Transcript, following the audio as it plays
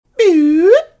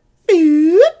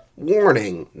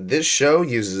Warning, this show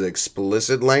uses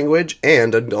explicit language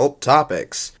and adult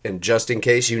topics. And just in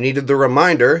case you needed the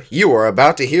reminder, you are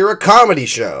about to hear a comedy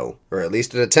show, or at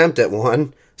least an attempt at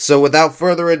one. So without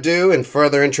further ado and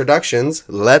further introductions,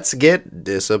 let's get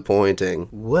disappointing.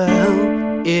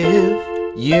 Well,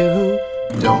 if you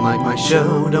don't like my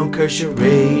show, don't curse your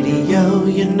radio.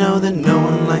 You know that no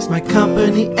one likes my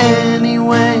company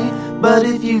anyway. But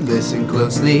if you listen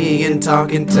closely and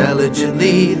talk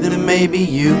intelligently, then maybe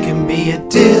you can be a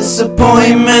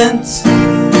disappointment.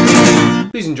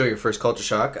 Please enjoy your first Culture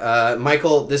Shock.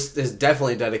 Michael, this is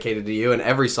definitely dedicated to you, and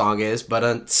every song is, but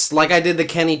like I did the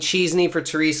Kenny Chesney for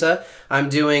Teresa, I'm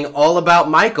doing All About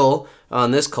Michael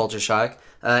on this Culture Shock.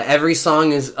 Every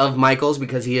song is of Michael's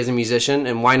because he is a musician,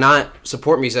 and why not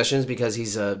support musicians because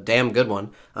he's a damn good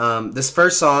one. This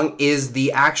first song is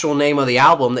the actual name of the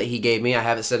album that he gave me. I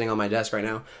have it sitting on my desk right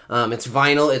now. It's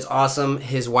vinyl. It's awesome.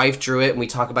 His wife drew it, and we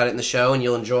talk about it in the show, and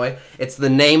you'll enjoy. It's the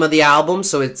name of the album,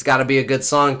 so it's got to be a good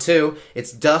song, too.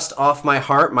 It's Dust Off My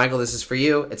Heart. Michael, this is for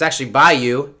you. It's actually by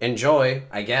you. Enjoy,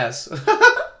 I guess.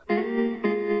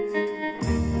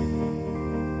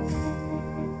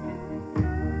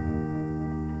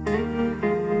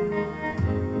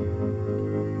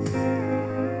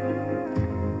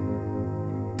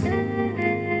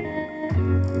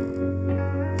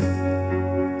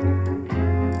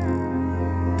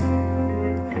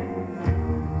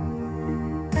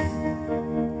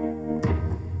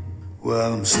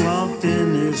 Well, I'm slumped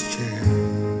in this chair,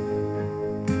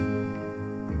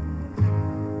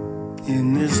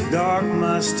 in this dark,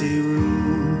 musty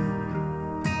room,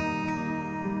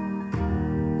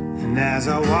 and as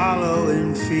I wallow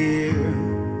in fear,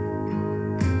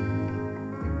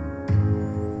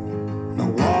 the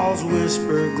walls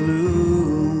whisper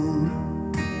gloom,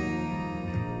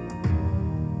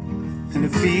 and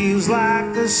it feels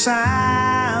like the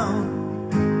sound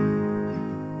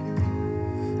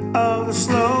of a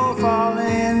slow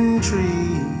falling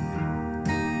tree.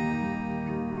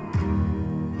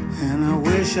 And I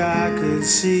wish I could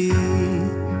see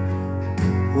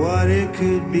what it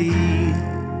could be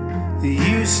that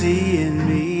you see in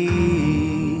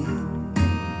me.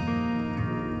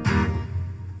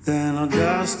 Then I'll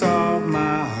dust off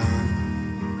my heart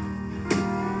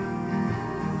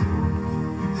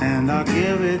and I'll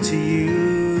give it to you.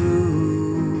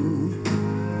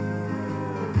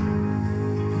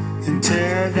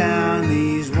 Tear down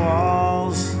these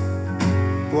walls,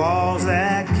 walls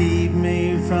that keep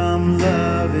me from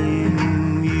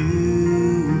loving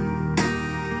you.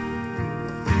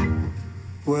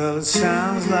 Well, it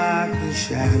sounds like the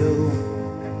shadow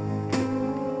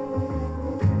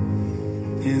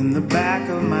in the back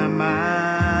of my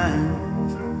mind.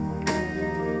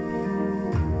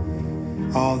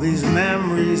 All these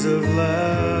memories of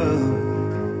love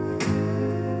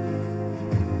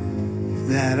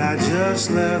that I just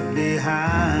left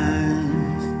behind.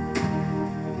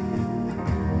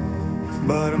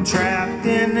 But I'm trapped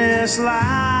in this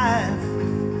life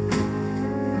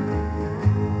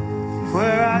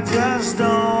where I just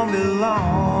don't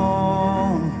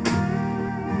belong,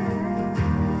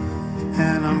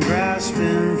 and I'm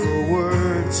grasping for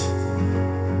words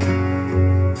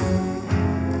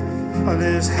of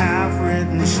this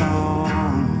half-written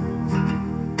song.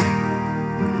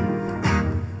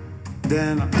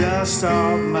 Then I dust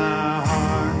off my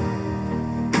heart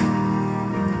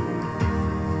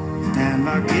and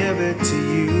I give it to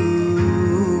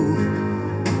you,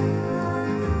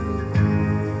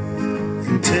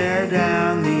 and tear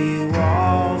down these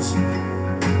walls,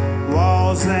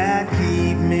 walls that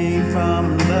keep me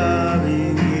from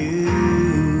loving you.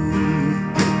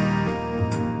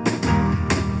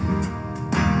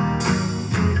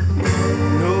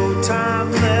 No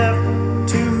time left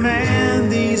to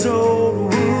mend these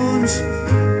old wounds,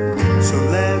 so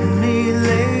let me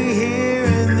lay here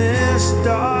in this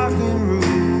darkened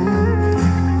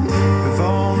room. If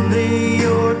only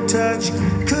your touch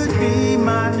could be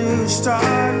my new start,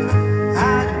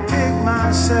 I'd pick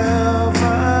myself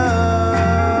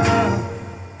up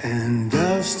and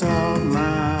dust off my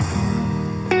heart.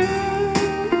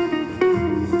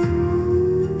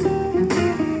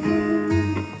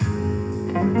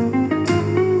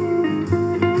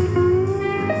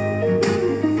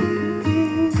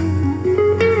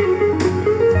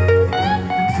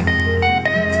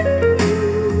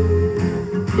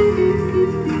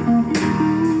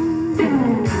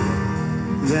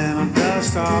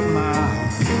 Off my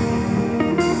heart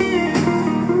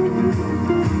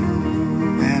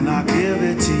and I'll give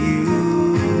it to you.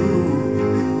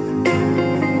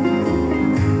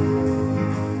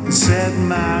 Set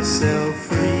myself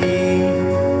free,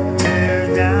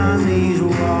 tear down these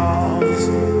walls.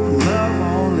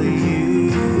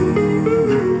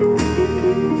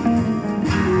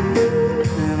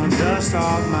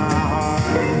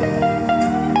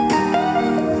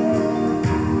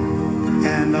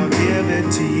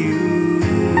 it to you.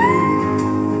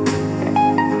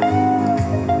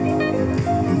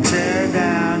 Tear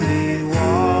down these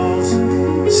walls,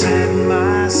 set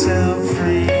myself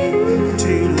free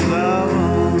to love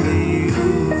only you.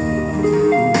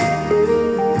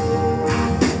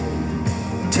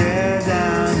 Tear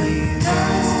down these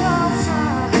walls,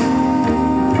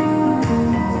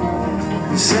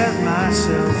 set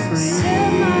myself free.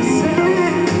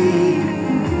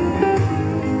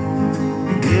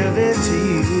 Give it to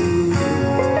you.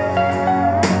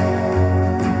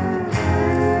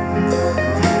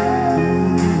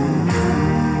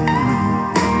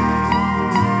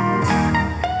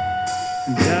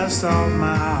 Dust off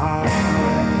my heart.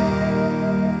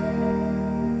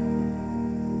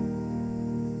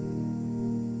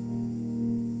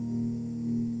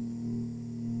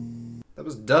 That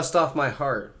was Dust Off My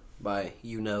Heart by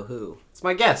You Know Who. It's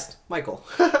my guest, Michael.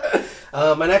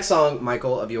 My next song,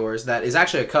 Michael, of yours, that is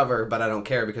actually a cover, but I don't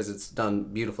care because it's done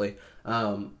beautifully.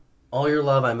 All Your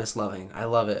Love, I Miss Loving. I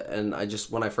love it. And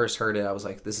when I first heard it, I was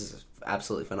like, this is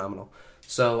absolutely phenomenal.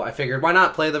 So I figured, why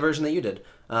not play the version that you did?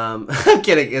 I'm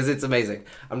kidding, because it's amazing.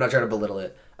 I'm not trying to belittle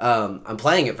it. I'm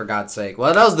playing it for God's sake.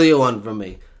 Well, that was the one from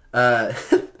me.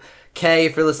 Kay,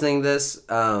 if you're listening to this,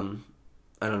 I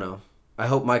don't know. I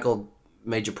hope Michael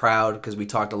made you proud, because we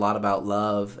talked a lot about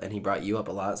love, and he brought you up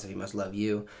a lot, so he must love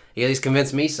you. He at least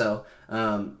convinced me so.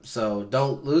 So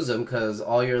don't lose him, because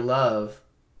All Your Love,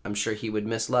 I'm sure he would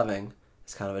miss loving.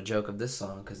 It's kind of a joke of this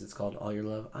song, because it's called All Your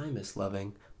Love, I Miss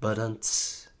Loving. But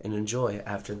and enjoy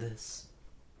after this.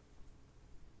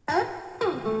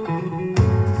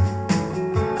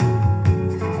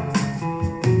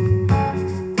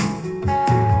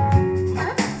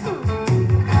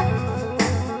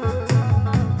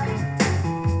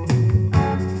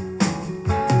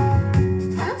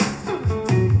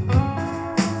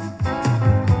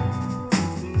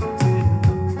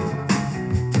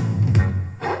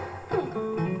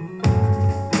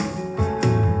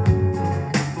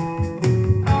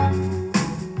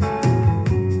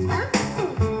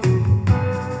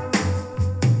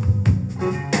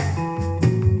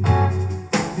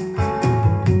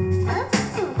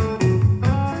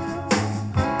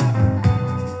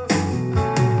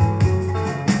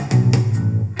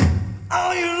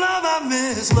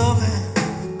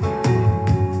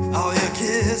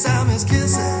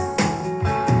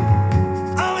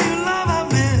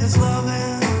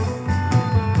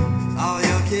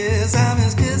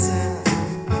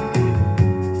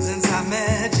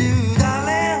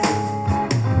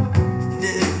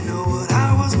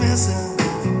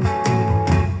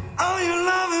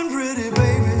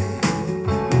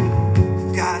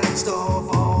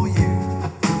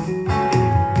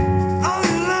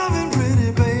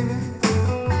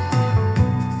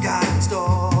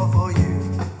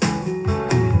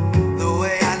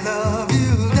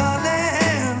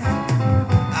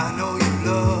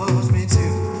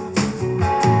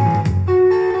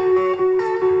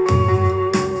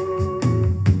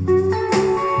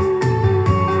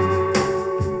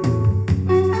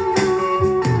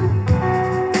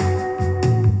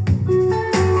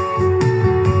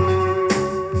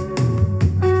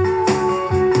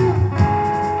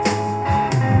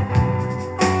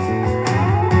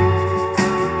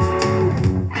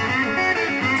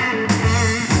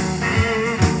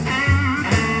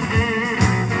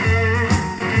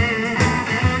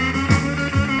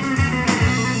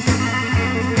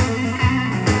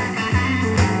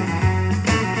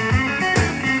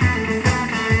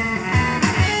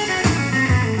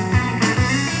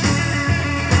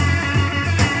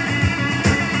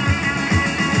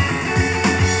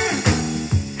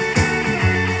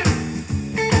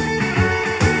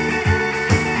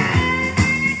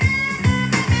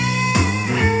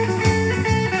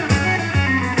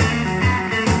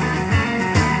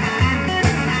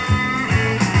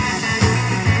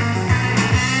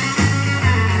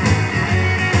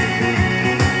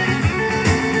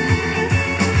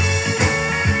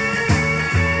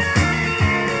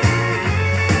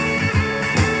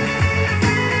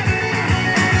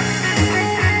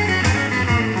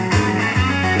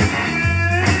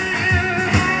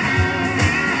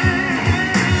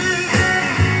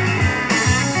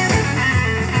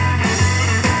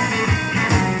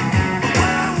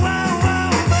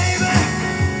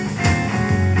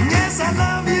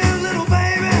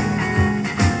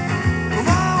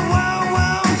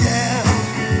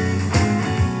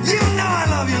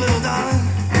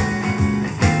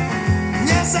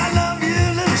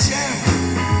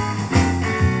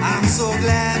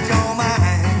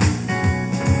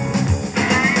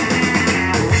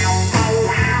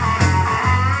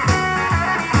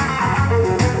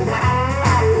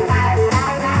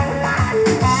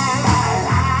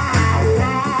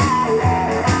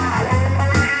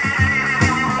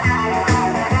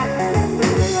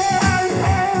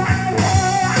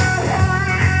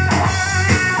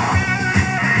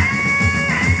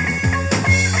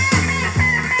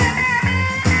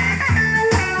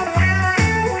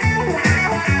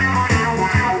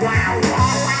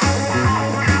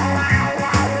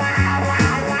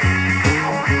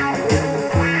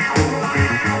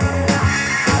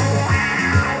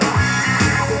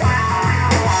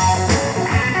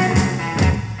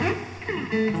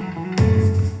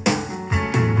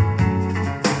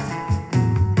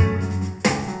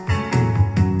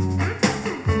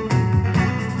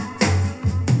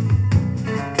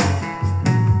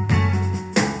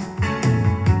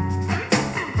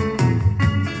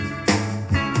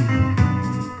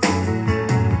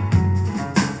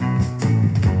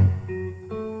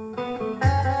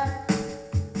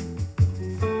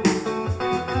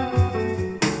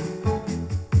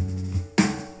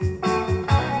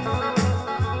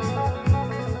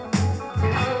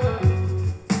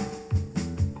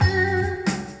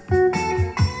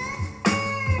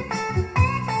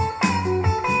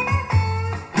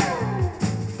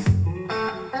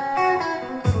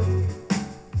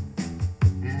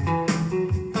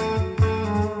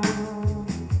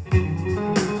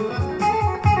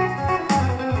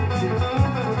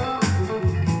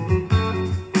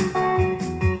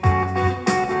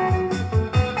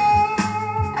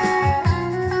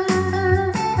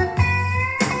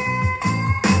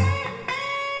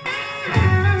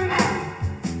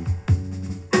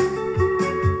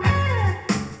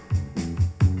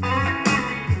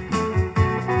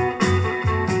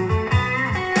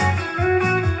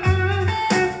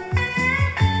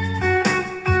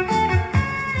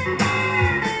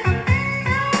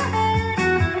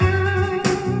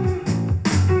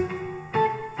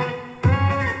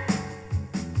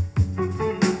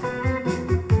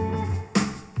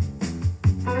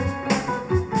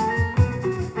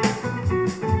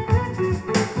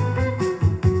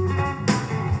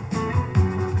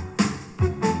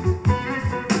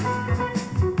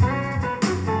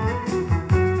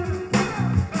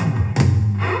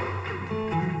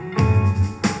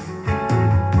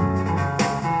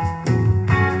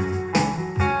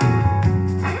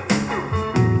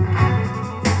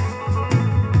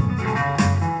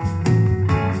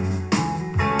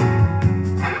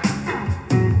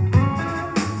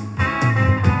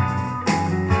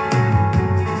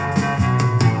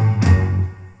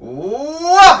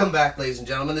 back, ladies and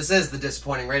gentlemen. This is the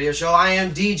Disappointing Radio Show. I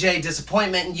am DJ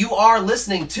Disappointment, and you are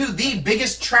listening to the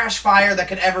biggest trash fire that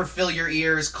could ever fill your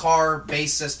ears, car,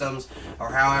 bass systems, or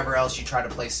however else you try to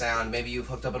play sound. Maybe you've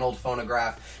hooked up an old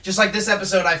phonograph. Just like this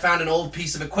episode, I found an old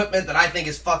piece of equipment that I think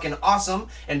is fucking awesome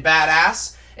and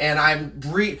badass, and I'm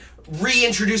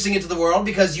reintroducing it to the world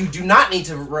because you do not need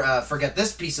to forget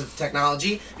this piece of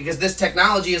technology, because this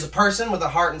technology is a person with a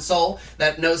heart and soul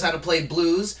that knows how to play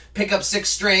blues, pick up 6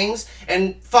 strings,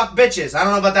 and fuck bitches. I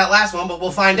don't know about that last one, but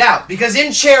we'll find out, because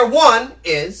in chair 1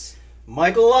 is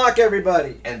Michael Locke,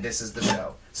 everybody. And this is the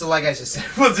show. So like I just said,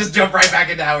 we'll just jump right back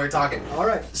into how we were talking. All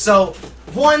right. So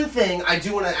one thing I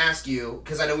do want to ask you,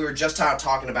 because I know we were just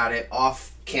talking about it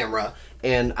off camera,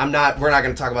 and we're not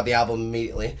going to talk about the album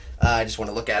immediately. I just want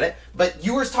to look at it. But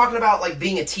you were talking about like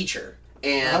being a teacher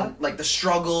and like the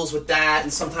struggles with that,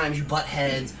 and sometimes you butt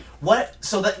heads.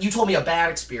 So that you told me a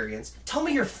bad experience. Tell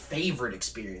me your favorite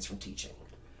experience from teaching.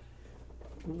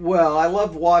 Well, I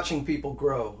love watching people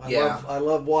grow. Yeah. I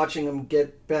love watching them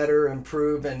get better,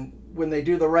 improve, and when they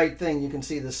do the right thing, you can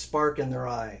see the spark in their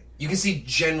eye. You can see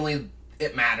genuinely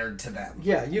it mattered to them.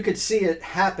 Yeah, you could see it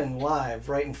happen live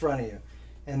right in front of you.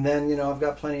 And then, I've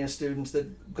got plenty of students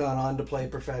that gone on to play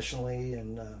professionally,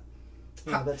 and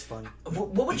that's fun.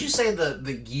 What would you say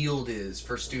the yield is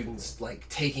for students, like,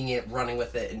 taking it, running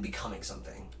with it, and becoming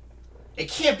something? It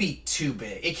can't be too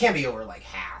big. It can't be over, like,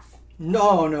 half.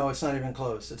 No, it's not even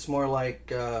close. It's more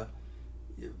like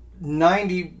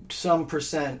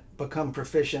 90-some% become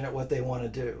proficient at what they want to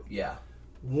do. Yeah.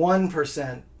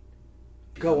 1%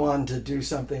 go on to do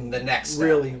something the next step.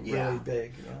 really Yeah.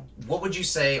 big. What would you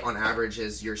say on average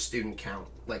is your student count,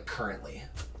 like, currently?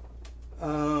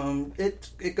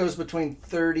 It goes between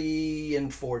 30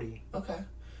 and 40. Okay.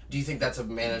 Do you think that's a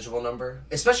manageable number?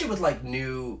 Especially with, like,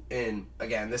 new, and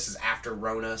again, this is after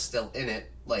Rona, still in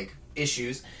it, like,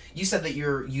 issues. You said that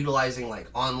you're utilizing, like,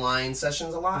 online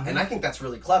sessions a lot, and I think that's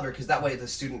really clever, because that way the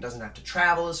student doesn't have to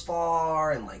travel as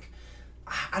far, and, like,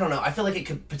 I don't know, I feel like it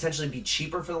could potentially be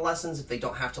cheaper for the lessons if they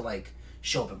don't have to, like,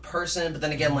 show up in person, but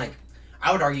then again, like,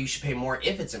 I would argue you should pay more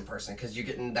if it's in person, because you're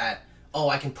getting that,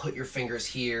 I can put your fingers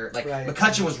here. Like, right.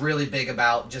 McCutcheon was really big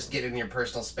about just getting in your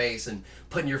personal space and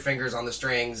putting your fingers on the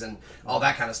strings and all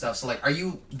that kind of stuff. So, like, are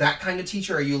you that kind of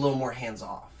teacher, or are you a little more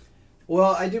hands-off?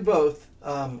 Well, I do both.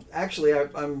 Actually,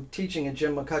 I'm teaching at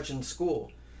Jim McCutcheon's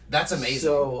school. That's amazing.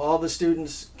 So all the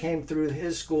students came through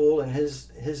his school and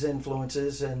his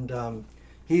influences, and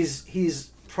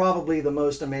he's probably the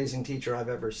most amazing teacher I've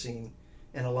ever seen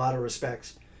in a lot of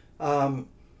respects.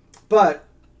 But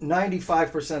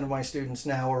 95% of my students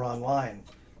now are online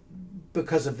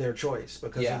because of their choice,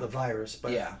 because of the virus.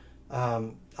 But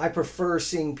I prefer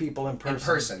seeing people in person. In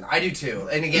person. I do too.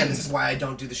 And again, this is why I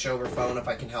don't do the show over phone if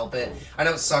I can help it. I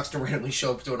know it sucks to randomly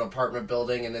show up to an apartment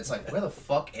building and it's like, where the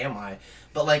fuck am I?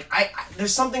 But, like, I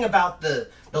there's something about the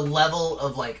level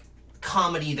of, like,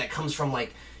 comedy that comes from,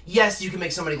 like, yes, you can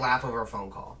make somebody laugh over a phone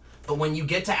call, but when you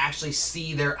get to actually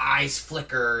see their eyes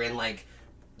flicker and, like,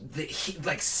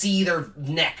 see their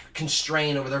neck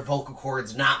constrain over their vocal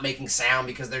cords not making sound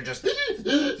because they're just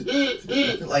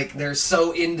like, they're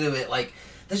so into it, like,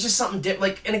 there's just something different.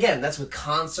 Like, and again, that's with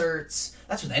concerts,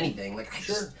 that's with anything. Like,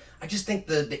 I just think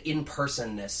the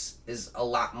in-personness is a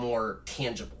lot more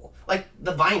tangible. Like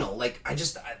the vinyl, like,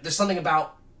 there's something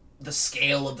about the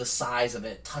scale of the size of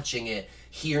it, touching it,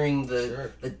 hearing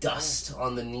the dust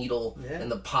on the needle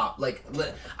and the pop. Like,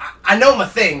 I know my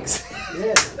things.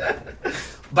 Yeah.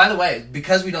 By the way,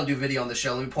 because we don't do video on the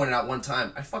show, let me point it out one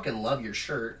time. I fucking love your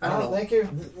shirt. I don't know. Thank you.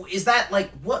 Is that,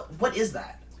 like, what is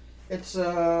that? It's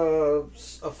a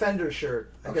Fender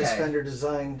shirt. I guess Fender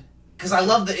designed. Because I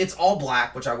love that it's all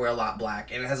black, which I wear a lot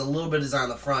black, and it has a little bit of design on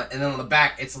the front, and then on the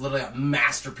back, it's literally a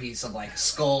masterpiece of, like,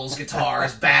 skulls,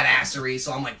 guitars, badassery,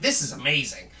 so I'm like, this is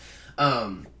amazing.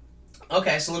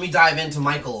 Okay, so let me dive into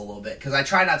Michael a little bit, because I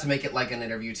try not to make it like an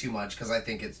interview too much, because I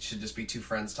think it should just be two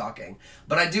friends talking.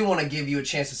 But I do want to give you a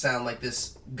chance to sound like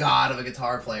this god of a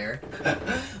guitar player.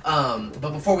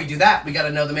 But before we do that, we got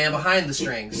to know the man behind the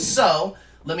strings. So,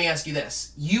 let me ask you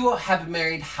this. You have been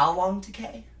married how long to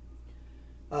Kay?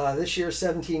 This year,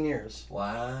 17 years.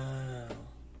 Wow.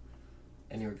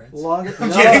 Any regrets? Longer?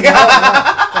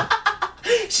 No.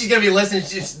 She's gonna be listening.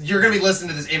 You're gonna be listening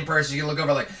to this in person. You can look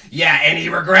over like, yeah. Any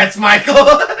regrets,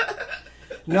 Michael?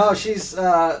 No, she's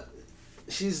a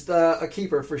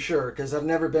keeper for sure. Because I've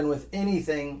never been with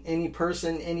anything, any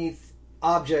person, any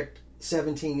object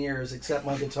 17 years except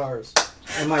my guitars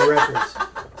and my records.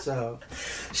 So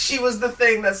she was the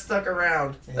thing that stuck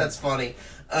around. Yeah. That's funny.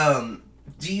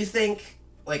 Do you think,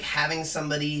 like, having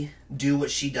somebody do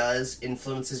what she does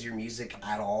influences your music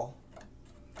at all?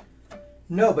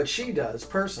 No, but she does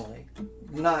personally,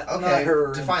 not Okay,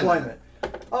 her define employment.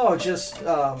 Oh, just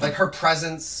Like her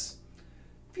presence.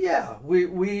 yeah.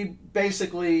 We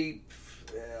basically,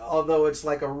 although it's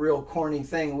like a real corny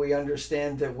thing, we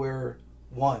understand that we're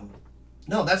one.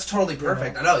 No, that's totally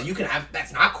perfect. I know you can have.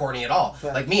 That's not corny at all.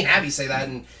 Right. Like me and Abby say that,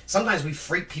 and sometimes we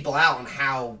freak people out on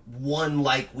how one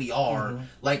like we are.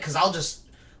 Like, because I'll just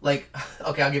like.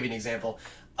 Okay, I'll give you an example.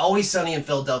 Always Sunny in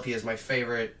Philadelphia is my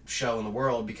favorite show in the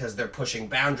world because they're pushing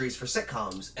boundaries for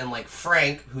sitcoms. And like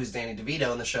Frank, who's Danny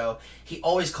DeVito in the show, he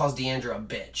always calls Deandra a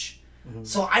bitch.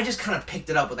 So I just kind of picked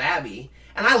it up with Abby,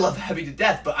 and I love Abby to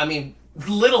death. But I mean,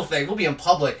 little thing, we'll be in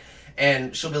public.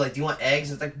 And she'll be like, do you want eggs?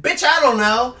 And it's like, bitch, I don't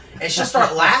know. And she'll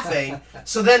start laughing.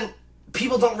 So then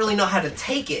people don't really know how to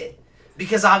take it.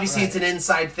 Because obviously it's an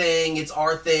inside thing. It's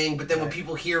our thing. But then when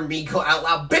people hear me go out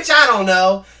loud, bitch, I don't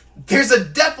know. There's a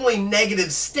definitely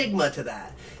negative stigma to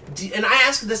that. And I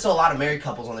ask this to a lot of married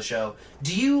couples on the show.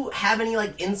 Do you have any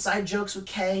like inside jokes with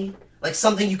Kay? Like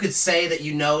something you could say that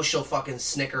you know she'll fucking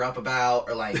snicker up about?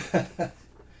 Or like...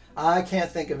 I can't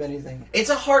think of anything. It's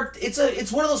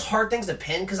one of those hard things to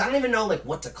pin because I don't even know like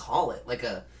what to call it. Like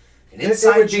an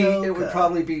inside joke. It would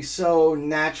probably be so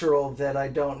natural that I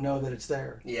don't know that it's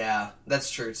there. Yeah,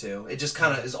 that's true too. It just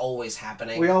kind of is always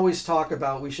happening. We always talk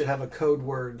about we should have a code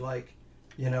word, like,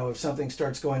 you know, if something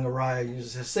starts going awry, you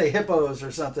just say hippos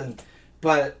or something.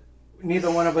 But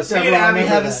neither one of us ever have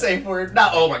that. a safe word.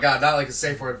 Not oh my god, not like a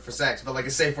safe word for sex, but like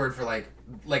a safe word for like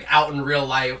out in real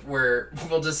life where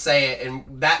we'll just say it and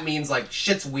that means like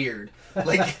shit's weird.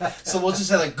 Like so we'll just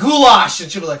say like goulash and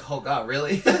she'll be like, oh god,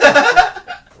 really?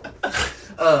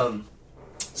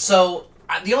 So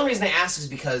the only reason I ask is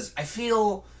because I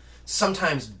feel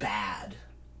sometimes bad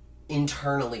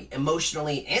internally,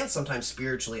 emotionally, and sometimes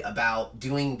spiritually about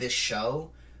doing this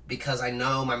show because I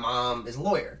know my mom is a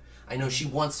lawyer. I know she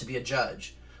wants to be a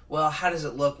judge. Well, how does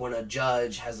it look when a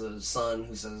judge has a son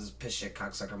who says piss shit,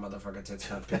 cocksucker, motherfucker, tits,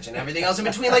 cunt, bitch, and everything else in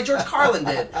between like George Carlin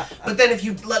did? But then if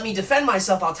you let me defend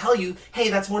myself, I'll tell you, hey,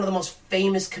 that's one of the most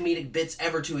famous comedic bits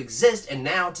ever to exist, and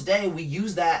now, today, we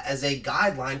use that as a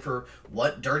guideline for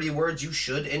what dirty words you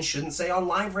should and shouldn't say on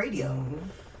live radio.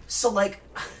 So, like,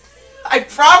 I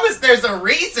promise there's a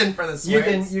reason for the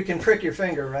swears. You can prick your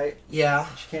finger, right? Yeah.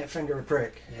 But you can't finger a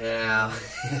prick. Yeah.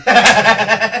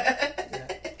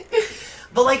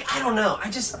 But, like, I don't know. I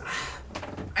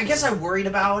guess I worried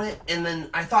about it, and then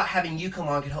I thought having you come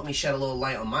on could help me shed a little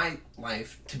light on my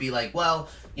life to be like, well,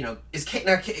 you know,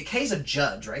 Kay's a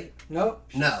judge, right? Nope.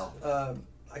 No.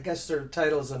 I guess their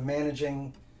title is a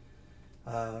managing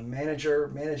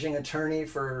attorney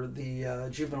for the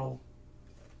juvenile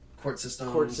court system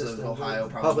of Ohio,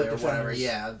 public probably, or whatever. defenders.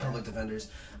 Yeah, public defenders.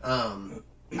 I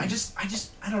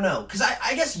don't know. Because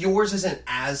I guess yours isn't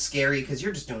as scary because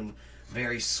you're just doing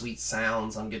very sweet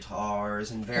sounds on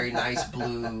guitars and very nice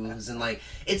blues and like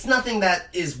it's nothing that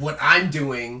is what I'm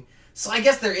doing. So I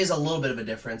guess there is a little bit of a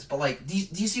difference. But like, do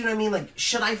you see what I mean? Like,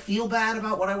 should I feel bad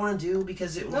about what I want to do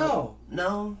because it? No,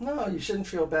 no. You shouldn't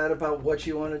feel bad about what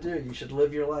you want to do. You should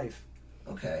live your life.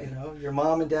 Okay. You know, your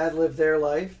mom and dad lived their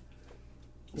life.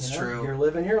 It's true. You're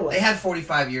living your life. They had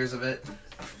 45 years of it.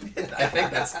 I think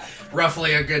that's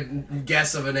roughly a good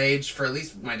guess of an age for at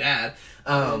least my dad.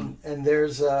 And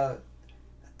there's,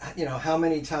 you know, how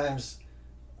many times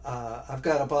I've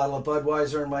got a bottle of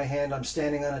Budweiser in my hand. I'm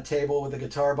standing on a table with a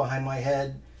guitar behind my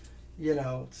head. You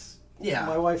know,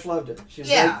 my wife loved it. She was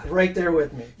right there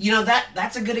with me. You know,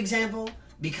 that's a good example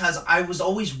because I was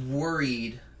always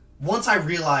worried once I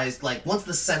realized, like, once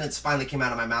the sentence finally came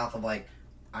out of my mouth of, like,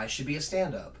 I should be a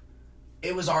stand-up.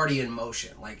 It was already in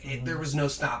motion. Like, there was no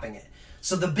stopping it.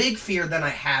 So the big fear then I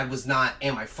had was not,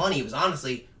 am I funny? It was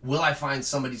honestly, will I find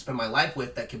somebody to spend my life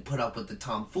with that can put up with the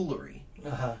tomfoolery?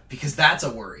 Because that's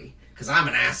a worry. Because I'm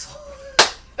an asshole.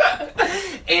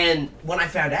 And when I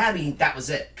found Abby, that was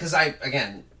it. Because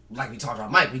again, like we talked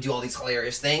about Mike, we do all these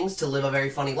hilarious things to live a very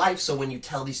funny life. So when you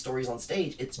tell these stories on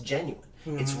stage, it's genuine.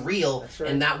 It's real. Right.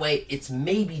 And that way, it's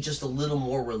maybe just a little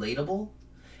more relatable.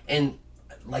 And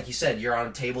like you said, you're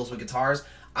on tables with guitars.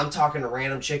 I'm talking to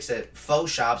random chicks at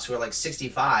faux shops who are like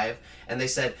 65, and they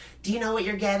said, do you know what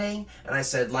you're getting? And I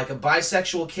said, like a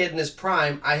bisexual kid in his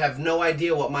prime, I have no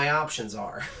idea what my options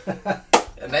are.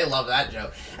 And they love that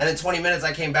joke. And in 20 minutes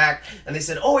I came back, and they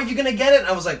said, oh, are you going to get it? And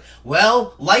I was like,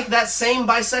 well, like that same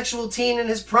bisexual teen in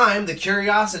his prime, the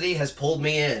curiosity has pulled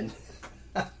me in.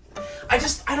 I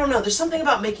don't know. There's something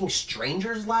about making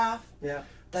strangers laugh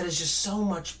that is just so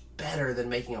much better than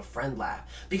making a friend laugh.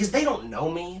 Because they don't know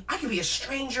me. I could be a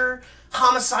stranger,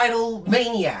 homicidal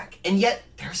maniac, and yet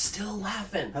they're still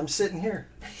laughing. I'm sitting here.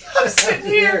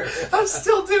 I'm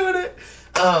still doing it.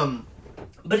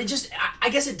 But it just, I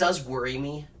guess it does worry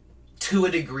me to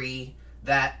a degree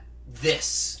that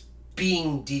this,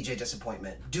 being DJ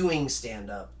Disappointment, doing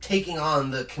stand-up, taking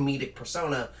on the comedic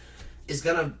persona, is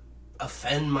gonna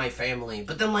offend my family.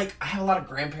 But then, like, I have a lot of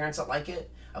grandparents that like it.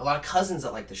 I have a lot of cousins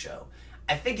that like the show.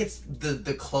 I think it's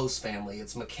the close family.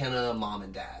 It's McKenna, mom,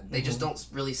 and dad. They just don't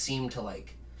really seem to,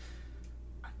 like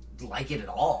it at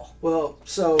all. Well,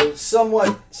 so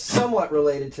somewhat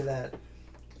related to that,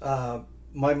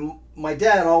 my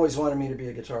dad always wanted me to be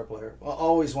a guitar player.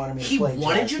 Always wanted me to play He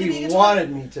wanted jazz. you to be a He guitar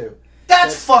wanted me to.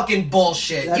 That's fucking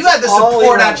bullshit. that's You had the all he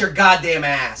support out wanted. your goddamn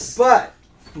ass. But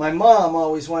my mom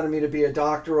always wanted me to be a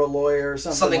doctor, a lawyer, or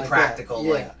something like practical.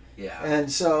 that. Yeah. Yeah.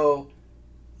 And so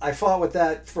I fought with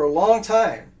that for a long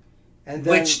time. And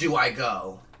then, Which do I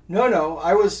go? No,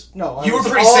 I was You were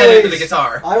pretty set into the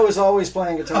guitar. I was always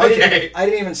playing guitar. Okay. I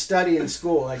didn't even study in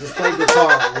school. I just played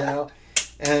guitar, you know.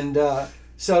 And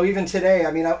so even today,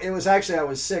 I mean, I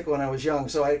was sick when I was young,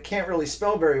 so I can't really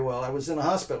spell very well. I was in a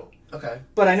hospital. Okay.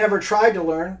 But I never tried to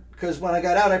learn because when I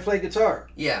got out, I played guitar.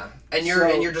 Yeah, and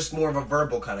you're just more of a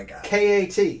verbal kind of guy.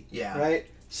 KAT. Yeah. Right.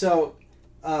 So,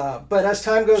 but as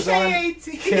time goes on,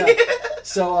 yeah.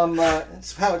 So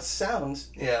it's how it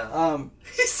sounds. Yeah.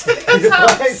 That's how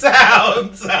it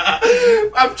sounds.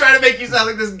 I'm trying to make you sound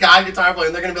like this guy guitar player,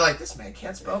 and they're gonna be like, "This man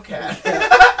can't spell cat."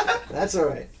 That's all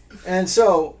right. And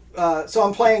so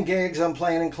I'm playing gigs. I'm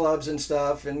playing in clubs and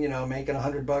stuff, and making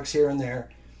 $100 here and there.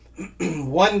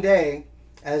 One day,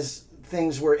 as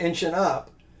things were inching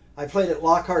up, I played at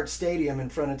Lockhart Stadium in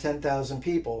front of 10,000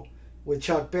 people with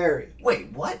Chuck Berry.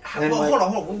 Wait, what? And Hold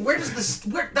on. Where does this?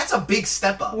 That's a big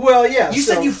step up. Well, yeah. You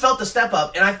said you felt the step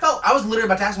up, and I was literally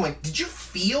about to ask him, like, did you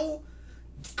feel?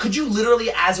 Could you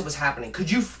literally, as it was happening, could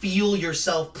you feel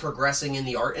yourself progressing in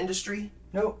the art industry?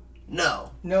 Nope.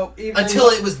 No. Until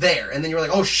it was there, and then you were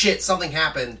like, oh shit, something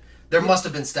happened. There must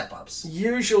have been step ups.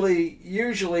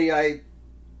 Usually I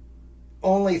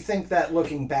only think that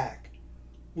looking back.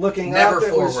 Looking Never up,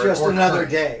 it was forward just or another current.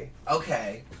 day.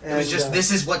 Okay. And, it was just,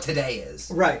 this is what today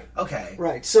is. Right. Okay.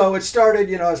 Right. So it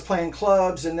started, I was playing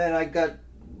clubs, and then I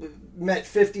met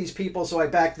 50s people, so I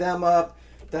backed them up.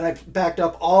 Then I backed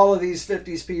up all of these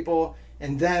 50s people,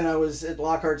 and then I was at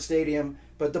Lockhart Stadium.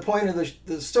 But the point of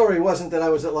the story wasn't that I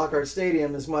was at Lockhart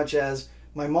Stadium as much as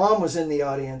my mom was in the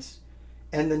audience,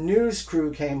 and the news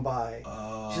crew came by.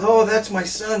 She said, "Oh, that's my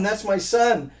son, that's my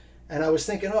son." And I was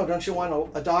thinking, "Oh, don't you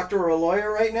want a doctor or a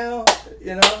lawyer right now?"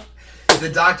 The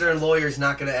doctor and lawyer's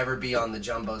not going to ever be on the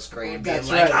jumbo screen being That's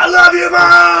like, right. I love you,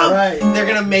 Mom! Right. They're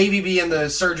going to maybe be in the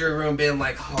surgery room being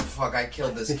like, oh, fuck, I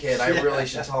killed this kid. I really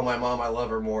should tell my mom I love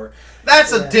her more.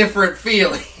 That's a different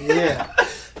feeling. Yeah.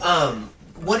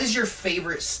 What is your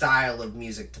favorite style of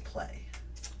music to play?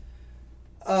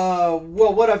 Well,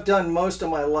 what I've done most of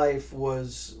my life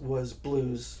was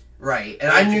blues. Right,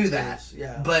 and I knew Blues, that.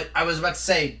 yeah. But I was about to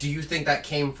say, do you think that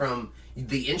came from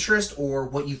the interest or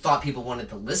what you thought people wanted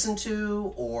to listen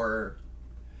to, or...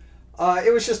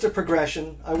 It was just a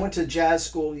progression. I went to jazz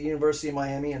school at the University of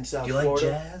Miami in South Florida. Do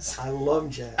you like jazz? I love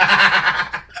jazz.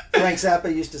 Frank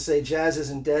Zappa used to say, "Jazz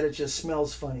isn't dead, it just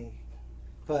smells funny."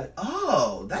 But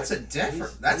oh, that's a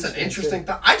different. That's an he's interesting good.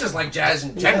 thought. I just like jazz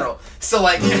in general. So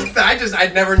like,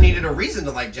 I never needed a reason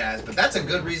to like jazz, but that's a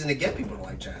good reason to get people to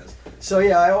like jazz. So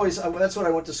yeah, that's what I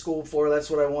went to school for. That's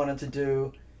what I wanted to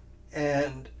do,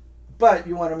 but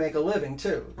you want to make a living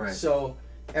too. Right. So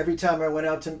every time I went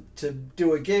out to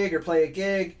do a gig or play a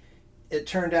gig, it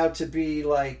turned out to be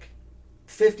like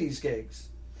 50s gigs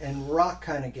and rock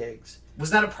kind of gigs. Was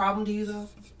that a problem to you though?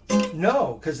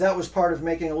 No, because that was part of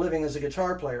making a living as a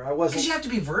guitar player. I wasn't. Because you have to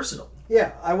be versatile.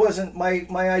 Yeah, I wasn't. My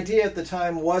idea at the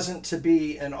time wasn't to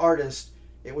be an artist.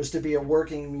 It was to be a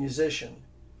working musician,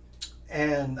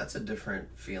 and That's a different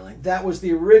feeling. that was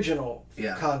the original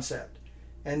Yeah. concept.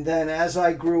 And then as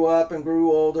I grew up and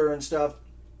grew older and stuff,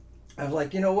 I was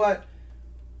like, you know what?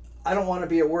 I don't want to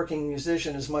be a working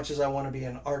musician as much as I want to be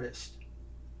an artist.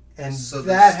 And So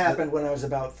that happened when I was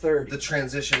about 30. The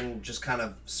transition just kind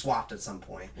of swapped at some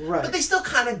point. Right. But they still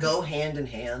kind of go hand in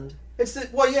hand.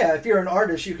 If you're an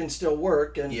artist, you can still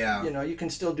work and Yeah. you can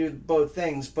still do both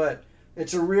things, but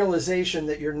it's a realization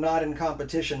that you're not in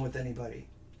competition with anybody.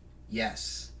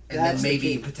 Yes. And That's then the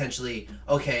maybe key. potentially,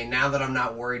 okay, now that I'm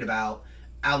not worried about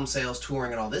album sales,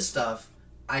 touring, and all this stuff,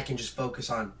 I can just focus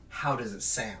on how does it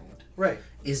sound? Right.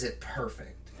 Is it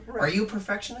perfect? Right. Are you a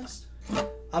perfectionist?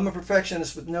 I'm a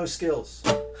perfectionist with no skills.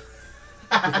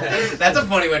 That's a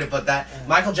funny way to put that.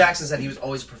 Michael Jackson said he was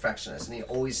always a perfectionist, and he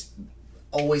always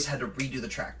had to redo the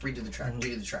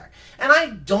track. And I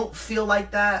don't feel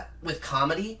like that with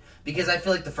comedy, because I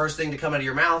feel like the first thing to come out of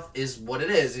your mouth is what it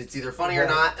is. It's either funny or Right.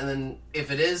 not, and then if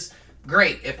it is,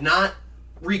 great. If not,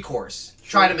 recourse.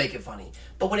 Try to make it funny.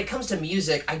 But when it comes to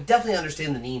music, I definitely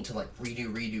understand the need to, like,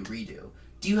 redo.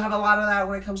 Do you have a lot of that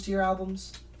when it comes to your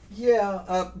albums?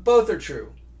 Yeah, both are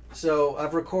true. So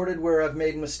I've recorded where I've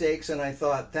made mistakes, and I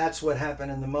thought that's what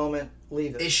happened in the moment.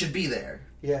 Leave it. It should be there.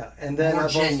 Yeah, and then More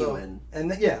I've genuine.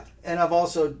 and I've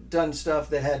also done stuff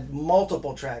that had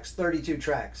multiple tracks, 32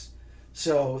 tracks.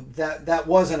 So that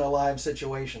wasn't a live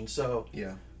situation. So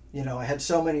Yeah. you know, I had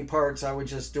so many parts, I would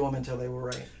just do them until they were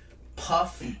right.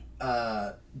 Puff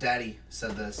Daddy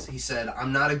said this. He said,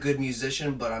 "I'm not a good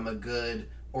musician, but I'm a good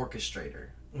orchestrator."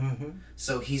 Mm-hmm.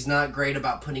 So he's not great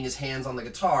about putting his hands on the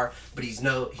guitar, but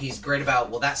he's great about,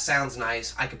 well, that sounds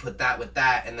nice, I could put that with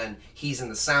that, and then he's in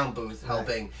the sound booth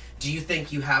helping. Right. Do you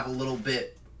think you have a little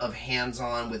bit of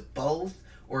hands-on with both,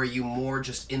 or are you more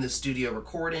just in the studio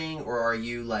recording, or are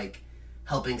you like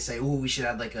helping say, ooh, we should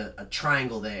have like a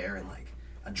triangle there, and like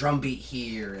a drum beat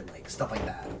here, and like stuff like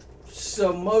that?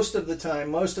 So most of the time,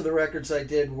 most of the records I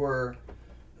did were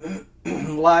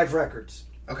live records.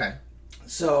 Okay.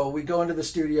 So we'd go into the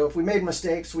studio. If we made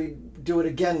mistakes, we'd do it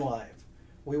again live.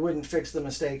 We wouldn't fix the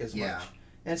mistake as much.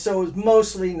 And so it was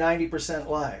mostly 90%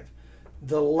 live.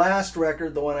 The last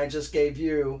record, the one I just gave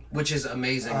you... Which is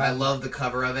amazing. I love the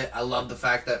cover of it. I love the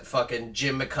fact that fucking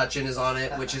Jim McCutcheon is on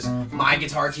it, which is my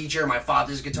guitar teacher, my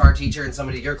father's guitar teacher, and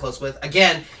somebody you're close with.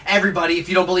 Again, everybody, if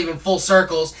you don't believe in full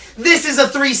circles, this is a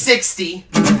 360.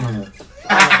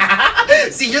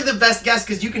 See, you're the best guest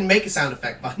because you can make sound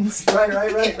effect buttons.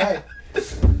 Right.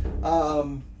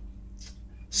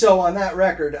 So on that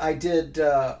record, I did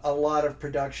a lot of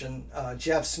production.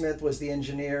 Jeff Smith was the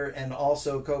engineer and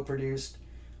also co-produced.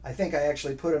 I think I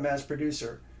actually put him as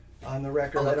producer on the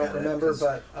record. I don't remember,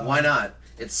 but... why not?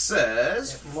 It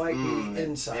says... It might be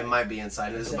inside. It might be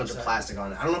inside. There's a bunch of plastic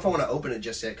on it. I don't know if I want to open it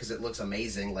just yet because it looks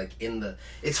amazing. Like,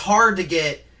 it's hard to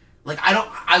get... Like,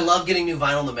 I love getting new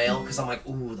vinyl in the mail because I'm like,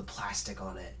 ooh, the plastic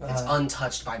on it. It's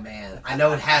untouched by man. I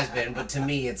know it has been, but to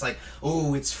me, it's like,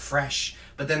 ooh, it's fresh.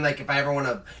 But then, like, if I ever want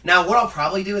to... Now, what I'll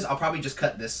probably do is I'll probably just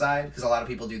cut this side because a lot of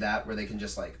people do that where they can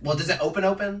just, like... Well, does it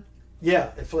open?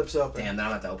 Yeah, it flips open. Damn, then I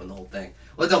don't have to open the whole thing.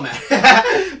 Well, it don't matter.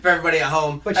 For everybody at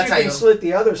home. But that's you can slit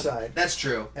the other side. That's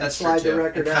true. And that's slide true, too. the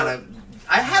record out.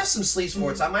 I have some sleeves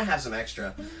for it, so I might have some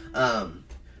extra.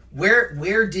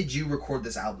 Where did you record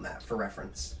this album at, for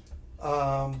reference?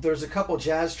 There's a couple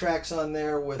jazz tracks on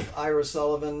there with Ira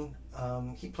Sullivan.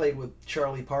 He played with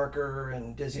Charlie Parker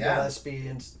and Dizzy Gillespie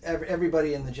and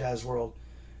everybody in the jazz world.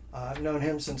 I've known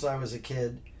him since I was a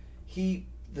kid.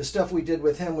 The stuff we did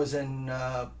with him was in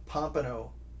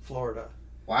Pompano, Florida.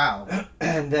 Wow.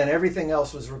 And then everything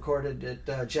else was recorded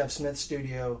at Jeff Smith's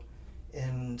studio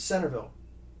in Centerville.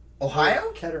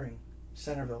 Ohio? Kettering.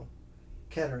 Centerville.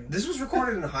 Kettering. This was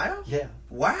recorded in Ohio? Yeah.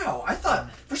 Wow.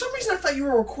 For some reason I thought you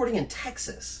were recording in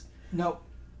Texas. Nope.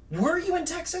 Were you in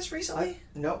Texas recently?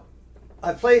 Nope.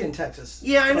 I played in Texas.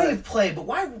 Yeah, I know you've played, but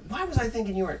why was I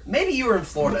thinking you were... Maybe you were in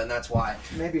Florida and that's why.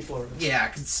 Maybe Florida. Yeah,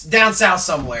 'cause it's down south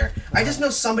somewhere. I just know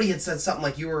somebody had said something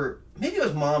like you were... Maybe it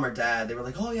was mom or dad. They were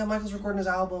like, oh yeah, Michael's recording his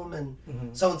album and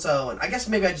so-and-so. And I guess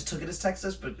maybe I just took it as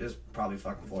Texas, but it was probably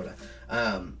fucking Florida.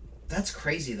 That's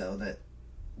crazy though that...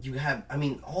 You have, I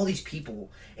mean, all these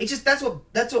people. It's just that's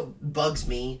what bugs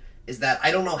me is that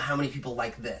I don't know how many people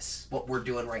like this, what we're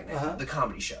doing right now, the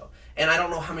comedy show, and I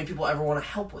don't know how many people ever want to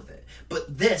help with it.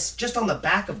 But this, just on the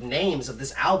back of names of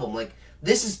this album, like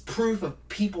this is proof of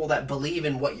people that believe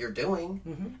in what you're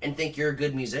doing and think you're a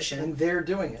good musician, and they're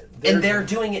doing it. They're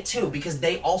doing it too because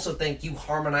they also think you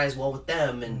harmonize well with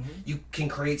them and you can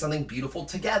create something beautiful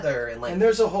together and like. And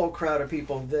there's a whole crowd of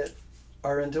people that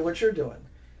are into what you're doing.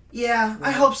 Yeah,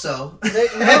 I hope so. No,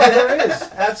 there is.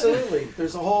 Absolutely.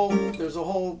 There's a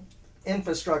whole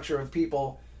infrastructure of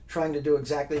people trying to do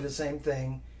exactly the same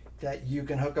thing that you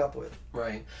can hook up with.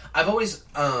 Right. I've always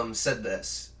said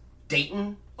this.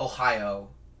 Dayton, Ohio,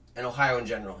 and Ohio in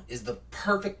general, is the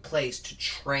perfect place to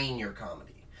train your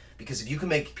comedy. Because if you can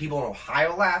make people in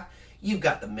Ohio laugh, you've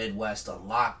got the Midwest on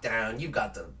lockdown, you've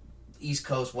got the East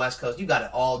Coast, West Coast, you got it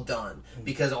all done.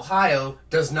 Because Ohio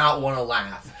does not want to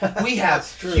laugh. We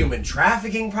have human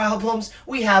trafficking problems.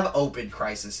 We have open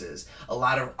crises. A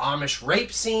lot of Amish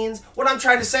rape scenes. What I'm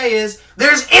trying to say is,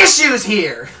 there's issues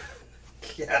here!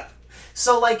 Yeah.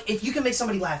 So, like, if you can make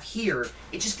somebody laugh here,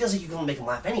 it just feels like you can make them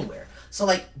laugh anywhere. So,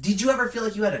 like, did you ever feel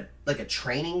like you had a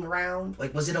training ground?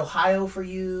 Like, was it Ohio for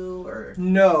you, or...?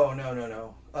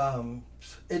 No.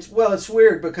 It's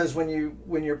weird because when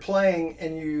you're playing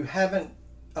and you haven't.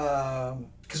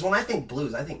 Because when I think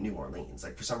blues, I think New Orleans.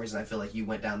 Like for some reason, I feel like you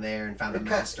went down there and found a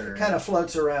master. It kind of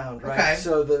floats around, right? Okay.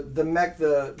 So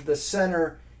the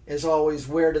center is always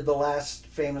where did the last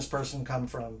famous person come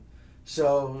from?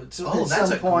 So at that's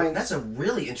some point, that's a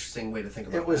really interesting way to think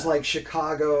about it. It was like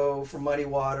Chicago from Muddy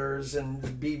Waters,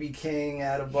 and B.B. King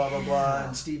out of blah, blah, blah,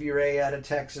 and Stevie Ray out of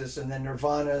Texas, and then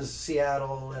Nirvana's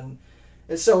Seattle, and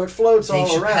so it floats Dave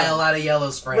all around. Chappelle out of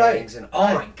Yellow Springs, Right. and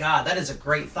oh my God, that is a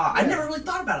great thought. I never really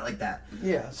thought about it like that.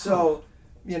 Yeah, so,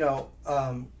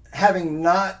 having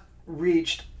not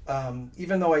reached,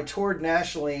 even though I toured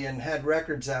nationally and had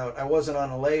records out, I wasn't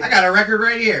on a label. I got a record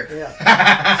right here.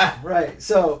 Yeah, right.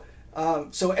 So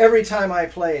every time I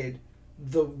played,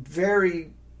 the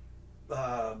very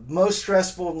most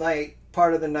stressful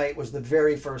part of the night was the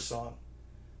very first song.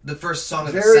 The first song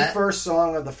of the very set? first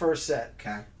song of the first set.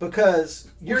 Okay. Because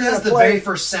you're going to the play... very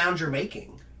first sound you're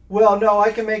making. Well, no,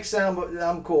 I can make sound, but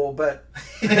I'm cool, but...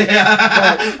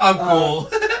 I'm cool.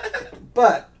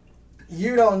 But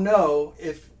you don't know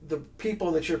if the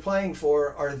people that you're playing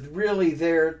for are really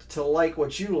there to like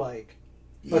what you like.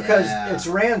 Because it's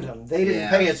random. They didn't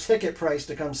pay a ticket price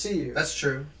to come see you. That's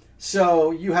true. So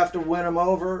you have to win them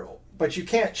over, but you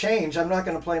can't change. I'm not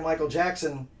going to play Michael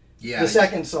Jackson the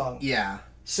second song. Yeah.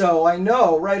 So I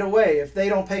know right away, if they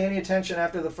don't pay any attention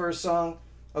after the first song,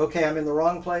 okay, I'm in the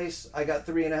wrong place. I got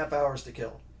 3.5 hours to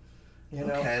kill.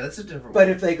 Okay, that's a different But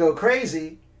if they go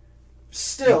crazy,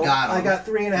 still, I got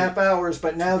 3.5 hours,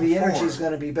 but now the energy's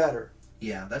going to be better.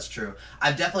 Yeah, that's true.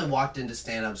 I've definitely walked into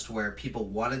stand-ups to where people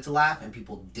wanted to laugh and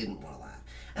people didn't want to laugh.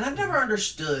 And I've never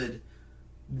understood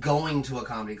going to a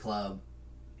comedy club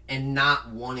and not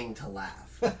wanting to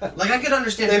laugh. Like, I could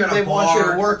understand if you're at a bar. They want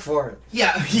you to work for it.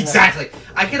 Yeah, exactly.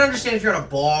 I could understand if you're at a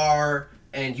bar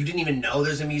and you didn't even know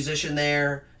there's a musician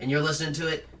there and you're listening to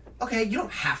it. Okay, you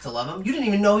don't have to love him. You didn't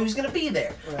even know he was going to be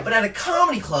there. Right. But at a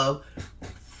comedy club,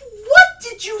 what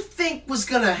did you think was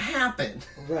going to happen?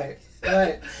 Right.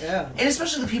 Right, yeah. And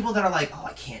especially the people that are like, oh,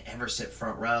 I can't ever sit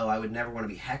front row. I would never want to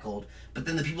be heckled. But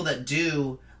then the people that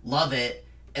do love it,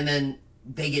 and then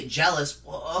they get jealous.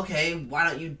 Well, okay, why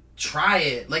don't you try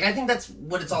it? Like, I think that's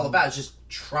what it's all about, is just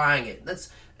trying it.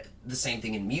 That's the same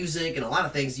thing in music and a lot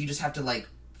of things. You just have to, like,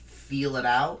 feel it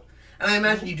out. And I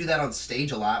imagine you do that on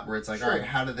stage a lot, where it's like, all right,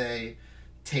 how do they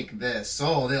take this?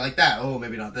 Oh, they like that. Oh,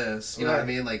 maybe not this. You know what I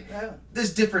mean? Like,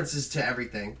 there's differences to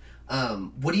everything.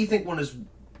 What do you think one is...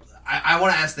 I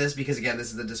want to ask this because, again,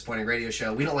 this is the Disappointing Radio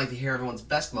Show. We don't like to hear everyone's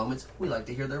best moments. We like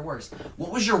to hear their worst.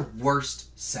 What was your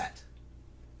worst set?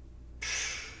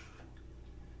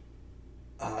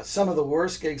 Some of the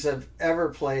worst gigs I've ever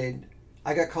played,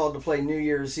 I got called to play New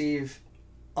Year's Eve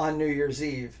on New Year's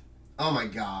Eve. Oh, my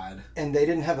God. And they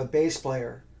didn't have a bass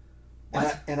player.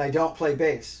 What? And I don't play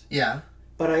bass. Yeah.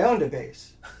 But I owned a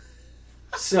bass.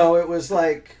 So it was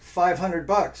like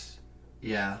 $500.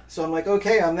 Yeah. So I'm like,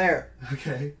 okay, I'm there.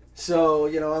 Okay. So,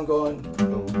 I'm going...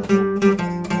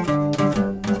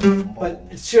 But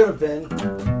it should have been...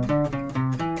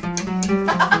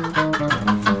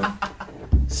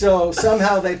 So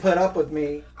somehow they put up with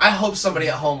me. I hope somebody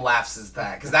at home laughs at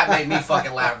that, because that made me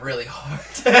fucking laugh really hard.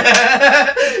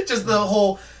 Just the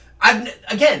whole...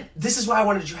 Again, this is why I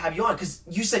wanted to have you on, because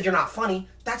you said you're not funny.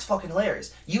 That's fucking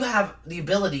hilarious. You have the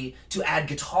ability to add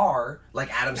guitar,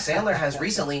 like Adam Sandler has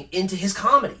recently, into his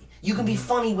comedy. You can be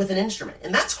funny with an instrument,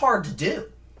 and that's hard to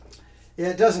do. Yeah,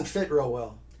 it doesn't fit real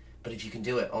well. But if you can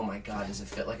do it, oh my God, does it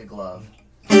fit like a glove?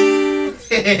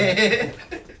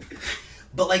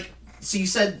 But like, so you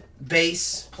said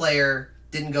bass player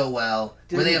didn't go well.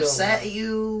 Were they upset at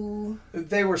you?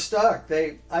 They were stuck.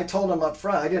 I told them up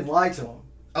front. I didn't lie to them.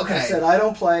 Okay. I said, I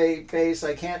don't play bass.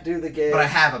 I can't do the gig. But I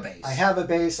have a bass. I have a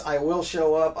bass. I will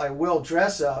show up. I will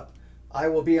dress up. I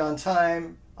will be on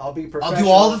time. I'll be professional. I'll do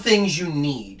all the things you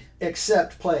need.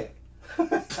 Except play.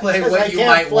 Play what you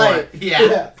might want.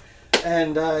 Yeah.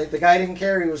 And the guy didn't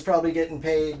care. He was probably getting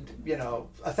paid,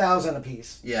 $1,000 a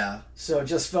piece. Yeah. So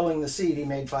just filling the seat, he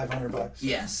made $500.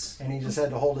 Yes. And he just had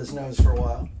to hold his nose for a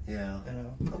while. Yeah.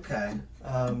 Okay.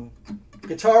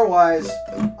 Guitar-wise,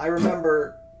 I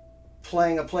remember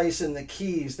playing a place in the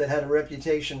Keys that had a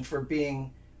reputation for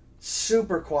being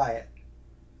super quiet.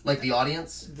 Like the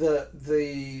audience?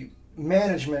 The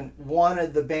management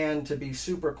wanted the band to be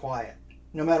super quiet.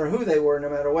 No matter who they were, no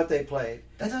matter what they played.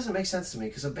 That doesn't make sense to me,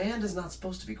 because a band is not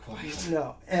supposed to be quiet.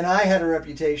 No. And I had a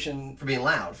reputation... For being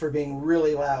loud. For being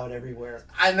really loud everywhere.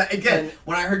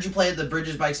 When I heard you play at the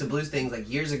Bridges, Bikes, and Blues things like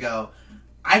years ago,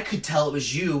 I could tell it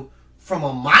was you from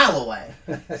a mile away.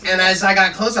 And as I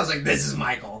got close, I was like, this is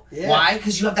Michael. Yeah. Why?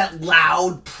 Because you have that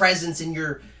loud presence in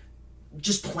your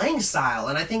just playing style.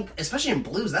 And I think, especially in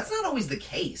blues, that's not always the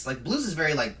case. Like, blues is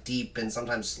very, like, deep and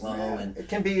sometimes slow. Yeah, and it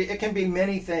can be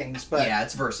many things. But yeah,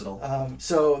 it's versatile.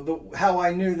 So how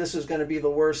I knew this was going to be the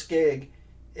worst gig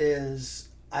is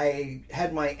I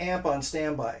had my amp on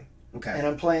standby. Okay. And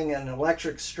I'm playing an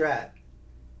electric Strat.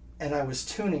 and I was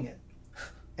tuning it.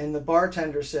 And the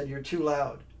bartender said, "You're too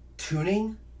loud."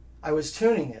 Tuning? I was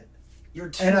tuning it. You're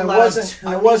too And loud.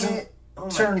 I wasn't it? Oh my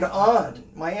turned God. on.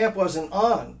 My amp wasn't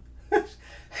on.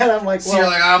 And I'm like, So you're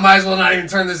like, I might as well not even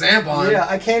turn this amp on. yeah,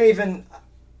 I can't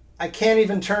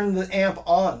even turn the amp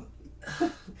on.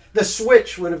 The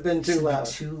switch would have been too loud.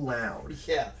 Too loud.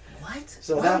 Yeah. What?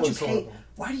 So Why that would was you horrible.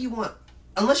 Why do you want...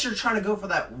 Unless you're trying to go for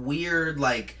that weird,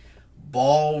 like,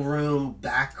 ballroom,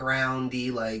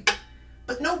 backgroundy, like...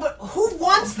 But who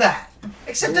wants that?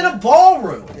 Except in a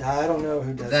ballroom. Yeah, I don't know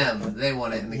who does Them. They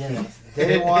want it in the Yeah, key.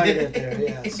 they wanted it there.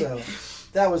 Yeah, so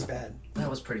that was bad. That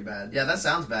was pretty bad. Yeah, that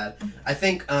sounds bad. I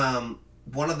think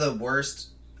one of the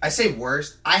worst... I say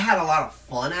worst. I had a lot of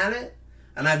fun at it,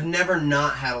 and I've never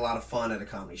not had a lot of fun at a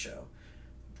comedy show.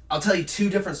 I'll tell you two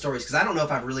different stories, because I don't know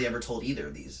if I've really ever told either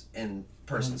of these in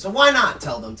person. So why not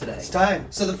tell them today? It's time.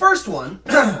 So the first one,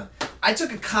 I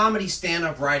took a comedy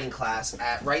stand-up writing class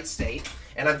at Wright State,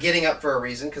 and I'm getting up for a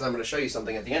reason, because I'm going to show you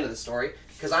something at the end of the story,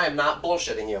 because I am not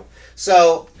bullshitting you.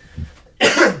 So,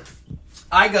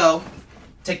 I go,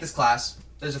 take this class.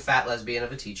 There's a fat lesbian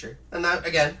of a teacher. And that,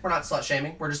 again, we're not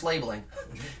slut-shaming. We're just labeling.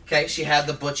 Okay, she had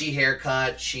the butchy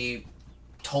haircut. She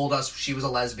told us she was a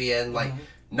lesbian, like,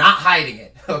 not hiding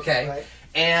it, okay? Right.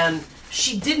 And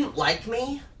she didn't like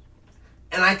me,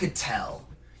 and I could tell.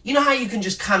 You know how you can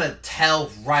just kind of tell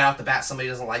right off the bat somebody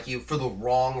doesn't like you for the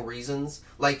wrong reasons?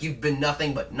 Like, you've been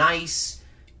nothing but nice,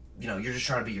 you know, you're just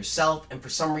trying to be yourself, and for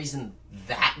some reason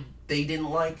that they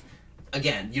didn't like.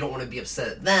 Again, you don't want to be upset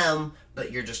at them,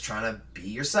 but you're just trying to be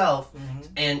yourself.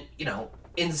 And, you know,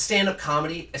 in stand-up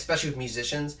comedy, especially with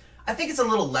musicians, I think it's a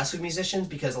little less with musicians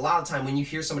because a lot of the time when you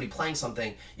hear somebody playing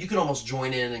something, you can almost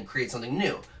join in and create something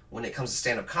new. When it comes to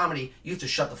stand-up comedy, you have to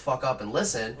shut the fuck up and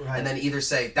listen, and then either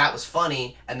say, that was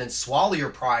funny, and then swallow your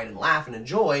pride and laugh and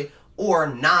enjoy,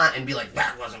 or not and be like,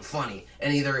 that wasn't funny.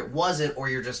 And either it wasn't, or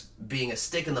you're just being a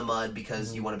stick in the mud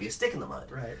because you want to be a stick in the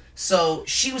mud. Right. So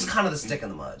she was kind of the stick in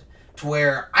the mud, to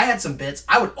where I had some bits,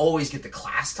 I would always get the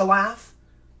class to laugh,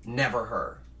 never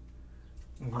her.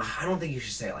 I don't think you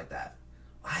should say it like that.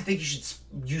 I think you should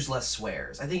use less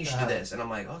swears. I think you should do this. And I'm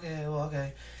like, okay, well,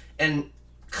 okay. And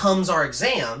comes our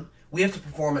exam, we have to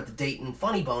perform at the Dayton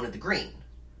Funny Bone at the Green.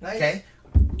 Nice. Okay?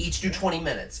 Each do 20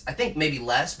 minutes. I think maybe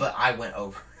less, but I went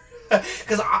over.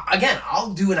 Because, again,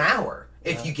 I'll do an hour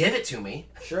if you give it to me.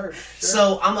 Sure.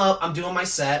 So I'm up, I'm doing my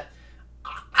set.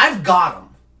 I've got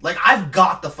them. Like, I've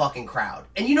got the fucking crowd.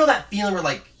 And you know that feeling where,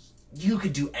 like, you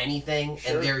could do anything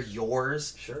and they're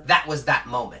yours? Sure. That was that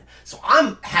moment. So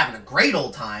I'm having a great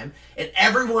old time, and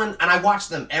everyone, and I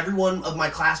watched them, everyone of my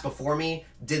class before me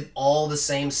did all the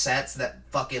same sets that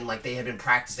fucking, like, they had been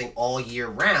practicing all year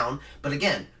round. But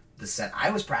again, the set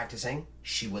I was practicing,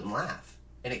 she wouldn't laugh.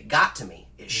 And it got to me.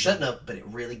 It shouldn't have, but it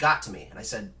really got to me. And I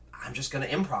said, I'm just going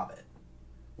to improv it.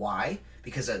 Why?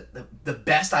 Because the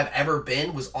best I've ever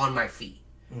been was on my feet.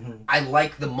 I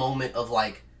like the moment of,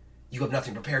 like, you have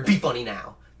nothing prepared, be funny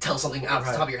now. Tell something out of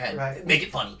the top of your head. Make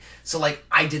it funny. So, like,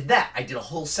 I did that. I did a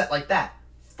whole set like that.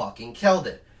 Fucking killed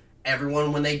it.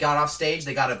 Everyone, when they got off stage,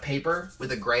 they got a paper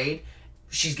with a grade.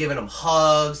 She's giving them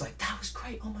hugs. Like, that was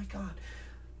great. Oh, my God.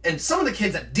 And some of the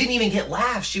kids that didn't even get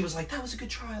laughs, she was like, that was a good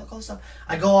try. Like, all this stuff.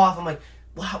 I go off. I'm like,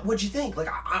 well, what'd you think? Like,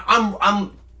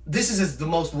 I'm this is the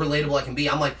most relatable I can be.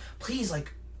 I'm like, please,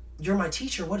 like, you're my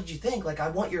teacher. What did you think? Like, I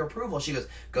want your approval. She goes,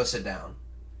 go sit down.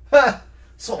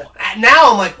 So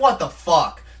now I'm like, what the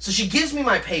fuck? So she gives me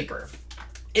my paper.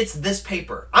 It's this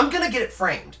paper. I'm going to get it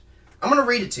framed. I'm going to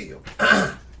read it to you.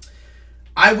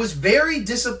 I was very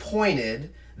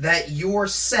disappointed that your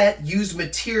set used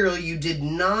material you did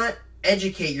not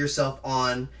educate yourself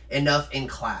on enough in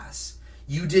class.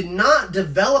 You did not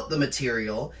develop the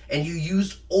material, and you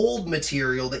used old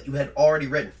material that you had already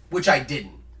written, which I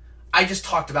didn't. I just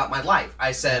talked about my life.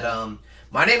 I said,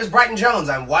 my name is Brighton Jones.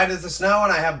 I'm white as the snow,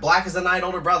 and I have black as the night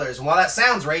older brothers. And while that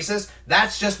sounds racist,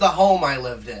 that's just the home I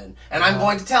lived in. And I'm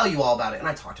going to tell you all about it. And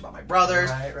I talked about my brothers,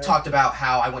 talked about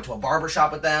how I went to a barber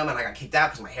shop with them, and I got kicked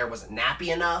out because my hair wasn't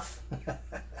nappy enough.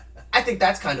 I think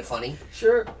that's kind of funny.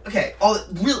 Sure. Okay,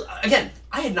 again,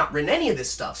 I had not written any of this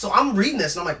stuff. So I'm reading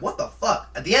this, and I'm like, what the fuck?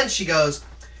 At the end, she goes,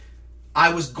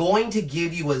 I was going to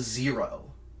give you a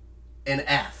 0, an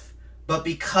F. But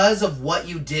because of what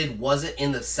you did wasn't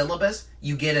in the syllabus,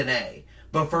 you get an A.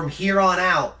 But from here on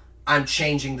out, I'm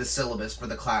changing the syllabus for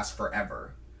the class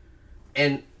forever.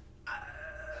 And,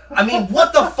 I mean,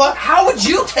 what the fuck? How would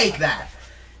you take that?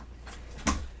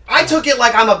 I took it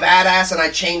like I'm a badass and I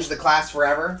changed the class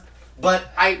forever.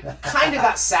 But I kind of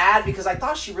got sad because I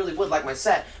thought she really would like my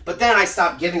set. But then I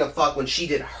stopped giving a fuck when she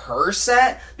did her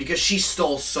set because she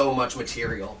stole so much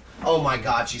material. Oh my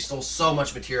God, she stole so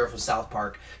much material from South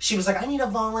Park. She was like, I need a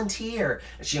volunteer.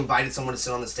 And she invited someone to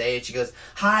sit on the stage. She goes,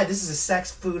 hi, this is a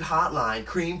sex food hotline,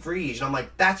 cream frige. And I'm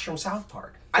like, that's from South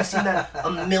Park. I've seen that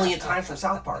a million times from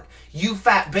South Park. You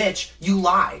fat bitch, you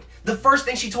lied. The first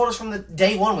thing she told us from the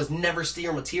day one was never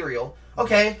steal material.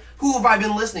 Okay, who have I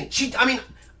been listening?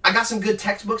 I got some good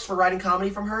textbooks for writing comedy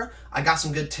from her. I got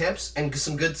some good tips and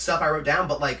some good stuff I wrote down,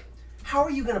 but like, how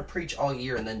are you going to preach all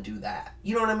year and then do that?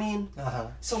 You know what I mean?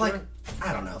 So sure. like,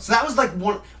 I don't know. So that was like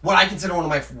what I consider one of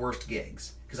my worst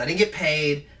gigs. Because I didn't get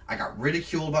paid, I got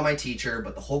ridiculed by my teacher,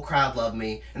 but the whole crowd loved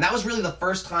me. And that was really the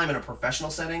first time in a professional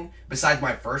setting, besides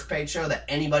my first paid show, that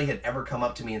anybody had ever come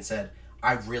up to me and said,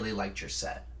 I really liked your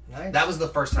set. Nice. That was the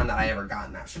first time that I ever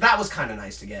gotten that. So that was kind of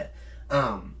nice to get.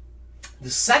 The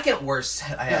second worst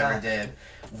set I ever did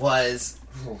was,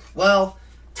 well,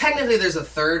 technically there's a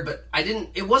third, but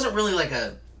it wasn't really like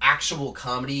a actual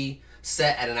comedy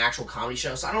set at an actual comedy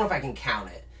show, so I don't know if I can count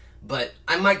it, but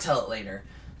I might tell it later.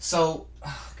 So,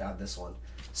 oh God, this one.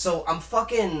 So I'm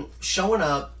fucking showing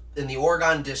up in the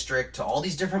Oregon district to all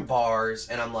these different bars,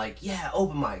 and I'm like, yeah,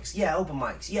 open mics, yeah, open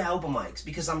mics, yeah, open mics,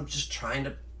 because I'm just trying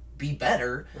to be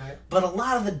better. Right. But a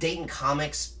lot of the Dayton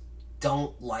comics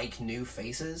don't like new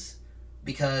faces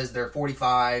because they're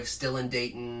 45, still in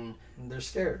Dayton. They're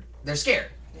scared. They're scared.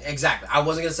 Exactly. I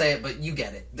wasn't going to say it, but you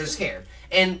get it. They're scared.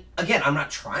 And again, I'm not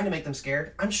trying to make them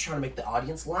scared. I'm just trying to make the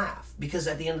audience laugh. Because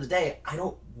at the end of the day,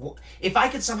 if I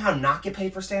could somehow not get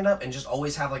paid for stand-up and just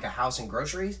always have like a house and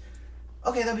groceries,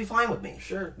 okay, that'd be fine with me.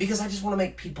 Sure. Because I just want to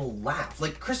make people laugh.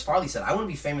 Like Chris Farley said, I want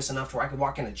to be famous enough to where I could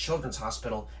walk in a children's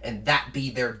hospital and that be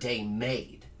their day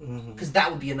made. Because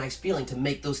that would be a nice feeling to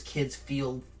make those kids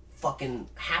feel fucking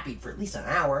happy for at least an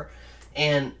hour.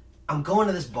 And I'm going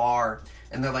to this bar,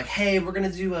 and they're like, hey, we're going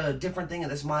to do a different thing at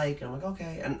this mic. And I'm like,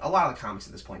 okay. And a lot of the comics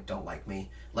at this point don't like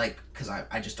me. Like, because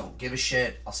I just don't give a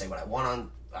shit. I'll say what I want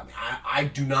on... I mean, I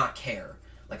do not care.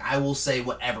 Like, I will say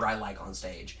whatever I like on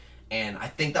stage. And I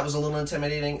think that was a little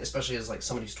intimidating, especially as, like,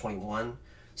 somebody who's 21.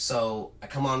 So I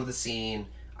come onto the scene,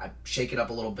 I shake it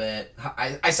up a little bit.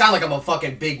 I sound like I'm a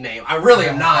fucking big name. I really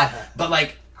am not. But,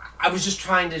 like, I was just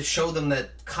trying to show them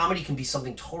that comedy can be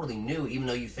something totally new, even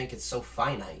though you think it's so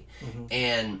finite.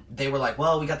 And they were like,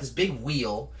 well, we got this big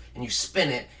wheel, and you spin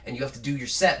it, and you have to do your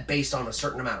set based on a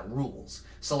certain amount of rules.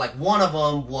 So, like, one of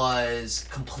them was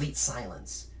complete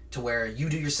silence, to where you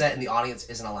do your set and the audience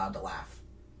isn't allowed to laugh.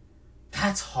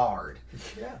 That's hard.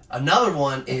 Yeah. Another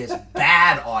one is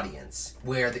bad audience,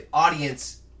 where the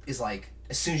audience is like,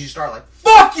 as soon as you start, like,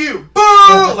 fuck you,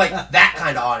 boo! Like, that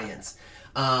kind of audience.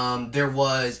 There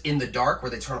was In the Dark,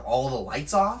 where they turn all the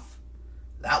lights off.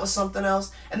 That was something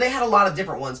else. And they had a lot of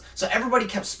different ones. So everybody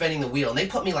kept spinning the wheel. And they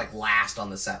put me, like, last on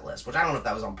the set list. Which I don't know if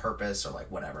that was on purpose or, like,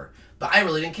 whatever. But I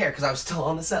really didn't care because I was still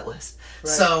on the set list.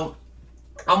 Right. So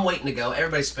I'm waiting to go.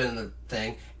 Everybody's spinning the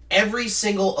thing. Every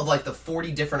single of, like, the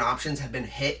 40 different options have been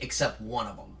hit except one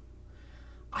of them.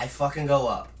 I fucking go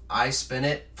up. I spin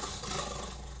it.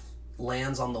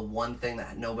 Lands on the one thing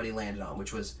that nobody landed on,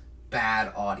 which was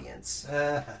bad audience.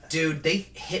 Dude, they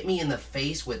hit me in the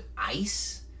face with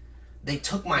ice. They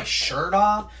took my shirt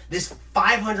off. This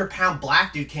 500-pound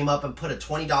black dude came up and put a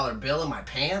 $20 bill in my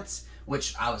pants,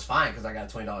 which I was fine because I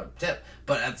got a $20 tip.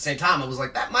 But at the same time, I was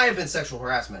like, that might have been sexual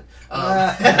harassment.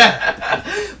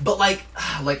 But like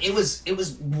it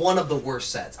was one of the worst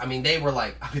sets. I mean, they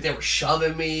were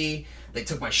shoving me. They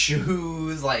took my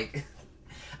shoes. Like,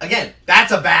 again,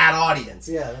 that's a bad audience.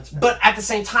 Yeah, that's bad. But at the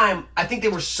same time, I think they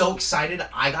were so excited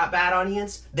I got bad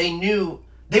audience. They knew.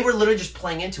 They were literally just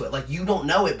playing into it. Like, you don't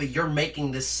know it, but you're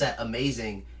making this set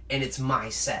amazing, and it's my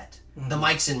set. The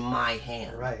mic's in my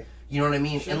hand. Right. You know what I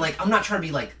mean? Sure. And, like, I'm not trying to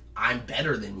be like, I'm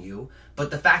better than you,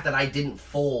 but the fact that I didn't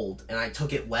fold, and I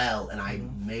took it well, and I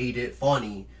made it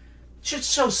funny, should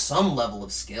show some level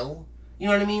of skill. You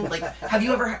know what I mean? Like, have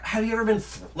you ever been,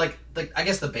 like, I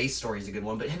guess the base story is a good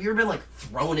one, but have you ever been, like,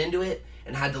 thrown into it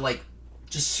and had to, like,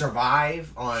 just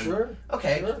survive on... Sure.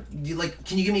 Okay. Sure.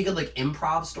 Can you give me a good, like,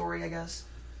 improv story, I guess?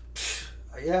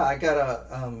 Yeah, I got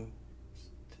a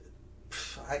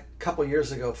couple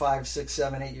years ago, 5, 6,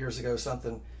 7, 8 years ago,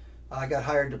 something. I got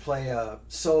hired to play a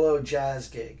solo jazz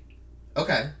gig.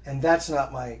 Okay. And that's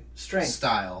not my strength.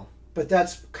 Style. But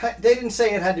they didn't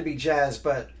say it had to be jazz,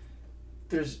 but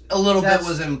there's a little bit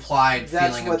was implied feeling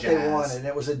of jazz. That's what they wanted.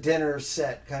 It was a dinner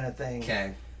set kind of thing.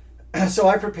 Okay. So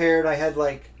I prepared. I had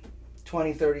like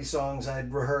 20, 30 songs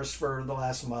I'd rehearsed for the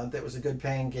last month. It was a good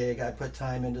paying gig. I put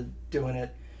time into doing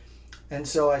it. And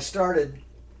so I started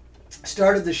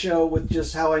the show with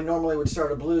just how I normally would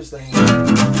start a blues thing.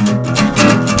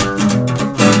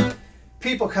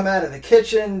 people come out of the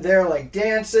kitchen, they're like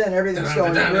dancing, everything's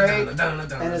going great.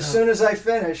 And as soon as I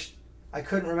finished, I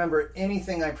couldn't remember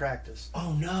anything I practiced.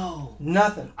 Oh no.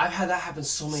 Nothing. I've had that happen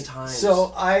so many times.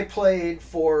 So I played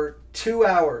for 2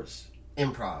 hours.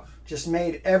 Improv. Just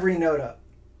made every note up.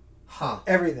 Huh.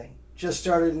 Everything. Just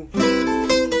started.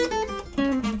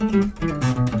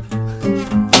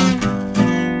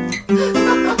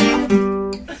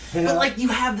 But like you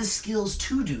have the skills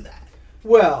to do that.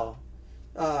 Well,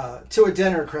 to a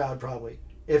dinner crowd probably.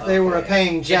 If they were a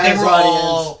paying jazz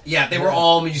audience. They were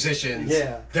all musicians.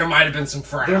 Yeah. There might have been some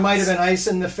frowns. There might have been ice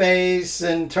in the face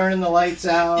and turning the lights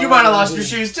out. You might have lost your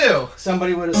shoes too.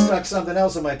 Somebody would have stuck something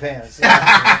else in my pants.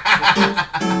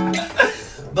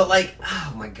 But like,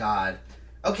 oh my god.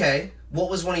 Okay, what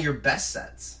was one of your best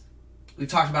sets? We've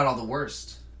talked about all the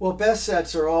worst. Well, best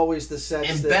sets are always the sets.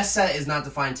 And best set is not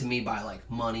defined to me by like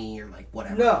money or like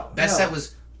whatever. No. Best set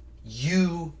was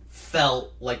you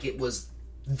felt like it was,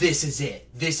 this is it.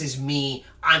 This is me.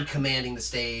 I'm commanding the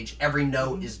stage. Every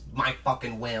note is my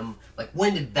fucking whim. Like,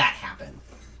 when did that happen?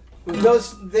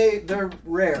 They're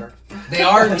rare. They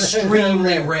are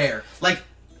extremely rare. Like,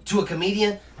 to a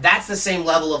comedian, that's the same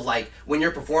level of like, when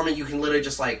you're performing, you can literally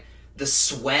just like, the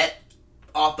sweat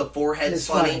off the forehead's It's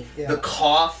funny. yeah. The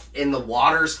cough in the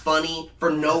water's funny for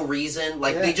no reason.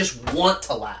 Like, they just want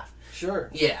to laugh. Sure.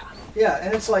 Yeah. Yeah,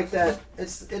 and it's like that.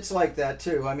 It's like that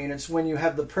too. I mean, it's when you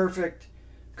have the perfect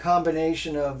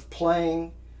combination of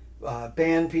playing,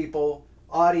 band people,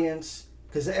 audience,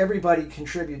 because everybody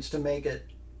contributes to make it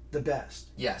the best.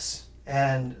 Yes.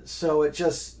 And so it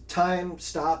just, time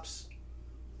stops.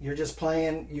 You're just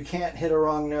playing. You can't hit a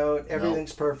wrong note.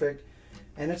 Everything's perfect.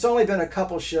 And it's only been a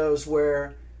couple shows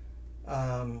where,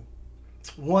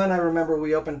 one, I remember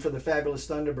we opened for the Fabulous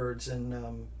Thunderbirds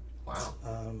in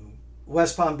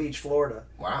West Palm Beach, Florida.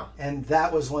 Wow. And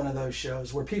that was one of those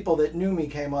shows where people that knew me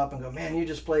came up and go, man, you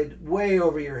just played way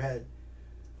over your head.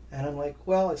 And I'm like,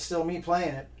 well, it's still me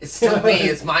playing it. It's still me.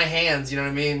 It's my hands. You know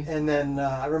what I mean? And then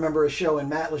I remember a show in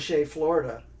Matlacha,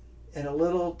 Florida, in a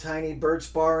little tiny Burt's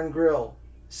Bar and Grill.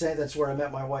 That's where I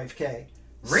met my wife, Kay.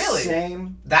 Really?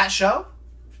 Same. That show?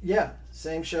 Yeah,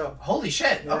 same show. Holy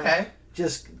shit. Yeah. Okay.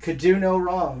 Just could do no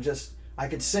wrong. Just, I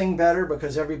could sing better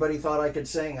because everybody thought I could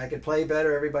sing. I could play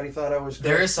better. Everybody thought I was good.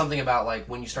 There is something about like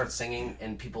when you start singing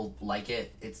and people like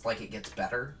it, it's like it gets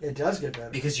better. It does get better.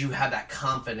 Because you have that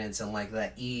confidence and like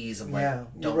that ease of like,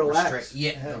 you relax. restrict.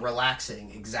 Yeah, the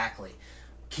relaxing, exactly.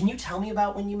 Can you tell me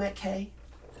about when you met Kay?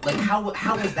 Like how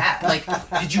was that? Like,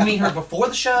 did you meet her before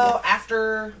the show,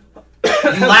 after?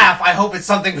 You laugh. I hope it's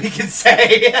something we can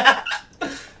say.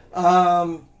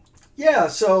 Yeah,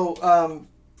 so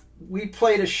we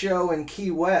played a show in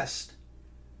Key West.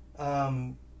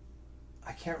 I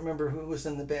can't remember who was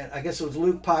in the band. I guess it was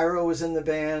Luke Pyro was in the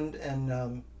band,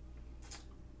 and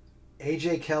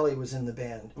AJ Kelly was in the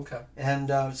band. Okay.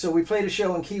 And so we played a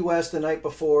show in Key West the night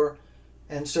before,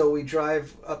 and so we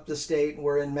drive up the state, and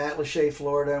we're in Matlacha,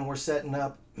 Florida, and we're setting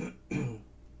up.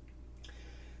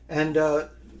 And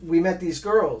we met these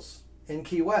girls in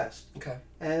Key West. Okay.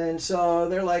 And so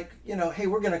they're like, hey,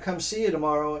 we're going to come see you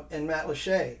tomorrow in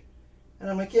Matlacha. And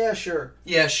I'm like, yeah, sure.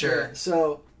 Yeah, sure. Yeah.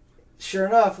 So sure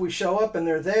enough, we show up and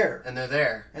they're there. And they're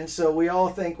there. And so we all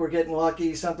think we're getting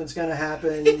lucky. Something's going to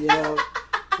happen.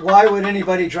 Why would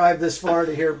anybody drive this far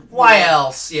to hear? Why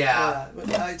else? Yeah.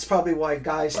 It's probably why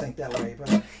guys think that way.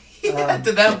 But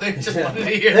to them, they just wanted to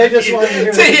hear. They just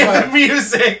wanted to hear the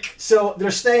music. So they're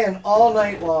staying all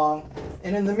night long.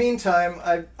 And in the meantime,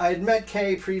 I had met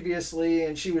Kay previously,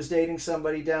 and she was dating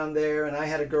somebody down there, and I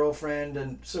had a girlfriend,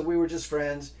 and so we were just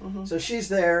friends. Mm-hmm. So she's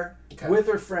there with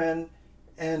her friend,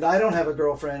 and I don't have a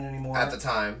girlfriend anymore. At the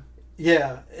time.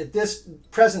 Yeah, at this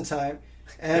present time.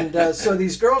 And so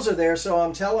these girls are there, so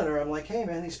I'm telling her, I'm like, hey,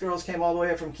 man, these girls came all the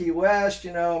way up from Key West,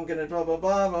 I'm going to blah, blah,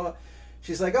 blah, blah.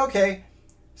 She's like, okay.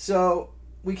 So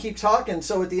we keep talking.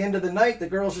 So at the end of the night, the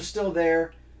girls are still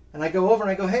there. And I go over and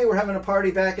I go, hey, we're having a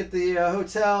party back at the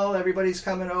hotel. Everybody's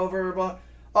coming over. Blah.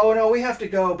 Oh, no, we have to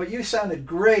go. But you sounded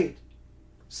great.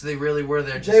 So they really were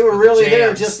there just They were for really the there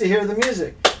jams. just to hear the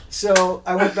music. So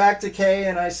I went back to Kay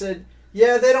and I said,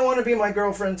 yeah, they don't want to be my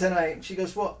girlfriend tonight. And she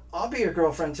goes, well, I'll be your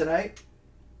girlfriend tonight.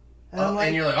 And I'm like,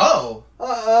 and you're like, oh.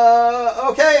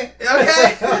 Okay.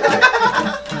 Okay.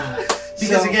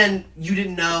 Because, So- again, you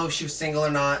didn't know if she was single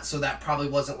or not, so that probably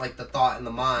wasn't, like, the thought in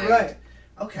the mind. Right.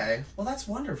 Okay. Well, that's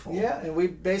wonderful. Yeah, and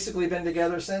we've basically been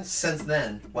together since. Since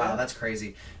then. Wow, Yeah. That's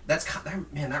crazy. That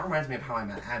reminds me of how I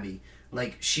met Abby.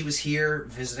 Like, she was here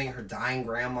visiting her dying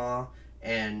grandma,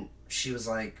 and she was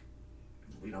like,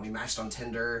 we matched on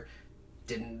Tinder,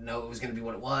 didn't know it was going to be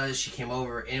what it was. She came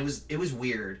over, and it was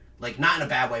weird. Like, not in a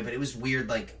bad way, but it was weird,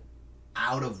 like,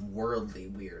 out of worldly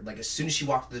weird. Like as soon as she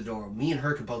walked through the door, me and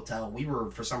her could both tell we were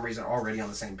for some reason already on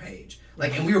the same page.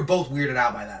 Like, and we were both weirded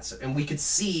out by that. So, and we could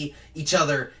see each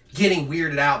other getting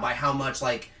weirded out by how much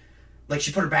like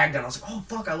she put her bag down. I was like, oh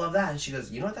fuck, I love that. And she goes,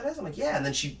 you know what that is? I'm like, yeah. And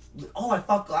then she, oh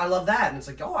I love that. And it's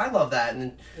like, oh, I love that. And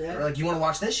then we're like, you want to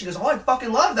watch this? She goes, oh, I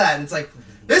fucking love that. And it's like,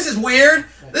 this is weird.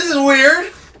 This is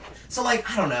weird. So like,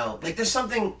 I don't know. Like there's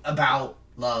something about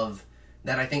love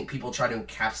that I think people try to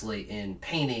encapsulate in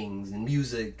paintings and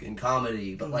music and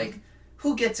comedy, but like,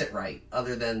 who gets it right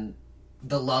other than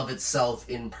the love itself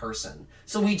in person?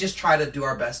 So we just try to do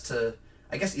our best to,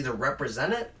 I guess, either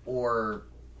represent it or,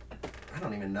 I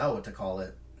don't even know what to call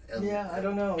it. Yeah, I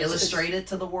don't know. Illustrate it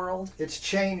to the world? It's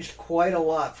changed quite a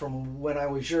lot from when I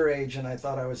was your age and I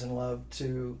thought I was in love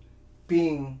to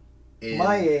being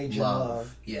my age in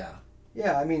love. Yeah.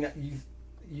 Yeah, I mean,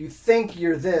 you think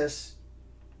you're this,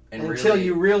 and until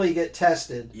you really get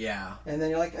tested. Yeah. And then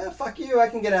you're like, oh, fuck you, I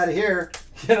can get out of here,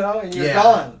 and you're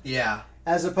gone. Yeah.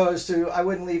 As opposed to, I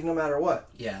wouldn't leave no matter what.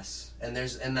 Yes. And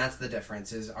that's the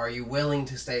difference is, are you willing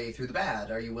to stay through the bad?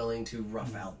 Are you willing to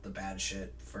rough out the bad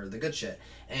shit for the good shit?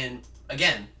 And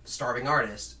again, starving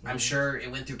artist. I'm sure it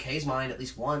went through Kay's mind at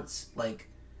least once. Like,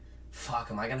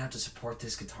 fuck, am I going to have to support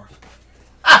this guitar?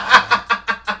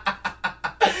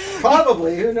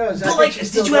 Probably, who knows? But like,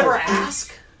 did you ever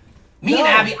ask? Me and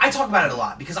Abby, I talk about it a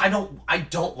lot because I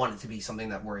don't want it to be something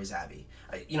that worries Abby.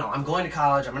 I'm going to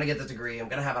college, I'm going to get the degree, I'm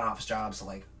going to have an office job, so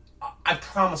like, I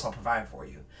promise I'll provide for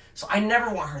you. So I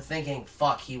never want her thinking,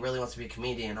 fuck, he really wants to be a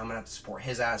comedian, I'm going to have to support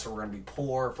his ass, or we're going to be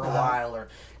poor for a while, or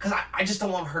because I just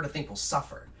don't want her to think we'll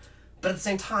suffer. But at the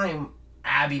same time,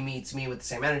 Abby meets me with the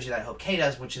same energy that I hope Kay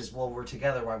does, which is, well, we're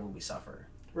together, why would we suffer?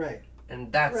 Right.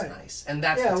 And that's nice. And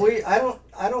that's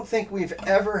I don't think we've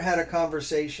ever had a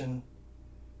conversation.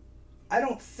 I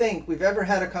don't think we've ever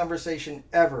had a conversation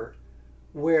ever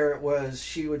where it was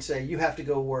she would say, you have to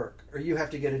go work or you have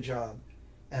to get a job.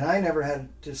 And I never had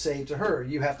to say to her,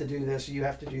 you have to do this or you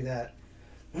have to do that.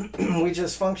 We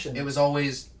just functioned. It was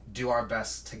always do our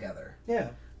best together. Yeah.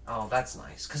 Oh, that's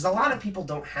nice. Because a lot of people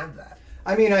don't have that.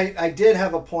 I mean, I did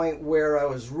have a point where I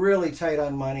was really tight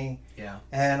on money. Yeah.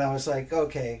 And I was like,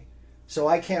 okay, so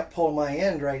I can't pull my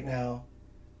end right now.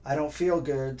 I don't feel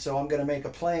good, so I'm going to make a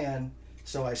plan.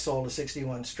 So I sold a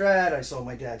 61 Strat, I sold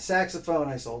my dad's saxophone,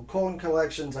 I sold Colton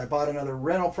Collections, I bought another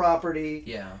rental property.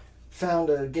 Yeah. Found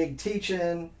a gig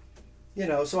teaching.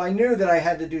 So I knew that I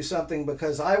had to do something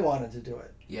because I wanted to do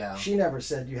it. Yeah. She never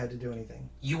said you had to do anything.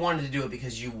 You wanted to do it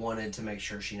because you wanted to make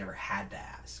sure she never had to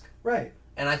ask. Right.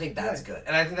 And I think that's good.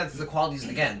 And I think that's the qualities,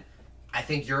 again, I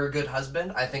think you're a good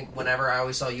husband. I think whenever I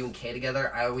always saw you and Kay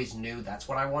together, I always knew that's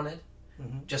what I wanted.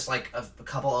 Mm-hmm. Just like a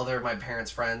couple other of my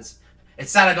parents' friends. It's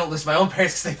sad I don't list my own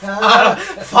parents because they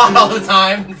fought all the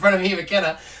time in front of me and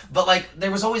McKenna. But like,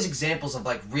 there was always examples of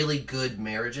like really good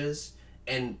marriages.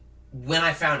 And when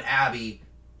I found Abby,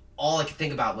 all I could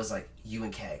think about was like you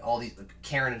and Kay, all these, like,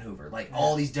 Karen and Hoover, like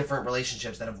all these different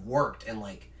relationships that have worked and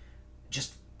like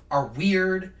just are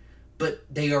weird, but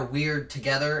they are weird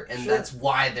together, and that's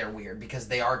why they're weird, because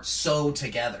they are so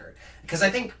together. Because I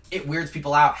think it weirds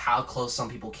people out how close some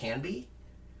people can be.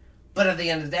 But at the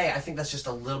end of the day, I think that's just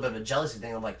a little bit of a jealousy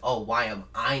thing. I'm like, oh, why am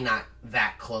I not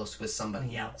that close with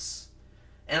somebody else?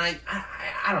 And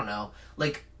I don't know.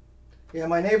 Like, yeah,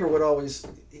 my neighbor would always,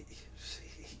 he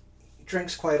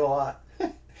drinks quite a lot.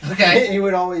 Okay. He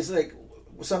would always, like,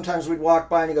 sometimes we'd walk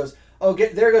by and he goes, oh,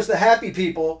 there goes the happy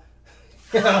people.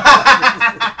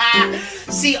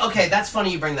 See, okay, that's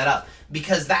funny you bring that up,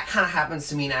 because that kind of happens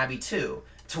to me and Abby too,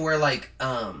 to where like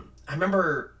I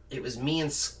remember it was me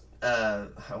and I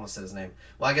almost said his name.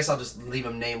 Well, I guess I'll just leave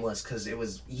him nameless because it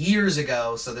was years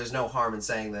ago, so there's no harm in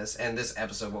saying this, and this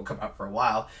episode won't come out for a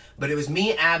while. But it was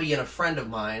me, Abby, and a friend of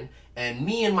mine, and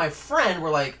me and my friend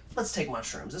were like, let's take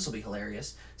mushrooms. This will be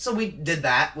hilarious. So we did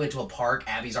that, went to a park,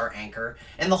 Abby's our anchor,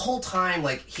 and the whole time,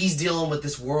 like, he's dealing with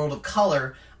this world of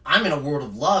color, I'm in a world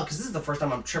of love, because this is the first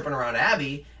time I'm tripping around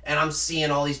Abby, and I'm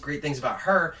seeing all these great things about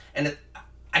her, and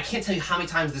I can't tell you how many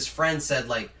times this friend said,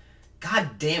 like,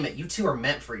 God damn it, you two are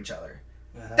meant for each other.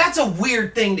 Uh-huh. That's a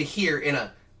weird thing to hear in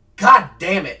a, God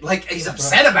damn it, like, he's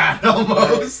upset about it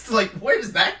almost. Like, where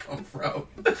does that come from?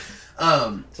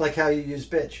 It's like how you use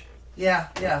bitch. Yeah,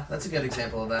 that's a good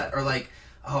example of that. Or like,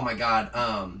 oh my God,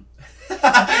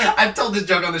 I've told this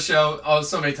joke on the show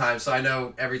so many times, so I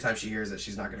know every time she hears it,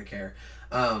 she's not going to care.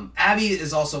 Abby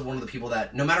is also one of the people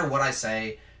that, no matter what I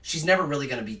say, she's never really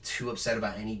going to be too upset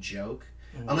about any joke.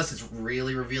 Mm-hmm. Unless it's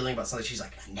really revealing about something. She's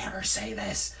like, I never say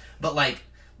this. But like,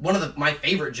 one of my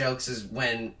favorite jokes is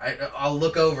when I'll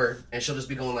look over and she'll just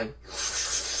be going like,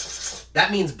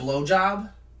 that means blowjob,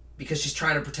 because she's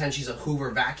trying to pretend she's a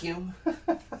Hoover vacuum.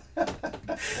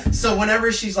 So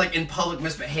whenever she's like in public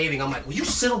misbehaving, I'm like, will you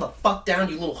settle the fuck down,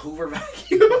 you little Hoover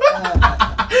vacuum?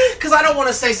 Because I don't want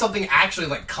to say something actually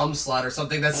like cum slut or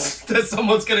something that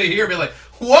someone's gonna hear and be like,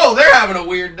 whoa, they're having a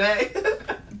weird day.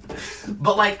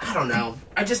 But like, I don't know.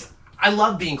 I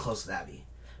love being close with Abby.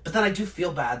 But then I do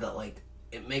feel bad that like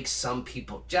it makes some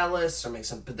people jealous or makes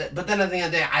some. But then at the end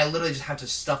of the day, I literally just have to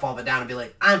stuff all of it down and be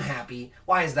like, I'm happy.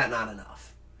 Why is that not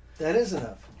enough? That is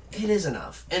enough. It is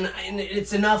enough, and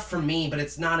it's enough for me, but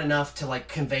it's not enough to like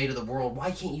convey to the world.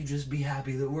 Why can't you just be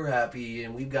happy that we're happy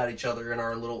and we've got each other in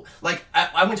our little like?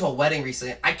 I went to a wedding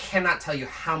recently. I cannot tell you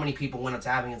how many people went up to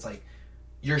Abby and it's like,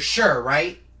 "You're sure,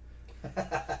 right?"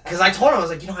 Because I told them, I was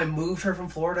like, I moved her from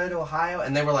Florida to Ohio,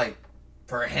 and they were like,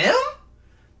 "For him?"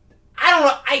 I don't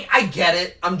know. I get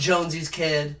it. I'm Jonesy's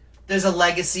kid. There's a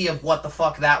legacy of what the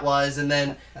fuck that was, and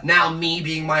then now me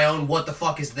being my own what the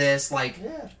fuck is this? Like,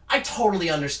 yeah. I totally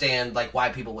understand like why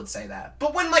people would say that.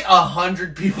 But when like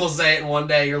 100 people say it in one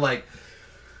day, you're like,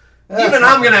 even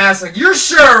I'm gonna ask like, you're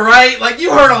sure, right? Like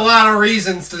you heard a lot of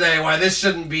reasons today why this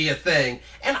shouldn't be a thing.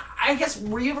 And I guess,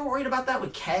 were you ever worried about that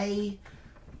with Kay?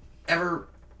 Ever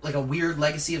like a weird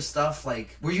legacy of stuff?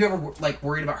 Like, were you ever like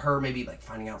worried about her maybe like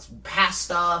finding out some past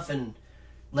stuff and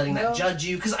letting that judge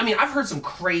you? Because, I mean, I've heard some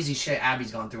crazy shit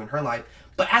Abby's gone through in her life,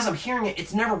 but as I'm hearing it,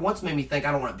 it's never once made me think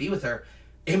I don't want to be with her.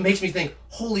 It makes me think,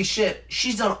 holy shit,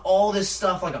 she's done all this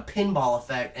stuff like a pinball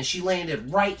effect, and she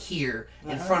landed right here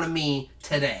in front of me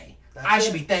today. I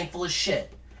should be thankful as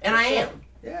shit. And I am.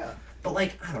 Yeah. But,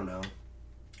 like, I don't know.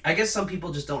 I guess some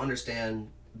people just don't understand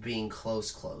being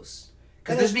close.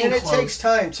 Because there's being close. And it takes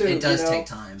time, too. It does take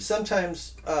time.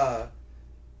 Sometimes the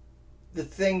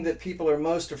thing that people are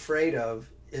most afraid of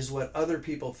is what other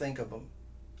people think of them.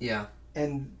 Yeah.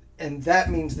 And that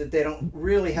means that they don't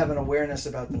really have an awareness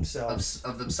about themselves.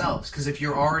 Of themselves. Because if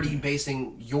you're already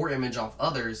basing your image off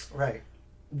others, right,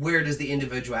 where does the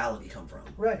individuality come from?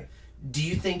 Right. Do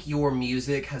you think your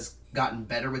music has gotten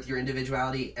better with your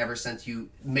individuality ever since you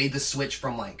made the switch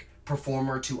from like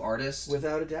performer to artist?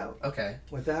 Without a doubt. Okay.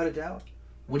 Without a doubt.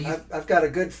 What do you? I've got a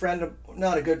good friend,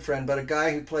 not a good friend, but a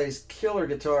guy who plays killer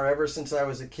guitar ever since I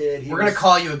was a kid. We're going to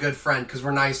call you a good friend because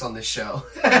we're nice on this show.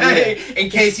 In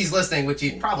case he's listening, which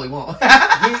he probably won't.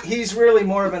 He's really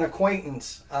more of an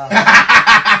acquaintance.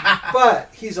 But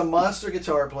he's a monster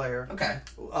guitar player. Okay.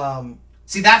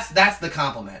 See, that's the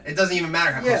compliment. It doesn't even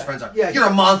matter how close friends are. Yeah, you're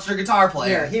a monster guitar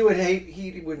player. Yeah,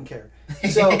 he wouldn't care.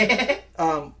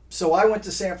 So, so I went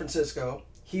to San Francisco.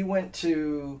 He went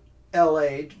to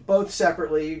L.A., both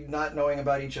separately, not knowing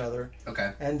about each other.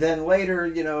 Okay. And then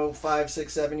later, 5,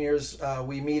 6, 7 years,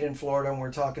 we meet in Florida and we're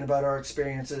talking about our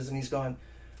experiences. And he's going,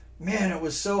 man, it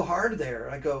was so hard there.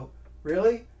 I go,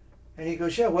 really? And he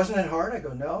goes, yeah, wasn't it hard? I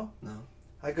go, no.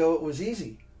 I go, it was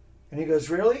easy. And he goes,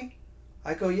 really?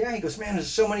 I go, yeah. He goes, man, there's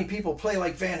so many people play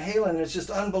like Van Halen. It's just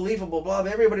unbelievable. Blah,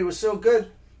 blah. Everybody was so good.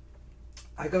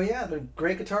 I go, yeah, there are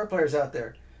great guitar players out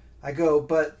there. I go,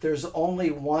 but there's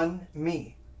only one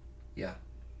me. Yeah.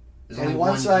 And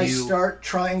once I start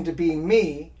trying to be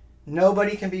me,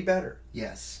 nobody can be better.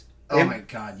 Yes. Oh my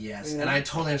God, yes. Yeah. And I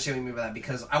totally understand what you mean by that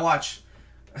because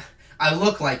I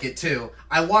look like it too.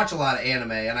 I watch a lot of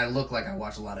anime, and I look like I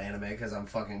watch a lot of anime because I'm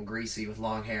fucking greasy with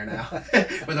long hair now,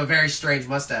 with a very strange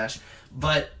mustache.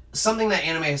 But something that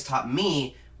anime has taught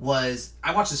me was,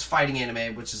 I watched this fighting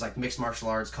anime, which is like mixed martial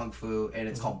arts, kung fu, and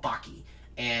it's called Baki.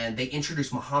 And they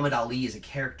introduced Muhammad Ali as a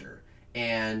character,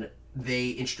 and they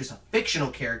introduced a fictional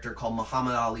character called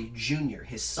Muhammad Ali Jr.,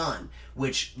 his son,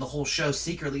 which the whole show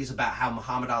secretly is about how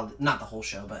Muhammad Ali, not the whole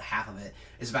show, but half of it,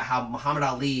 is about how Muhammad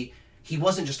Ali, he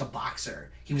wasn't just a boxer.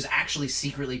 He was actually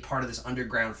secretly part of this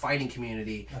underground fighting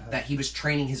community that he was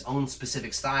training his own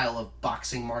specific style of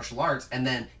boxing martial arts, and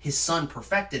then his son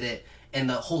perfected it, and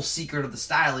the whole secret of the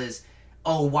style is,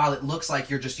 while it looks like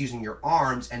you're just using your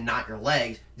arms and not your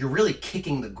legs, you're really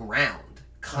kicking the ground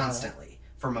constantly.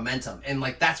 For momentum, and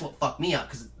like that's what fucked me up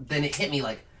because then it hit me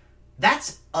like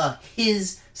that's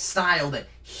his style that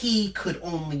he could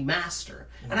only master,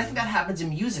 and I think that happens in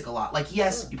music a lot. Like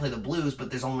yes, you play the blues, but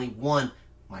there's only one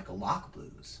Michael Locke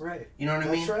blues. Right. You know what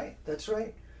I mean? That's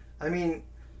right. I mean,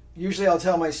 usually I'll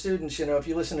tell my students, if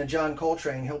you listen to John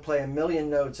Coltrane, he'll play 1,000,000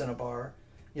 notes in a bar.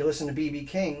 You listen to B.B.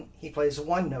 King, he plays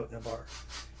 1 note in a bar.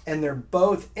 And they're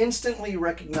both instantly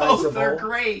recognizable. They're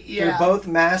great, yeah. They're both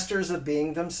masters of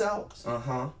being themselves.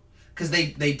 Because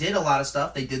they did a lot of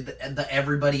stuff. They did the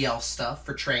everybody else stuff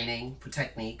for training, for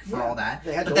technique, for all that.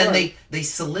 But then they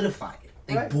solidify it.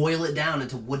 They boil it down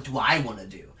into what do I want to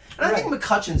do. And I think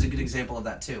McCutcheon's a good example of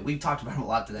that too. We've talked about him a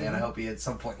lot today, and I hope he at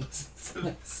some point listens to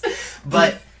this.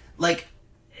 But like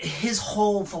his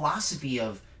whole philosophy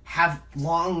of have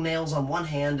long nails on one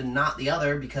hand and not the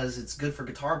other because it's good for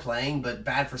guitar playing but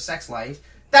bad for sex life.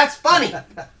 That's funny.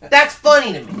 That's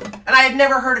funny to me. And I had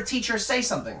never heard a teacher say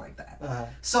something like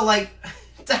that. So, like,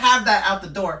 to have that out the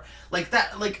door, like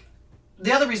that, like,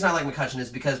 the other reason I like McCutcheon is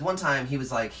because one time he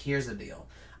was like, here's the deal.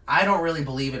 I don't really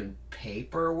believe in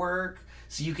paperwork,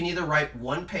 so you can either write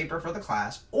one paper for the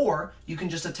class, or you can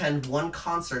just attend one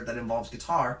concert that involves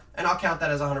guitar, and I'll count that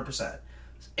as 100%.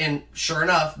 And sure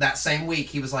enough, that same week,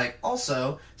 he was like,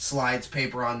 also, slides,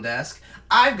 paper on desk.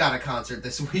 I've got a concert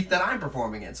this week that I'm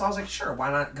performing in. So I was like, sure,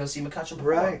 why not go see McCutcheon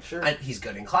perform? Right, sure. He's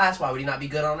good in class. Why would he not be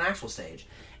good on an actual stage?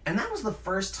 And that was the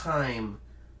first time,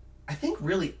 I think,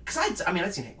 really, because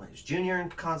I'd seen Hank Williams Jr. in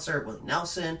concert, Willie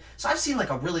Nelson. So I've seen, like,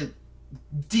 a really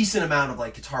decent amount of,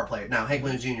 like, guitar players. Now, Hank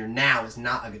Williams Jr. now is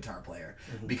not a guitar player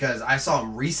because I saw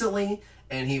him recently,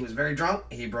 and he was very drunk.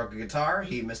 He broke a guitar.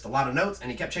 He missed a lot of notes, and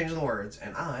he kept changing the words.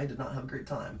 And I did not have a great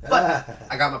time. But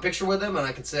I got my picture with him, and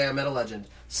I can say I met a legend.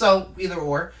 So, either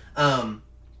or.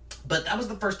 But that was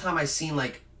the first time I seen,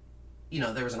 like, you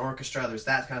know, there was an orchestra, there was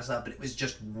that kind of stuff, but it was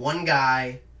just one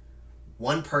guy,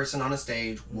 one person on a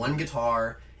stage, one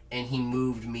guitar, and he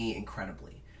moved me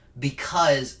incredibly.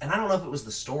 Because, and I don't know if it was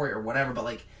the story or whatever, but,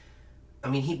 like, I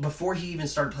mean, before he even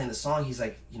started playing the song, he's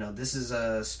like, you know, this is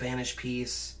a Spanish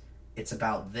piece. It's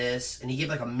about this. And he gave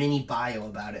like a mini bio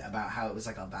about it, about how it was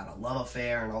like about a love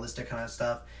affair and all this kind of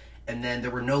stuff. And then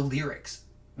there were no lyrics.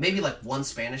 Maybe like one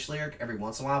Spanish lyric every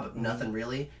once in a while, but nothing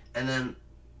really. And then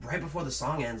right before the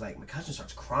song ends, like McCutcheon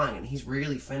starts crying and he's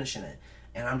really finishing it.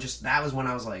 And that was when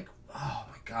I was like, oh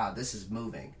my God, this is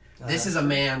moving. This is a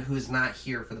man who is not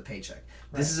here for the paycheck.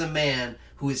 Right. This is a man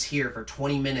who is here for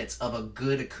 20 minutes of a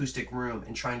good acoustic room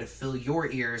and trying to fill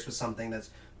your ears with something that's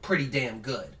pretty damn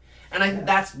good. And I think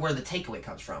that's where the takeaway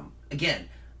comes from. Again,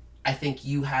 I think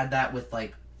you had that with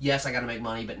like, yes, I got to make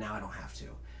money, but now I don't have to.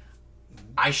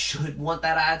 I should want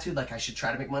that attitude, like I should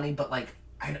try to make money, but like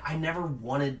I never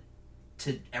wanted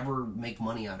to ever make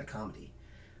money out of comedy.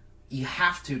 You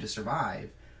have to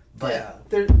survive. But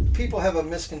people have a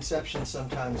misconception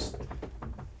sometimes,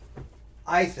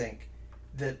 I think,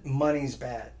 that money's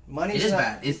bad. It is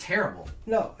bad. It's terrible.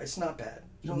 No, it's not bad.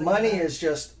 Money is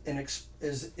just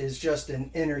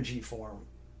an energy form,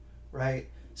 right?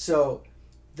 So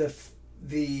the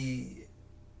thing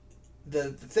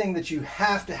that you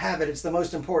have to have it's the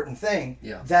most important thing.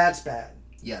 Yeah. That's bad.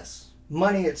 Yes.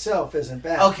 Money itself isn't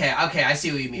bad. Okay, I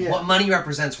see what you mean. Yeah. What money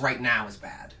represents right now is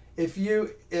bad. If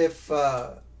you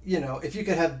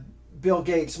could have Bill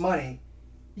Gates' money,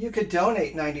 you could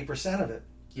donate 90% of it.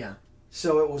 Yeah.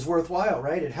 So it was worthwhile,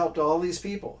 right? It helped all these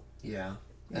people. Yeah.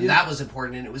 And that was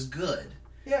important and it was good.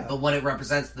 Yeah. But when it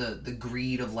represents the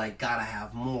greed of like, gotta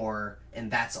have more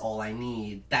and that's all I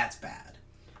need, that's bad.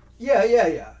 Yeah.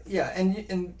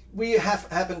 And we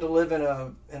happen to live in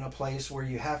a place where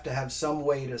you have to have some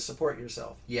way to support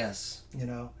yourself. Yes. You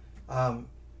know,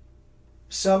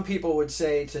 some people would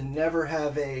say to never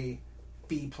have a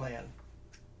B plan.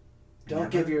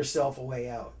 Don't give yourself a way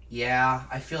out. Yeah,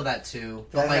 I feel that too.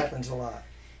 That happens a lot.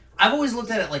 I've always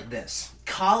looked at it like this.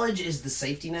 College is the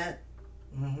safety net,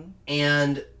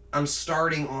 and I'm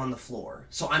starting on the floor.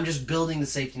 So I'm just building the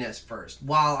safety net first,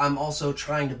 while I'm also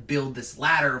trying to build this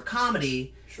ladder of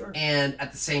comedy. Sure. And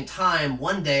at the same time,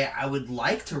 one day I would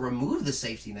like to remove the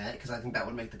safety net, because I think that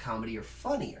would make the comedy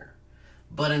funnier.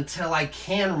 But until I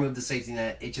can remove the safety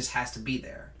net, it just has to be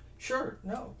there. Sure,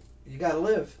 no. You gotta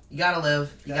live. You gotta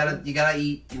live. You gotta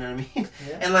eat. You know what I mean?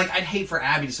 Yeah. And like, I'd hate for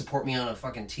Abby to support me on a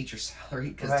fucking teacher salary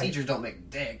because teachers don't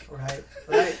make dick. Right.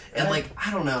 And like,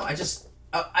 I don't know. I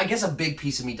guess a big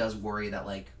piece of me does worry that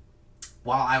like,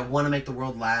 while I want to make the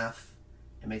world laugh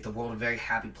and make the world a very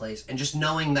happy place, and just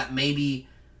knowing that maybe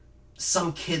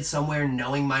some kid somewhere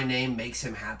knowing my name makes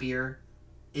him happier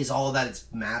is all that it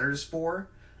matters for.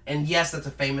 And yes, that's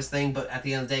a famous thing, but at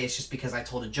the end of the day, it's just because I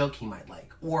told a joke he might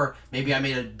like. Or maybe I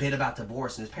made a bit about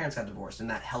divorce and his parents got divorced and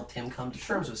that helped him come to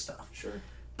terms with stuff. Sure.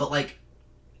 But like,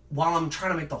 while I'm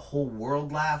trying to make the whole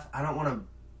world laugh, I don't want to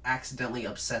accidentally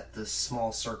upset the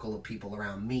small circle of people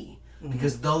around me.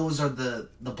 Because those are the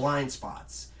blind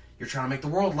spots. You're trying to make the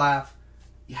world laugh,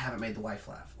 you haven't made the wife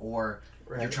laugh. Or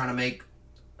you're trying to make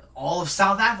all of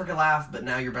South Africa laugh, but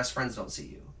now your best friends don't see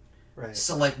you. Right.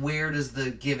 So, like, where does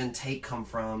the give and take come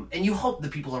from? And you hope the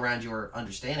people around you are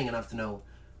understanding enough to know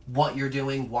what you're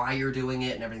doing, why you're doing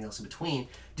it, and everything else in between.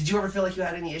 Did you ever feel like you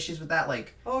had any issues with that?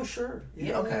 Like, oh, sure.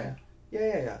 Yeah, okay.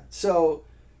 Yeah. So,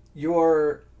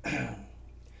 the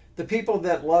people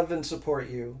that love and support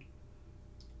you,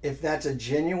 if that's a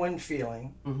genuine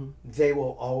feeling, they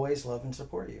will always love and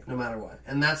support you. No matter what.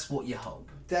 And that's what you hope.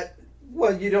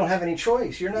 Well, you don't have any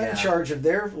choice. You're not in charge of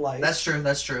their life. That's true.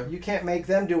 That's true. You can't make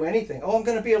them do anything. Oh, I'm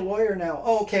going to be a lawyer now.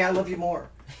 Oh, okay, I love you more.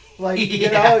 Like, Yeah.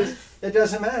 you know, it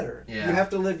doesn't matter. Yeah. You have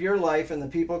to live your life, and the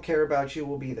people who care about you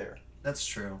will be there. That's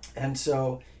true. And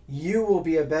so you will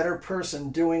be a better person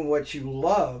doing what you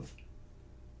love,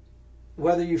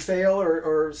 whether you fail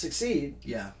or succeed,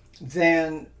 Yeah.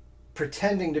 than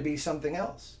pretending to be something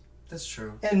else. That's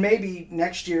true. And maybe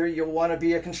next year you'll want to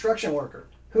be a construction worker.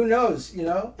 Who knows? You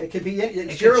know, it could be.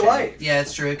 It's It your could change. life. Yeah,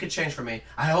 it's true. It could change for me.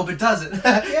 I hope it doesn't,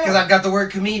 because I've got the word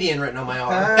comedian written on my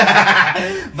arm.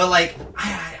 But like,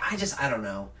 I don't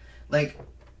know. Like,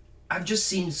 I've just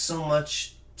seen so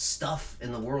much stuff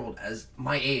in the world as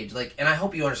my age. Like, and I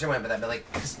hope you understand why by that. But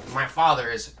like, because my father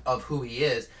is of who he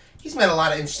is, he's met a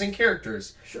lot of interesting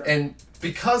characters. Sure. And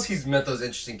because he's met those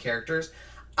interesting characters,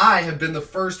 I have been the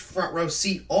first front row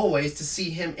seat always to see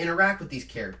him interact with these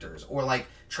characters, or like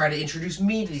try to introduce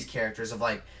me to these characters of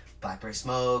like Blackberry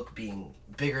Smoke being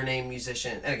bigger name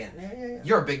musician. And again,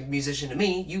 you're a big musician to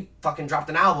me. You fucking dropped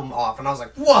an album off, and I was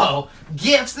like, whoa,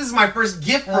 gifts! This is my first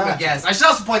gift from a guest. I should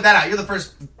also point that out. You're the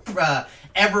first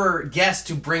ever guest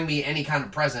to bring me any kind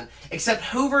of present, except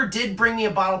Hoover did bring me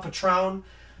a bottle of Patron.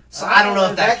 So I don't know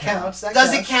if that counts.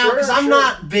 Does it count? Because I'm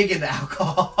not big into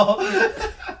alcohol.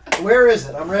 Where is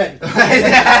it? I'm ready. But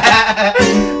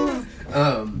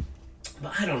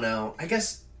I don't know. I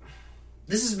guess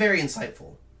this is very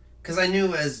insightful. Because I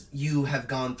knew as you have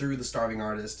gone through the starving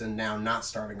artist and now not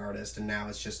starving artist and now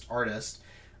it's just artist,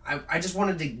 I just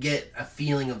wanted to get a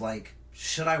feeling of like,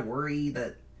 should I worry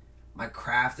that my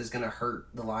craft is going to hurt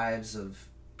the lives of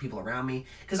people around me?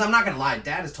 Because I'm not going to lie,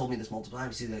 Dad has told me this multiple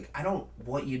times. He's like, I don't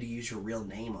want you to use your real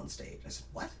name on stage. I said,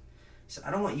 what? He said,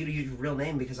 I don't want you to use your real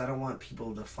name because I don't want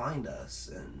people to find us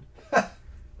and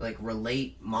like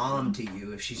relate Mom to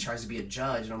you if she tries to be a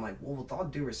judge. And I'm like, well, with all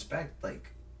due respect, like,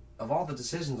 of all the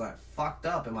decisions I fucked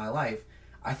up in my life,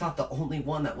 I thought the only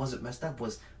one that wasn't messed up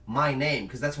was my name,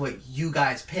 because that's what you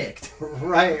guys picked.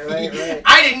 Right.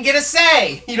 I didn't get a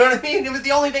say. You know what I mean? It was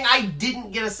the only thing I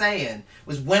didn't get a say in,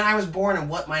 was when I was born and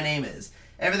what my name is.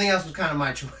 Everything else was kind of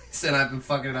my choice, and I've been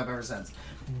fucking it up ever since.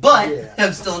 But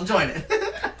I'm still enjoying it.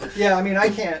 Yeah, I mean, I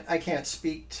can't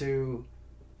speak to,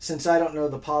 since I don't know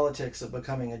the politics of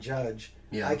becoming a judge.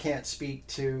 Yeah. I can't speak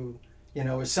to, you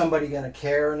know, is somebody going to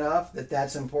care enough that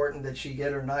that's important that she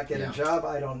get or not get a job?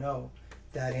 I don't know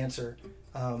that answer.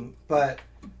 But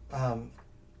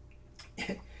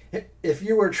if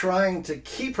you were trying to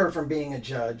keep her from being a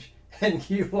judge and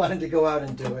you wanted to go out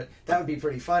and do it, that would be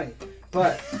pretty funny.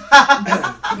 But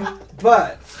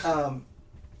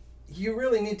you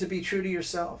really need to be true to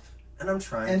yourself. And I'm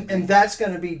trying. And that's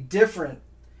going to be different.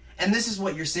 And this is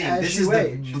what you're seeing. As This you is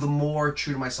age. the more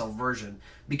true to myself version.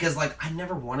 Because, like, I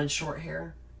never wanted short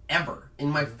hair. Ever. In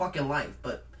my fucking life.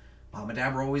 But Mom and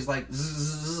Dad were always like,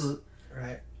 zzz.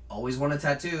 Right. Always wanted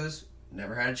tattoos.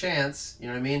 Never had a chance. You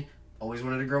know what I mean? Always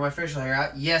wanted to grow my facial hair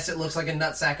out. Yes, it looks like a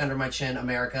nutsack under my chin,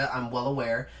 America. I'm well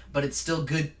aware. But it's still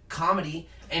good comedy.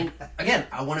 And, again,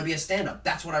 I want to be a stand-up.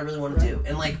 That's what I really want to do.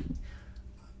 And, like,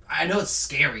 I know it's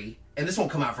scary. And this won't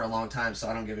come out for a long time, so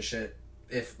I don't give a shit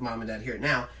if Mom and Dad hear it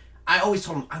now. I always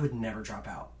told them I would never drop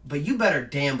out. But you better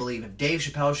damn believe if Dave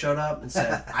Chappelle showed up and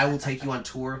said, I will take you on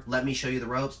tour, let me show you the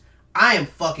ropes, I am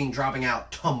fucking dropping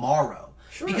out tomorrow.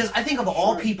 Sure. Because I think of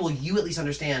all people, you at least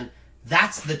understand,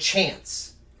 that's the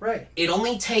chance. Right. It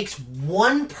only takes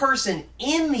one person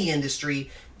in the industry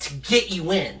to get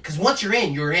you in. Because once you're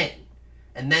in, you're in.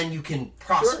 And then you can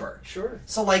prosper. Sure.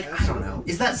 So, like, Absolutely. I don't know.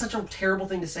 Is that such a terrible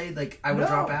thing to say? Like, I would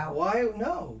drop out? Why?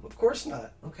 No, of course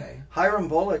not. Okay. Hiram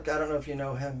Bullock, I don't know if you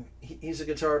know him. He's a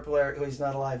guitar player. Well, he's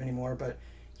not alive anymore, but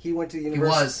he went to the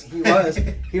university. He was.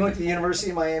 He went to the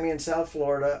University of Miami in South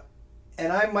Florida.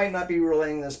 And I might not be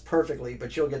relaying this perfectly,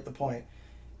 but you'll get the point.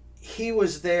 He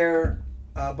was there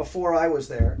before I was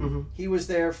there. Mm-hmm. He was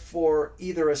there for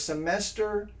either a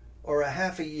semester or a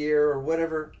half a year or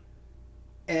whatever.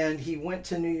 And he went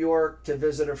to New York to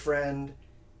visit a friend.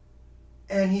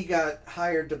 And he got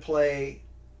hired to play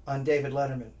on David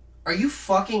Letterman. Are you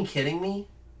fucking kidding me?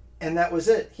 And that was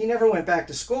it. He never went back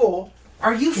to school.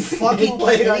 Are you fucking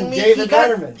played kidding on me? David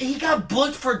Letterman. He got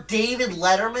booked for David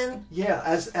Letterman? Yeah,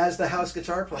 as the house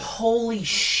guitar player. Holy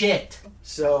shit.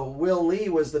 So Will Lee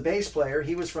was the bass player.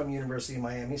 He was from University of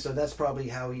Miami, so that's probably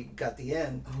how he got the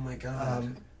end. Oh my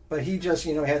god. But he just,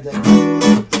 had the...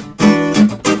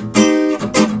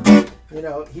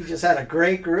 he just had a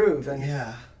great groove.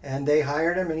 And they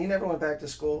hired him, and he never went back to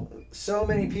school. So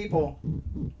many people...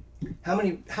 How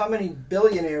many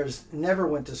billionaires never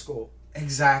went to school?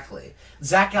 Exactly.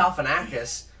 Zach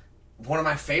Galifianakis, one of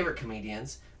my favorite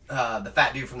comedians, the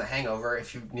fat dude from The Hangover,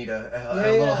 if you need a Yeah,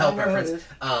 little yeah, help I know who it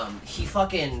reference, he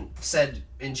fucking said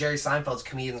in Jerry Seinfeld's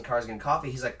Comedians in Cars Getting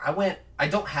Coffee, he's like, I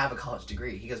don't have a college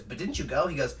degree. He goes, but didn't you go?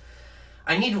 He goes,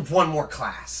 I need one more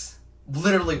class.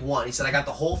 Literally one. He said, I got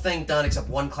the whole thing done except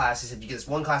one class. He said, you get this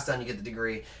one class done, you get the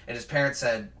degree. And his parents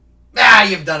said,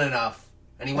 you've done enough.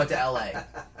 And he went to LA.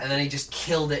 And then he just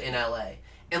killed it in LA.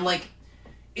 And, like,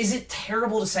 is it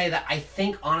terrible to say that I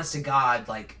think, honest to God,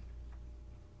 like,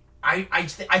 I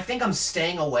think I'm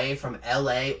staying away from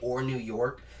LA or New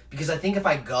York because I think if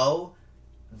I go,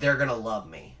 they're going to love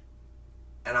me.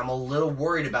 And I'm a little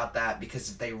worried about that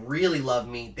because if they really love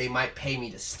me, they might pay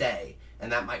me to stay.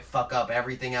 And that might fuck up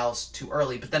everything else too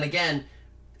early. But then again,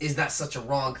 is that such a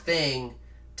wrong thing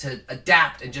to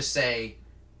adapt and just say...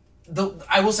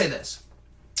 I will say this.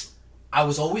 I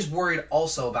was always worried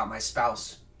also about my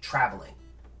spouse traveling,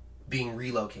 being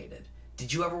relocated.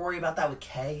 Did you ever worry about that with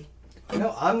Kay?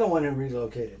 No, I'm the one who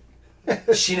relocated.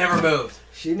 She never moved.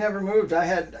 She never moved. I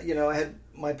had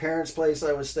my parents' place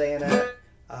I was staying at.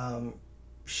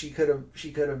 She could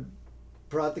have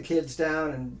brought the kids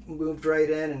down and moved right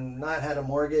in and not had a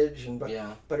mortgage.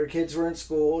 But her kids were in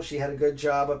school. She had a good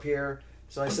job up here.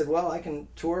 So I said, well, I can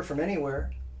tour from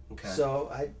anywhere. Okay. So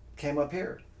I came up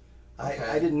here. Okay.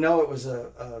 I didn't know it was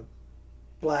a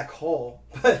black hole.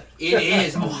 But it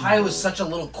is. Ohio is such a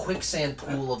little quicksand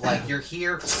pool of like, you're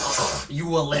here, you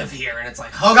will live here. And it's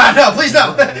like, oh God, no, please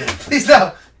no. Please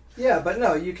no. Yeah, but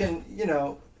no, you can,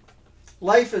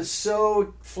 life is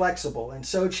so flexible and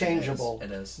so changeable it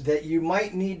is. That you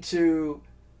might need to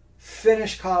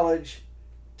finish college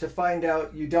to find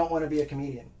out you don't want to be a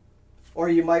comedian. Or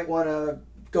you might want to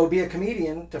go be a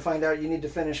comedian to find out you need to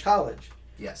finish college.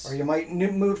 Yes. Or you might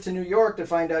move to New York to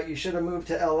find out you should have moved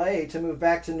to LA to move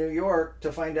back to New York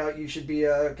to find out you should be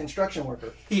a construction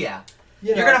worker. Yeah.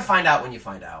 You're going to find out when you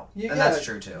find out. And that's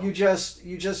true too. You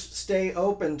just stay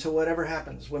open to whatever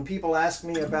happens. When people ask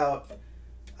me about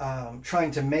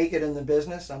trying to make it in the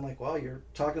business, I'm like, well, you're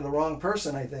talking to the wrong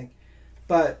person, I think.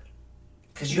 But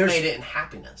because you made it in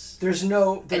happiness.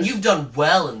 And you've done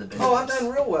well in the business. Oh, I've done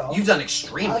real well. You've done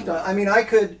extremely well. I mean, I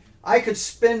could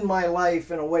spend my life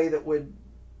in a way that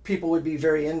people would be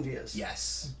very envious.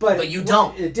 Yes. But you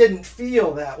don't. It didn't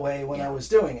feel that way when I was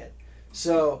doing it.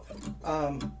 So,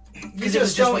 because it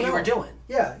was just what you were doing.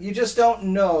 Yeah, you just don't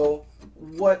know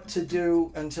what to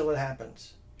do until it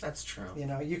happens. That's true.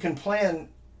 You can plan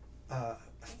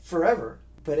forever,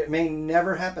 but it may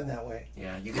never happen that way.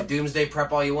 Yeah, you can doomsday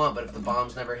prep all you want, but if the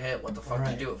bombs never hit, what the fuck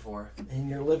did you do it for? And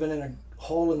you're living in a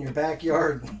hole in your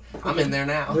backyard. I'm in there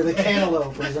now. With a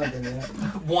cantaloupe or something,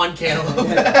 One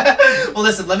cantaloupe. Well,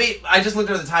 listen, I just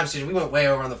looked at the time station. We went way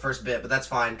over on the first bit, but that's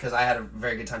fine, because I had a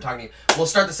very good time talking to you. We'll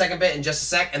start the second bit in just a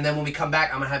sec, and then when we come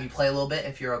back, I'm going to have you play a little bit,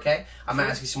 if you're okay. I'm going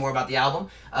to ask you some more about the album.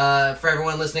 For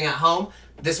everyone listening at home,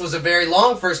 this was a very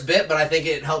long first bit, but I think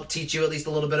it helped teach you at least a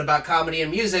little bit about comedy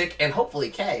and music, and hopefully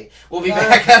Kay. We'll be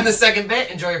back on the second bit.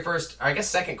 Enjoy your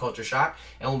second culture shock,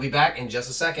 and we'll be back in just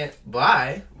a second.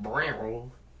 Bye. Do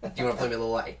you want to play me a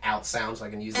little out sound so I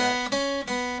can use that?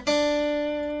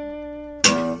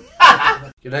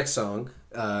 Your next song,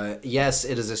 yes,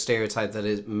 it is a stereotype that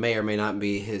it may or may not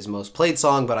be his most played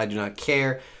song, but I do not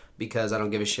care because I don't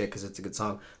give a shit because it's a good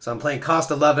song. So I'm playing Cost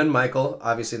of Lovin', Michael.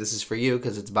 Obviously, this is for you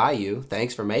because it's by you.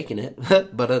 Thanks for making it.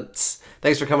 But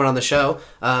thanks for coming on the show.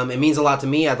 It means a lot to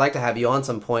me. I'd like to have you on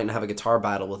some point and have a guitar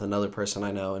battle with another person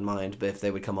I know in mind, but if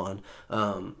they would come on.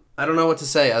 I don't know what to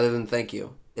say other than thank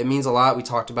you. It means a lot. We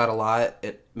talked about a lot.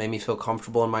 It made me feel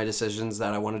comfortable in my decisions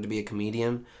that I wanted to be a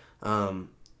comedian.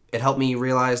 It helped me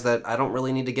realize that I don't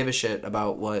really need to give a shit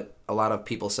about what a lot of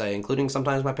people say, including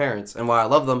sometimes my parents. And while I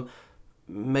love them,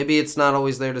 maybe it's not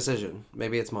always their decision.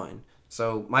 Maybe it's mine.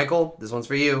 So, Michael, this one's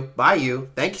for you. By you.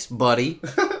 Thanks, buddy.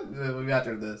 We'll be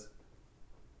after this.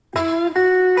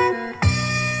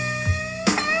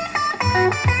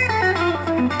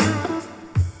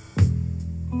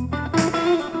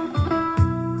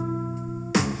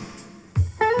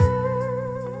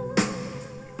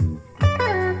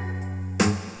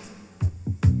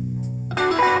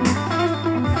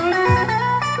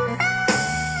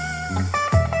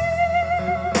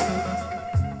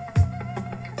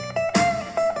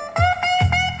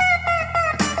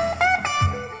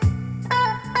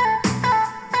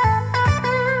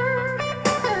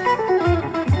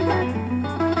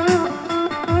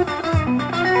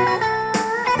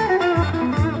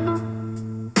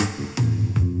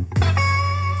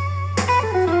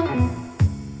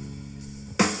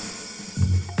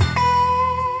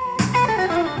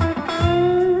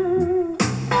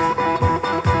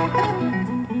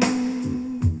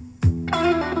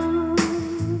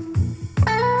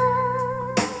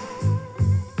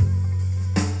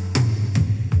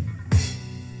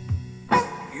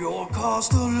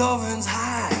 cost of loving's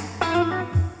high,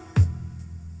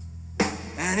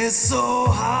 and it's so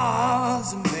hard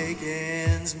to make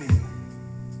ends meet.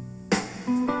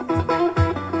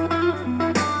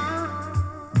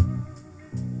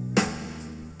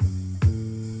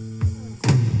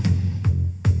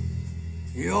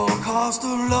 Your cost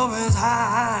of loving's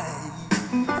high,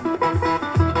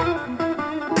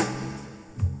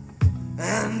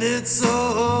 and it's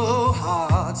so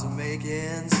hard to make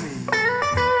ends meet.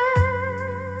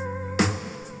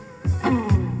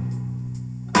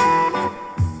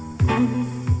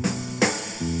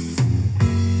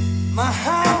 My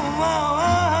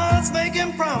heart's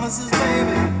making promises,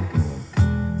 baby.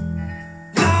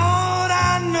 Lord,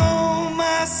 I know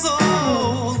my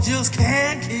soul just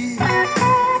can't keep.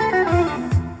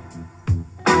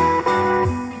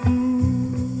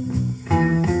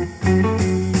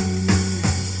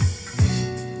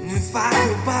 If I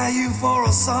could buy you for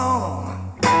a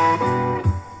song,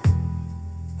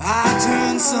 I'd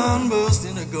turn sunburst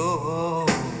into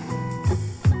gold.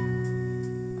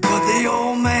 But the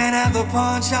old man at the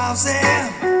pawn shop said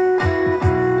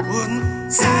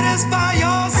wouldn't satisfy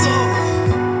your soul.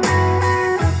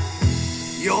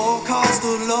 Your cost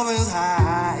of loving's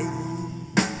high,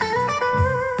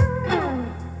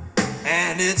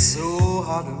 and it's so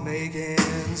hard to make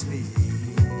ends meet.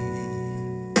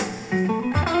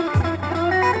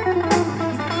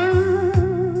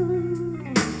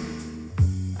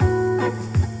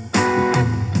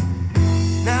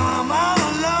 Now I'm all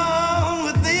alone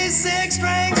with these 6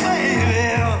 strings, baby.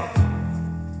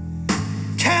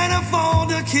 Can't afford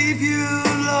to keep you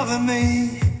loving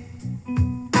me.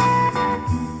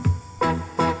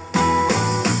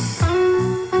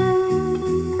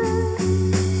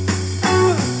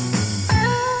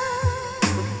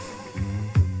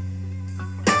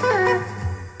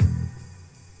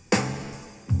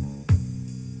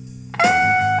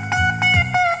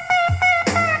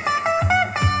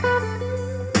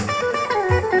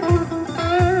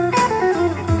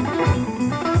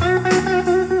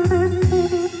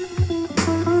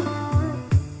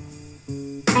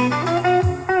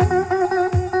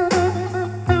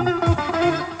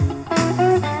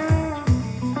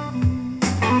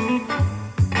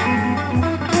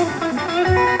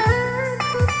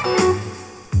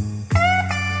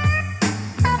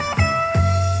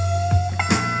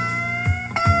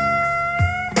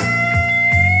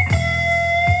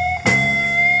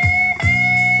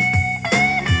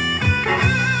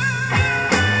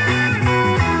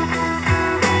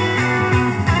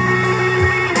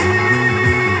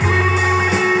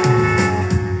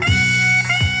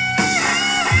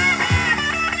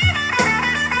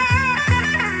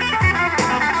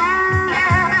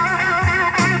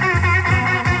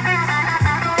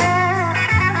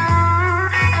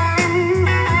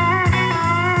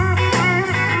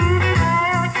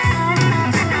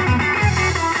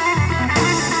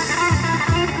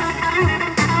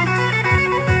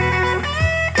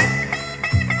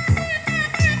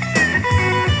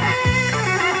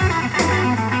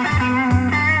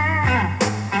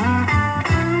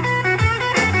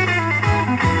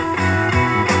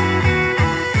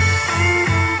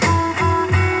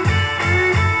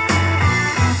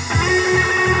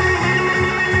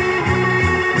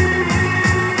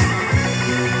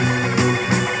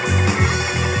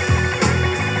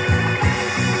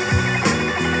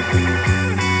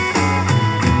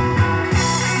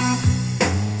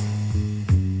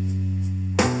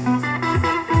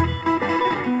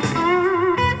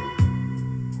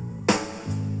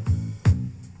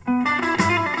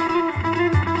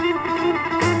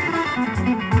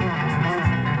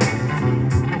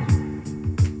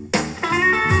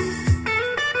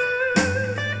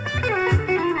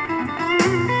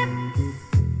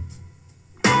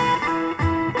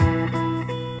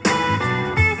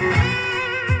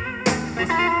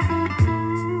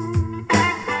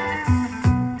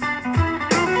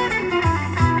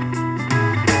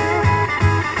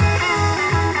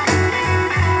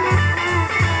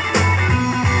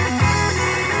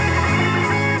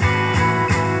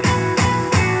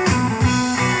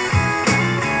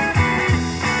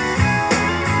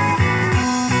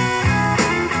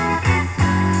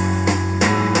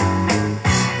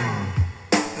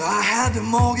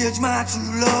 Mortgage my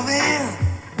true loving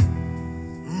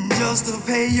just to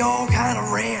pay your kind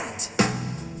of rent.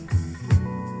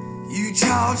 You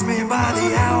charge me by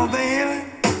the hour, baby,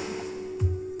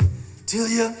 till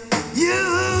you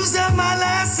used up my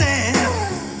last cent.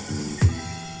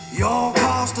 Your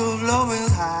cost of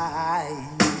loving's high,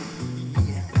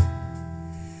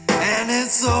 and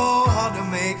it's so hard to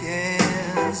make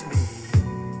ends meet.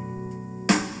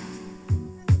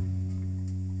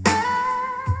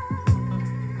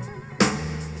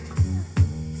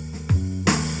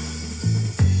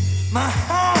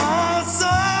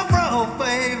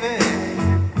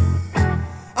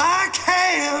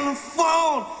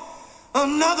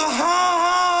 another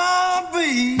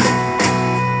heartbeat.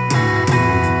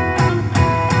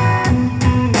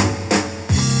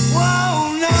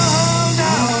 Whoa, no,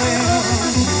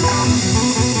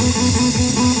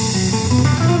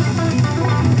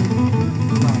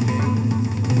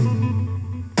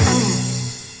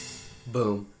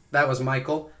 Boom. That was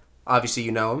Michael. Obviously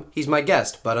you know him. He's my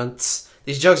guest, but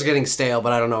these jokes are getting stale,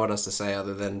 but I don't know what else to say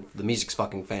other than the music's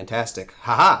fucking fantastic.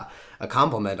 Haha! A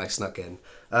compliment I snuck in.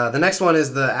 The next one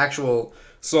is the actual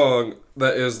song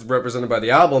that is represented by the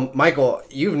album. Michael,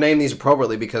 you've named these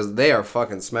appropriately because they are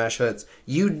fucking smash hits.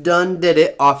 You Done Did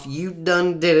It off You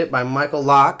Done Did It by Michael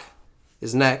Locke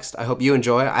is next. I hope you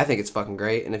enjoy it. I think it's fucking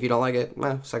great, and if you don't like it,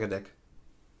 well, suck a dick.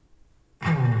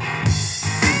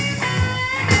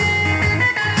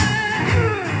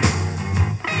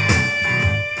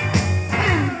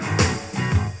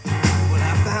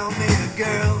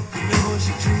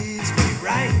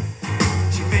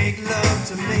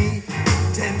 To me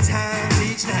 10 times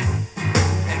each night,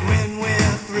 and when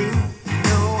we're through, you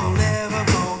know I'll never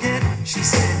forget. She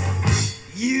said,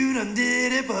 you done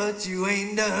did it, but you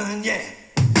ain't done yet.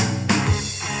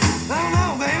 Oh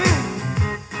no, baby,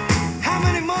 how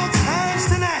many more times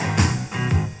tonight?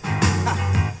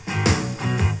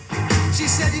 She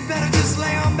said you better just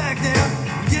lay on back there,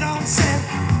 get on set,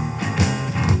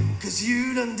 'cause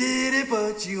you done did it,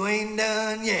 but you ain't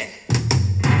done yet.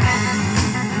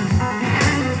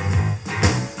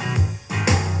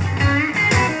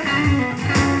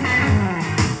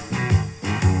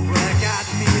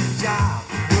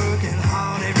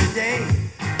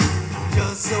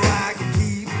 So I could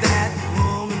keep that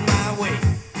woman my way.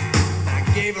 I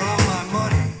gave her all my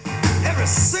money, every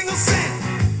single cent.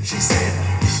 She said,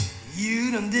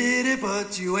 you done did it,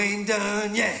 but you ain't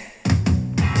done yet.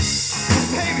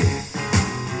 Baby,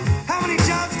 how many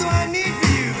jobs do I need for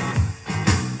you?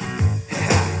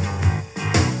 Yeah.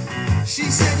 She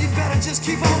said, you better just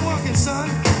keep on working, son.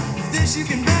 This you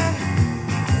can bet.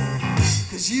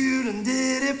 'Cause you done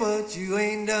did it, but you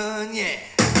ain't done yet.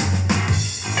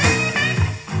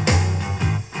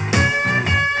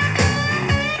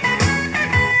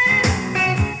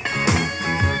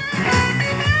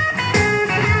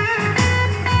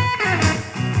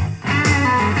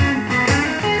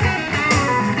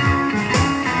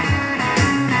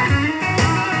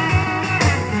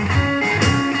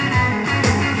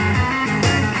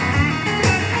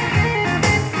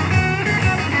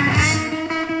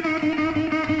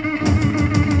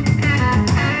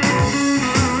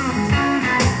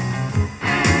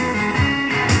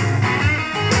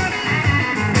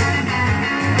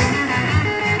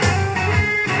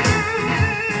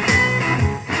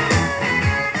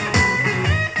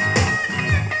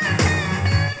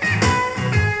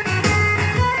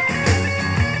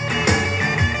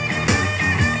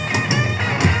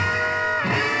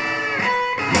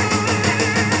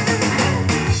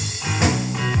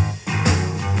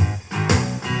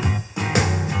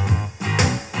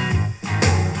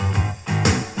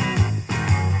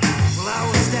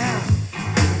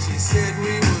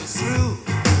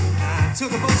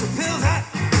 Took a bunch of pills,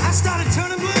 I started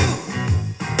turning blue.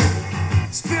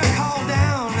 Spirit called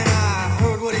down and I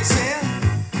heard what he said.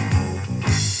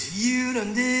 You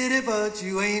done did it, but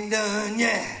you ain't done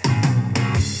yet.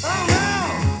 Oh no!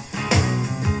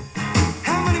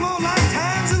 How many more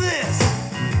lifetimes of this?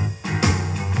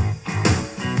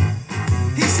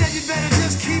 He said you better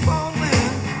just keep on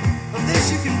living. Of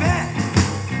this you can bet.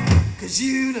 'Cause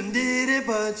you done did it,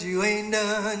 but you ain't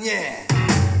done yet.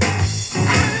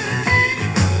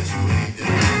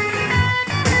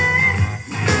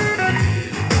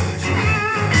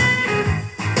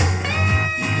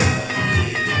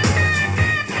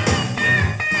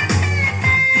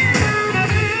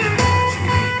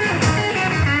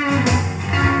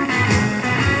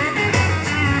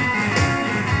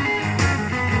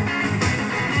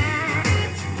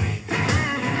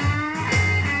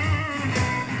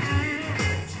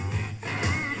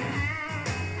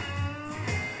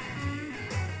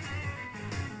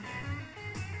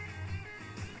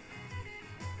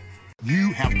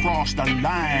 You have crossed the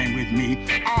line with me.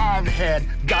 I've had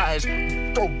guys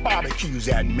throw barbecues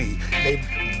at me. They've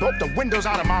broke the windows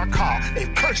out of my car.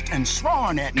 They've cursed and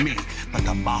sworn at me. But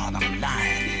the bottom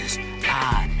line is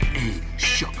I ain't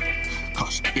shook.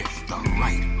 'Cause if the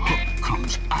right hook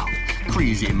comes out,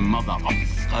 crazy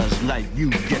motherfuckers like you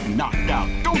get knocked out.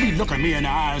 Don't be looking me in the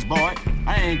eyes, boy.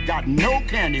 I ain't got no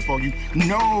candy for you.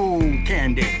 No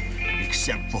candy.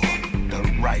 Except for the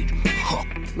right hook.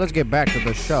 Let's get back to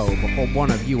the show before one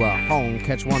of you at home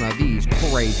catch one of these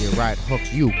crazy right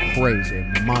hooks, you crazy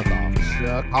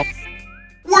motherfucker.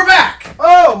 We're back!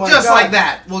 Oh my Just God. like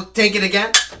that. We'll take it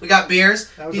again. We got beers.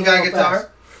 That was He a got a little guitar. fast.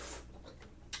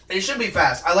 It should be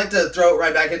fast. I like to throw it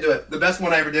right back into it. The best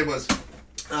one I ever did was,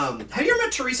 have you ever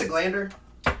met Teresa Glander?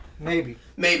 Maybe.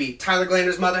 Maybe. Tyler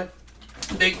Glander's mother.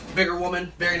 Bigger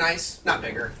woman. Very nice. Not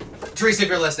bigger. Teresa, if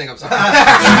you're listening, I'm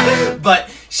sorry.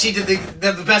 But she did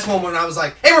the best one when I was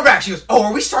like, hey, we're back. She goes, oh,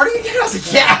 are we starting again? I was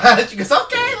like, yeah. She goes,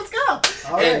 okay, let's go.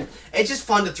 All right. And it's just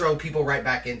fun to throw people right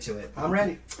back into it. I'm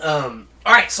ready. All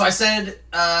right, so I said,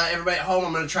 everybody at home,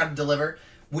 I'm going to try to deliver.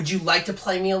 Would you like to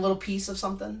play me a little piece of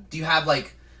something? Do you have,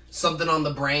 like, something on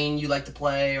the brain you like to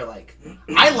play? Or, like,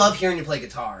 I love hearing you play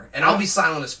guitar. And I'll be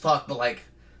silent as fuck, but, like,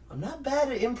 I'm not bad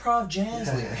at improv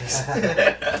jazz lyrics.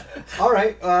 All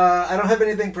right. I don't have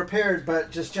anything prepared,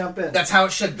 but just jump in. That's how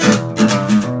it should be.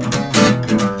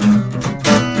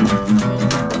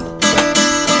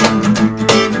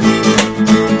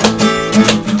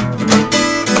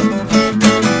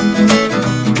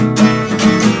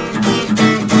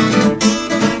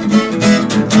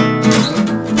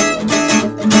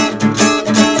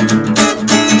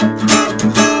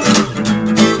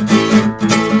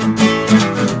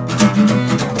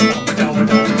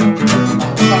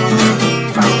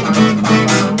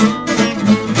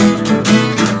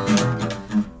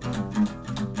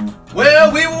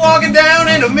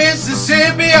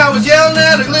 Mississippi, I was yelling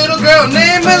at a little girl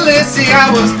named Melissy. I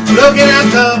was looking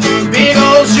at the big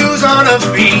old shoes on her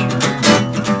feet.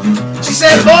 She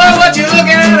said, boy, what you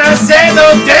looking at? I said,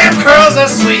 those damn curls are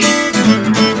sweet.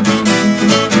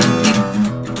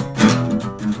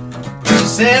 She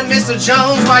said, Mr.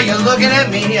 Jones, why you looking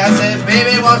at me? I said,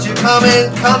 baby, won't you come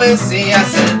and see? I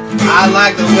said, I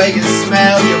like the way you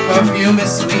smell, your perfume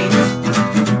is sweet.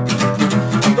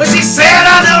 But she said,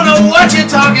 I don't know what you're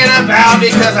talking about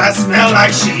because I smell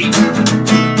like sheep.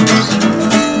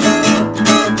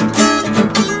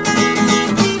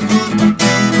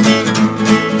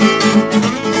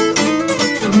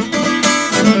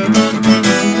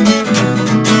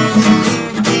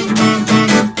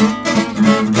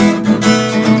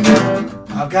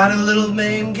 I've got a little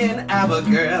named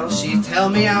Abigail. She tell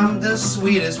me I'm the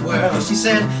sweetest world. She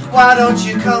said, why don't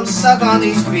you come suck on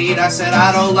these feet? I said,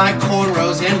 I don't like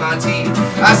cornrows in my teeth.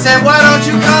 I said, why don't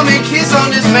you come and kiss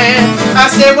on this man? I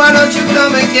said, why don't you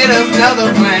come and get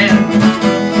another plan?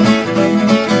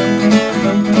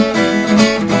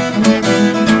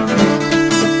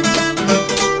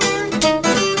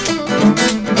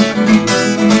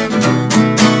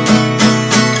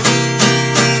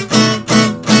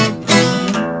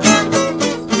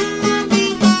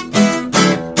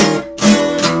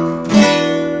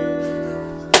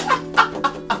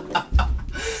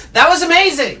 That was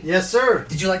amazing! Yes, sir.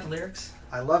 Did you like the lyrics?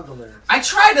 I love the lyrics. I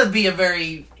try to be a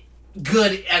very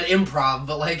good at improv,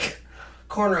 but like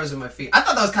cornrows in my feet. I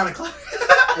thought that was kind of clever.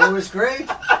 It was great.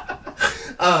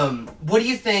 What do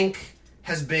you think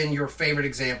has been your favorite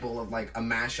example of like a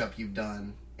mashup you've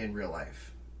done in real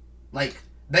life? Like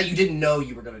that you didn't know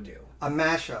you were gonna do? A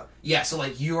mashup. Yeah, so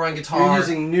like you were on guitar. You're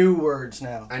using new words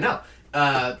now. I know.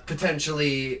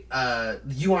 Potentially,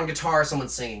 you on guitar, someone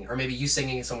singing, or maybe you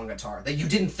singing and someone on guitar that you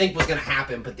didn't think was gonna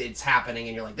happen, but it's happening,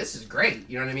 and you're like, "This is great."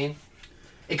 You know what I mean?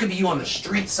 It could be you on the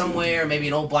street somewhere. Maybe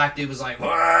an old black dude was like,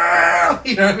 "Wah!"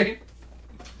 You know what I mean?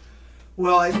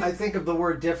 Well, I think of the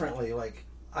word differently. Like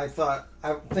I'm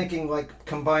thinking like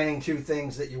combining two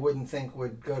things that you wouldn't think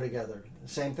would go together.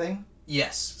 Same thing.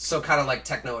 Yes. So kind of like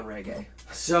techno and reggae.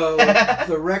 So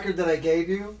the record that I gave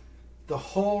you, the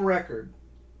whole record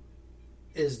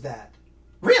is that.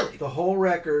 Really? The whole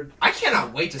record. I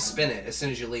cannot wait to spin it as soon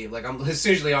as you leave. Like as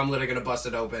soon as you leave, I'm literally gonna bust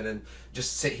it open and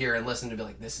just sit here and listen to be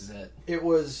like, this is it. It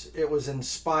was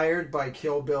inspired by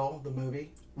Kill Bill, the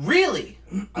movie. Really?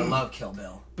 I love Kill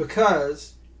Bill.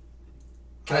 Because.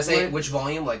 Can I say which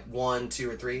volume? Like 1,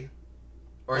 2, or 3?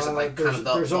 Or is it like kind of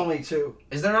the... There's only 2.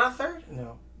 Is there not a third?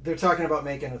 No. They're talking about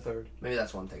making a third. Maybe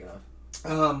that's what I'm thinking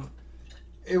of.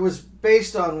 It was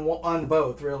based on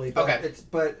both, really. But okay.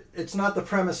 It's not the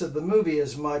premise of the movie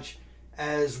as much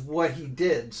as what he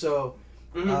did. So,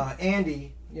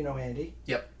 Andy, you know Andy.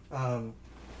 Yep.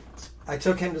 I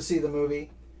took him to see the movie,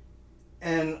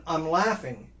 and I'm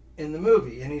laughing in the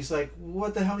movie, and he's like,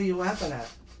 "What the hell are you laughing at?"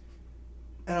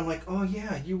 And I'm like, "Oh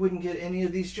yeah, you wouldn't get any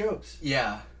of these jokes."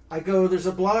 Yeah. I go, "There's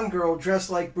a blonde girl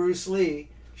dressed like Bruce Lee.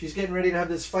 She's getting ready to have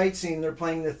this fight scene. They're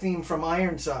playing the theme from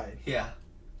Ironside." Yeah.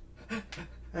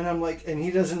 And I'm like, and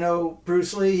he doesn't know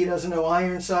Bruce Lee, he doesn't know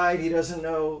Ironside, he doesn't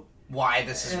know... Why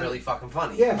this is really fucking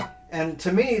funny. Yeah. And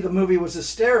to me, the movie was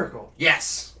hysterical.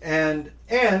 Yes. And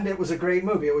it was a great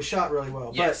movie. It was shot really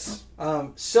well. Yes.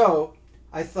 But, so,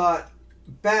 I thought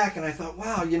back and I thought,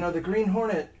 wow, the Green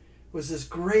Hornet was this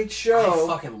great show. I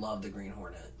fucking love the Green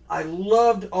Hornet. I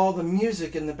loved all the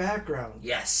music in the background.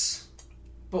 Yes.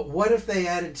 But what if they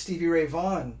added Stevie Ray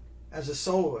Vaughan as a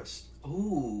soloist?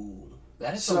 Ooh,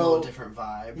 that is a little different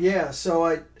vibe. Yeah,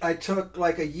 so I took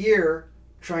like a year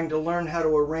trying to learn how to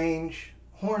arrange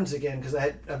horns again because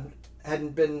I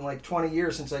hadn't been like 20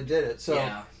 years since I did it.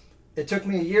 So it took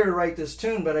me a year to write this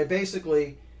tune, but I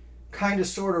basically kind of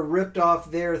sort of ripped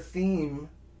off their theme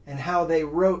and how they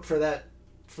wrote for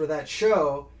that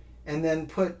show, and then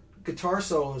put guitar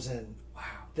solos in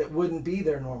that wouldn't be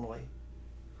there normally.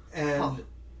 And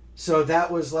so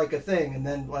that was like a thing. And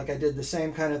then like I did the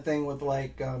same kind of thing with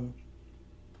like I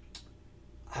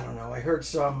don't know, I heard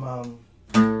some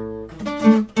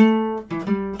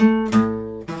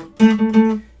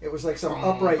it was like some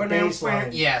upright bass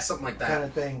line, something like that kind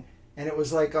of thing. And it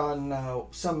was like on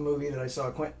some movie that I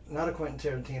saw, not a Quentin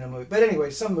Tarantino movie, but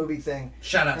anyway, some movie thing.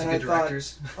 Shout out to good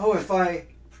directors. Oh, if I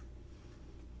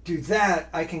do that,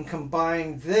 I can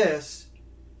combine this,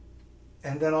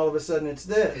 and then all of a sudden it's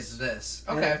this. It's this.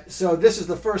 Okay. So this is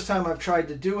the first time I've tried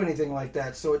to do anything like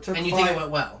that. So it took. And you think it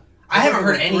went well? I haven't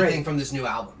heard anything from this new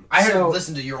album. I had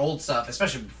listened to your old stuff,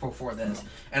 especially before this,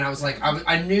 and I was like,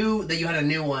 I knew that you had a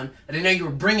new one. I didn't know you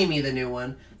were bringing me the new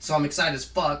one, so I'm excited as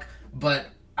fuck. But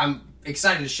I'm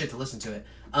excited as shit to listen to it.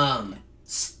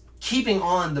 Keeping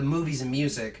on the movies and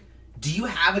music, do you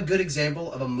have a good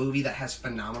example of a movie that has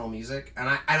phenomenal music? And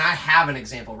I have an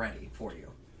example ready for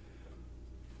you.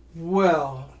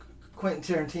 Well, Quentin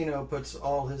Tarantino puts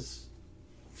all his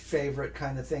favorite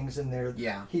kind of things in there.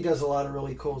 Yeah. He does a lot of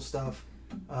really cool stuff.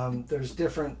 There's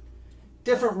different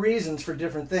reasons for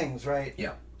different things, right?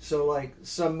 Yeah. So like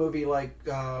some movie like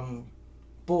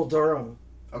Bull Durham.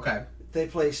 Okay. They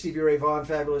play Stevie Ray Vaughan,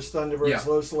 Fabulous Thunderbirds,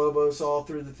 Los Lobos all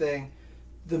through the thing.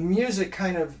 The music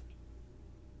kind of,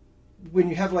 when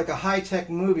you have like a high-tech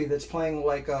movie that's playing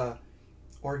like a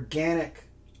organic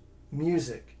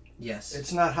music. Yes.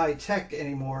 It's not high-tech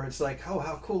anymore. It's like, oh,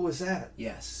 how cool is that?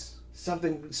 Yes.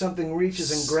 Something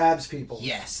reaches and grabs people.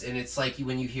 Yes, and it's like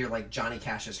when you hear like Johnny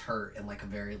Cash's Hurt in like a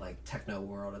very like techno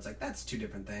world, it's like that's two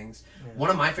different things. Yeah.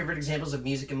 One of my favorite examples of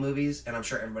music in movies, and I'm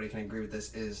sure everybody can agree with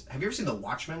this, is have you ever seen The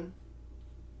Watchmen?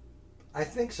 I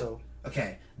think so.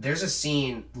 Okay, there's a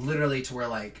scene literally to where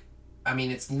like, I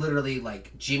mean, it's literally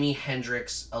like Jimi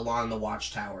Hendrix along the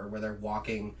Watchtower where they're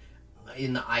walking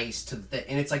in the ice to the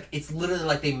and it's like it's literally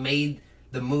like they made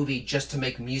the movie just to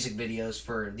make music videos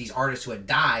for these artists who had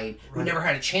died, who never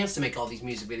had a chance to make all these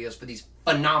music videos for these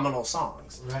phenomenal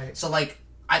songs. Right. So like,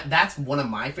 that's one of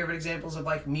my favorite examples of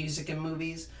like music in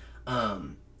movies.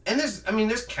 And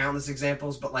there's countless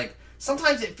examples, but like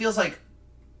sometimes it feels like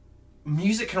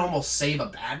music can almost save a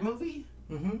bad movie.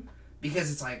 Mm-hmm.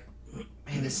 Because it's like,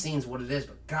 man, this scene's what it is,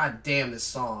 but god damn this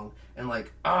song. And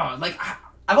like,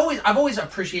 I've always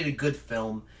appreciated good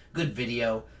film, good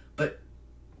video, but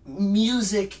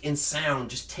music and sound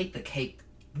just take the cake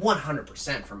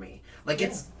 100% for me. Like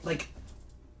it's like,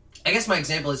 I guess my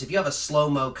example is if you have a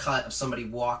slow-mo cut of somebody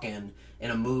walking in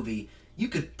a movie, you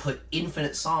could put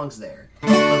infinite songs there.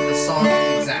 But the song,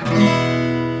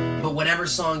 exactly. But whatever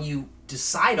song you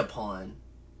decide upon,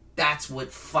 that's what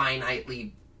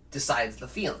finitely decides the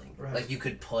feeling. Right. Like you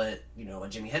could put, a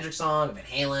Jimi Hendrix song, a Van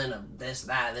Halen, a this,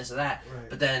 that, this, or that. Right.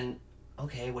 But then,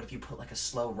 okay, what if you put like a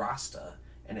slow Rasta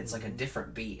and it's like a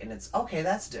different beat and it's, okay,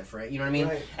 that's different. You know what I mean?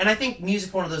 Right. And I think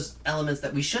music's one of those elements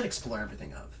that we should explore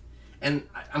everything of. And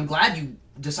I'm glad you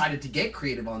decided to get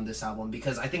creative on this album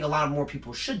because I think a lot more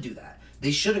people should do that.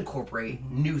 They should incorporate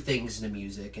new things into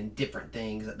music and different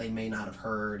things that they may not have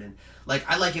heard. And like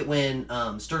I like it when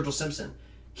Sturgill Simpson,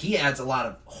 he adds a lot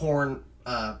of horn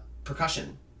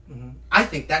percussion. Mm-hmm. I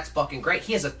think that's fucking great.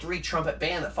 He has a 3-trumpet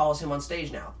band that follows him on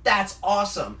stage now. That's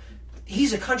awesome.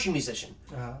 He's a country musician.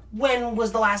 Uh-huh. When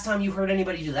was the last time you heard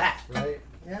anybody do that? Right.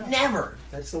 Yeah. Never.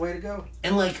 That's the way to go.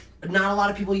 And like, not a lot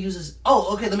of people uses.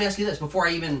 Oh, okay. Let me ask you this before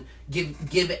I even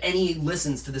give any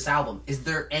listens to this album. Is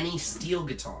there any steel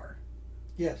guitar?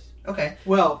 Yes. Okay.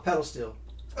 Well, pedal steel.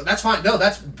 That's fine. No,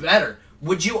 that's better.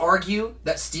 Would you argue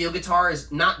that steel guitar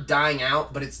is not dying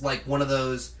out, but it's like one of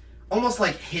those almost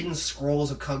like hidden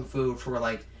scrolls of kung fu for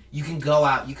like you can go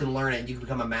out, you can learn it, and you can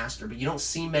become a master, but you don't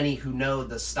see many who know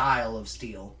the style of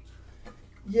steel.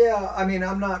 Yeah, I mean,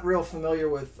 I'm not real familiar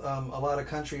with a lot of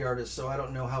country artists, so I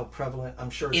don't know how prevalent. I'm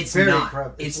sure it's very not.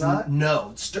 prevalent. It's not?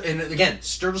 No. And again,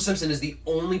 Sturgill Simpson is the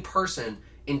only person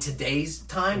in today's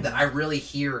time that I really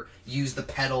hear use the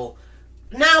pedal.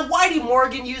 Now, Whitey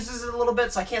Morgan uses it a little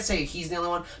bit, so I can't say he's the only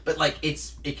one, but like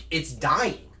it's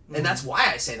dying. And that's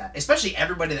why I say that. Especially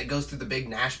everybody that goes through the big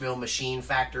Nashville machine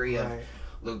factory of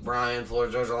Luke Bryan,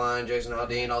 Florida Georgia Line, Jason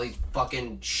Aldean, all these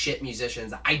fucking shit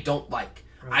musicians that I don't like.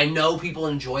 I know people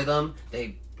enjoy them.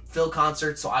 They fill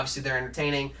concerts, so obviously they're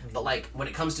entertaining. But like when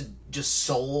it comes to just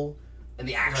soul and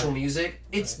the actual music,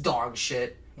 it's dog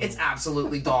shit. It's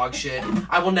absolutely dog shit.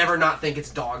 I will never not think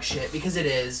it's dog shit because it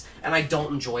is, and I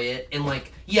don't enjoy it. And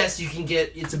like, yes, you can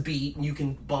get it's a beat and you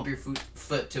can bump your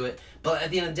foot to it, but at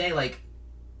the end of the day, like,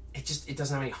 it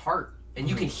doesn't have any heart. And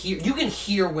you can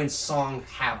hear when songs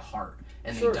have heart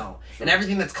and they don't. And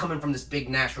everything that's coming from this big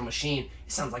Nashville machine,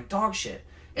 it sounds like dog shit.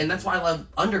 And that's why I love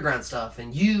underground stuff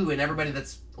and you and everybody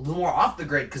that's a little more off the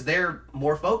grid because they're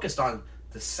more focused on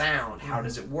the sound, how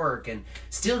does it work, and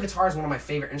steel guitar is one of my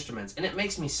favorite instruments, and it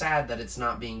makes me sad that it's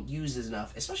not being used as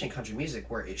enough, especially in country music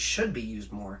where it should be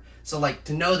used more. So like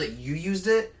to know that you used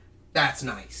it, that's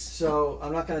nice. So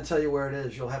I'm not going to tell you where it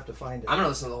is. You'll have to find it. I'm going to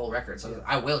listen to the whole record, so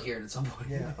I will hear it at some point.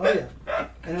 Yeah. Oh yeah.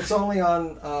 And it's only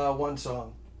on one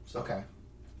song. So. Okay.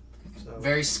 So.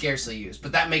 Very scarcely used,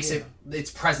 but that makes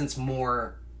its presence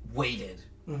more weighted,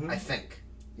 I think,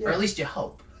 or at least you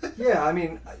hope. Yeah, I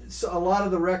mean, so a lot of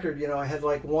the record, you know, I had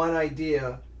like one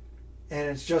idea, and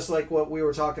it's just like what we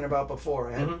were talking about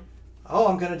before. I had,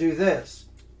 I'm going to do this.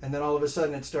 And then all of a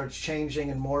sudden it starts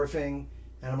changing and morphing,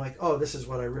 and I'm like, oh, this is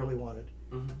what I really wanted.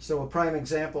 So a prime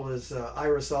example is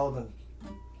Ira Sullivan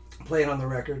played on the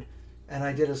record, and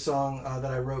I did a song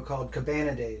that I wrote called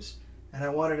Cabana Days. And I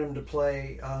wanted him to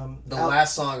play... the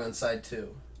last song on side 2.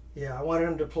 Yeah, I wanted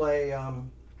him to play...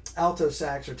 alto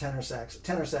sax or tenor sax.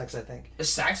 Tenor sax, I think. Is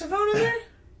saxophone in there?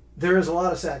 There is a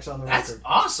lot of sax on the record. That's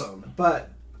awesome. But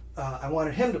I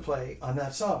wanted him to play on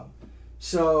that song.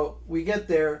 So we get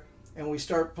there and we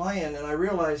start playing, and I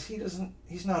realize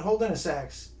he's not holding a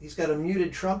sax. He's got a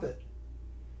muted trumpet.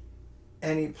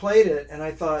 And he played it, and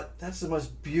I thought, that's the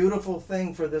most beautiful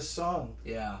thing for this song.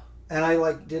 Yeah. And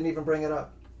I didn't even bring it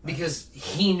up. Because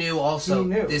he knew also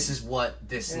this is what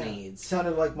this needs. It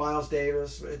sounded like Miles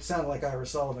Davis. It sounded like Ira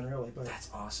Sullivan, really. But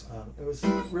that's awesome. It was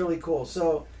really cool.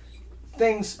 So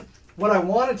what I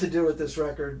wanted to do with this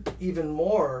record even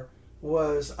more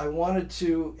was I wanted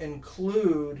to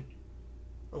include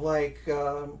like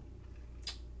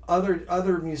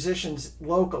other musicians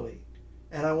locally.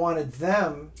 And I wanted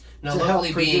them to help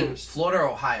produce. Being Florida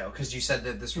or Ohio, because you said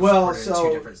that this was recorded in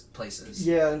 2 different places.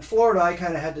 Yeah, in Florida I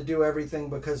kind of had to do everything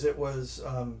because it was,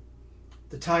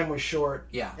 the time was short.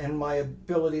 Yeah. And my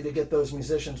ability to get those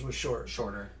musicians was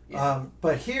shorter. Yeah.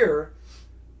 But here,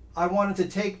 I wanted to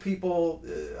take people,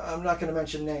 I'm not going to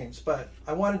mention names, but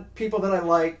I wanted people that I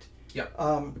liked. Yep.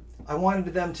 I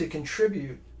wanted them to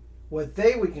contribute what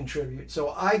they would contribute, so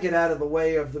I get out of the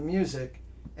way of the music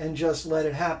and just let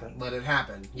it happen. Let it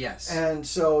happen, yes. And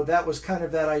so that was kind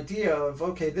of that idea of,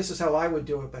 okay, this is how I would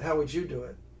do it, but how would you do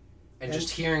it? And just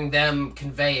hearing them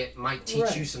convey it might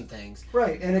teach you some things.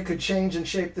 Right, and it could change and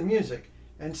shape the music.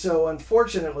 And so,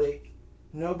 unfortunately,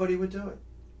 nobody would do it.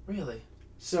 Really?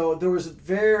 So there was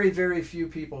very, very few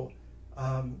people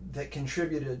that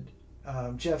contributed.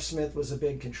 Jeff Smith was a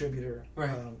big contributor.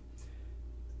 Right.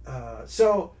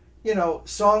 So... you know,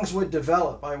 songs would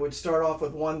develop. I would start off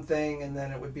with one thing, and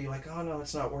then it would be like, oh, no,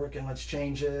 it's not working. Let's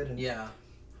change it. And,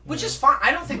 which is fine.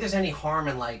 I don't think there's any harm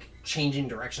in, like, changing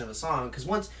direction of a song, because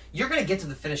once you're going to get to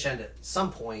the finish end at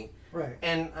some point. Right.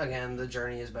 And, again, the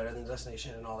journey is better than the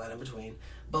destination and all that in between.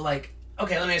 But, like,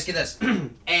 okay, let me ask you this.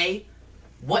 A,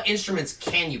 what instruments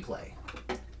can you play?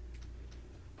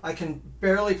 I can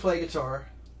barely play guitar.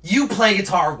 You play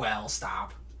guitar well.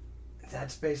 Stop.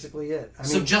 That's basically it. I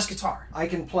mean, so just guitar. I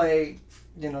can play,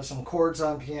 some chords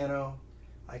on piano.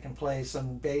 I can play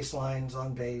some bass lines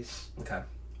on bass. Okay.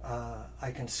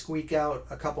 I can squeak out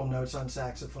a couple notes on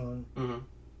saxophone.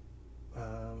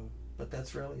 But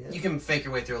that's really it. You can fake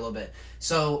your way through a little bit.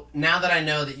 So now that I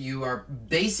know that you are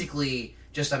basically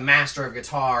just a master of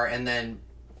guitar and then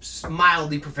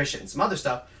mildly proficient in some other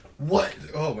stuff, what?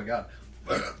 Oh my God.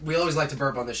 We always like to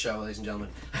burp on this show, ladies and gentlemen.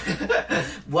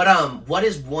 What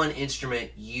is one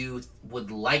instrument you would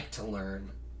like to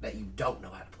learn that you don't know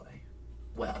how to play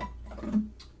well?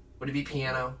 Would it be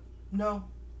piano? No.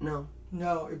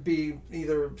 It'd be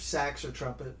either sax or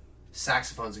trumpet.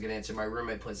 Saxophone's a good answer. My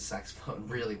roommate plays the saxophone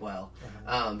really well.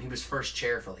 He was first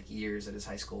chair for like years at his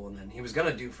high school, and then he was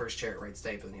gonna do first chair at Wright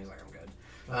State, but then he was like, I'm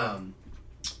good.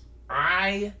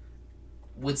 I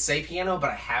would say piano, but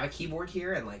I have a keyboard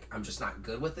here, and like I'm just not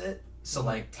good with it. So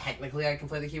like technically I can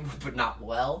play the keyboard, but not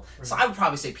well. So I would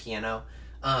probably say piano.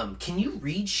 Can you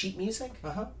read sheet music?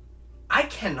 I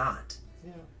cannot.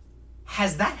 Yeah.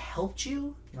 Has that helped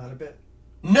you? Not a bit.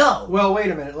 No. Well,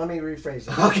 wait a minute. Let me rephrase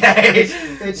it. Okay.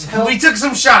 It's helped. We took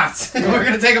some shots. We're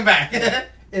gonna take them back.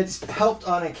 It's helped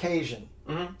on occasion.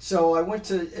 So I went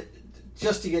to.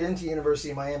 Just to get into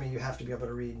University of Miami, you have to be able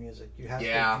to read music. You have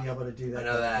to be able to do that. I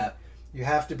know that. You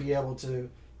have to be able to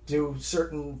do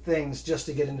certain things just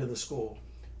to get into the school.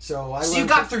 So you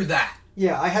got through that.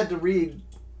 Yeah, I had to read.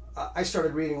 I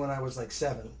started reading when I was like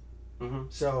 7. Mm-hmm.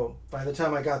 So by the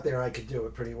time I got there, I could do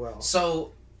it pretty well.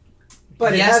 So,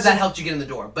 but yes, that helped you get in the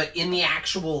door. But in the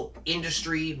actual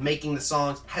industry, making the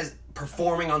songs,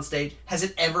 performing on stage, has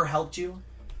it ever helped you?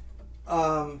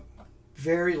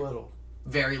 Very little.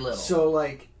 Very little. So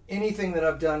like anything that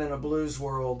I've done in a blues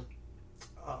world,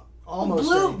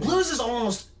 almost anything. Blues is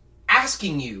almost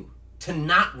asking you to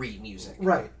not read music.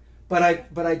 Right. But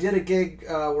I did a gig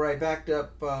where I backed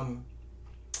up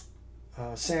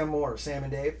Sam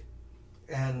and Dave,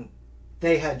 and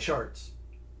they had charts.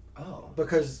 Oh.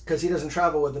 Because he doesn't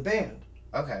travel with the band.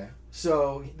 Okay.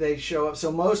 So they show up.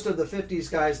 So most of the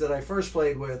 50s guys that I first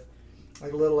played with,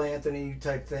 like Little Anthony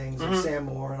type things, and Sam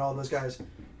Moore and all those guys,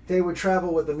 they would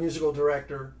travel with a musical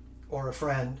director or a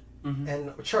friend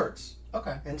and charts.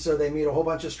 Okay. And so they meet a whole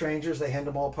bunch of strangers, they hand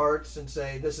them all parts and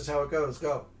say, this is how it goes,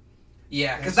 go.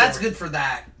 Yeah, because that's good for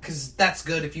that. Because that's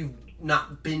good if you've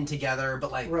not been together,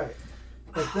 but like... Right.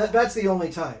 But that's the only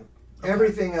time. Okay.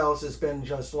 Everything else has been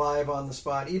just live on the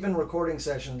spot. Even recording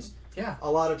sessions. Yeah.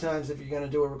 A lot of times if you're going to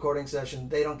do a recording session,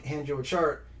 they don't hand you a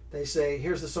chart. They say,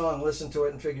 here's the song, listen to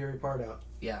it and figure your part out.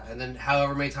 Yeah, and then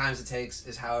however many times it takes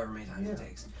is however many times it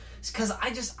takes. It's because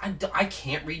I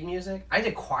can't read music. I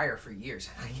did choir for years,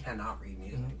 and I cannot read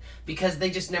music. Because they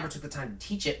just never took the time to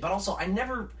teach it. But also, I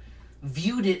never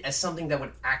viewed it as something that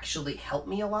would actually help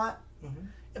me a lot.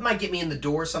 It might get me in the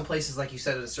door some places, like you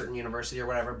said, at a certain university or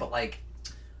whatever, but like,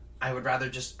 I would rather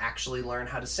just actually learn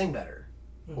how to sing better.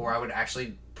 Or I would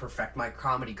actually perfect my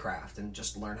comedy craft and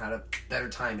just learn how to better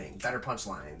timing, better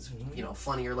punchlines,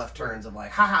 funnier left turns of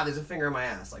like, haha, there's a finger in my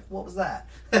ass. Like, what was that?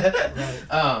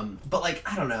 Right. But like,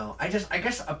 I don't know. I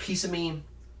guess a piece of me,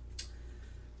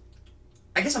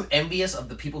 I guess I'm envious of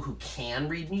the people who can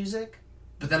read music,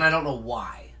 but then I don't know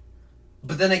why.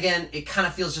 But then again, it kind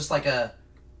of feels just like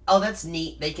oh, that's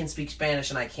neat. They can speak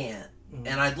Spanish and I can't.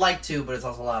 And I'd like to, but it's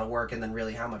also a lot of work, and then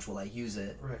really, how much will I use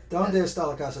it? Right. ¿Dónde está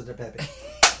la casa de Pepe?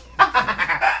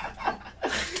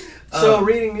 So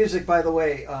reading music, by the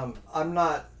way, I'm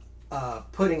not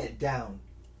putting it down.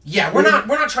 Yeah, we're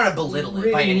not trying to belittle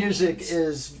it. By any music means.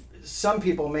 is, some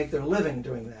people make their living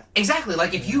doing that. Exactly.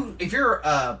 Like if you're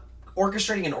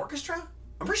orchestrating an orchestra,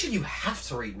 I'm pretty sure you have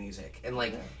to read music. And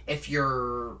like if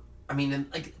you're,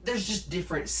 there's just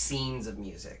different scenes of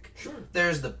music. Sure.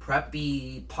 There's the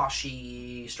preppy,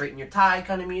 poshy, straighten your tie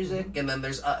kind of music, and then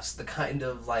there's us, the kind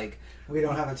of like... We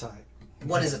don't have a tie.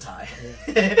 What is a tie?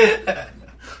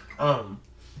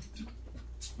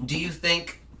 Do you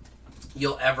think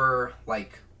you'll ever,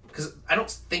 like... Because I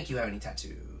don't think you have any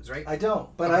tattoos, right? I don't,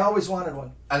 but I always wanted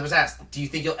one. I was asked, do you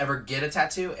think you'll ever get a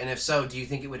tattoo? And if so, do you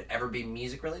think it would ever be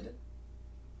music related?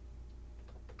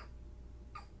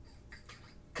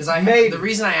 Because the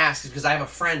reason I ask is because I have a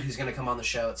friend who's going to come on the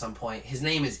show at some point. His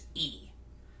name is E.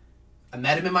 I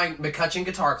met him in my McCutcheon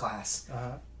guitar class.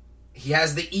 He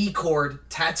has the E chord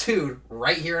tattooed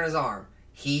right here in his arm.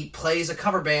 He plays a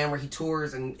cover band where he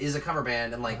tours and is a cover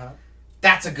band, and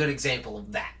that's a good example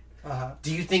of that.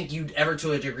 Do you think you'd ever,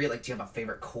 to a degree, like, do you have a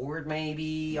favorite chord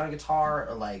maybe on guitar,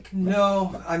 or like?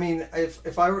 No,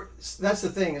 if I were, that's the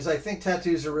thing, is I think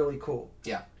tattoos are really cool.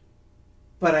 Yeah.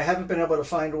 But I haven't been able to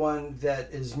find one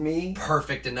that is me.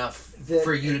 Perfect enough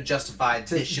for you to justify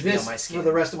this should be on my skin for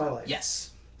the rest of my life. Yes.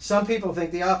 Some people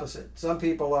think the opposite. Some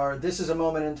people are, this is a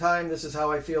moment in time, this is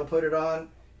how I feel, put it on,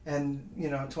 and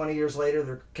 20 years later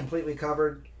they're completely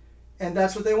covered, and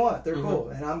that's what they want. They're cool,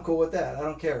 and I'm cool with that. I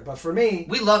don't care. But for me,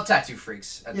 we love tattoo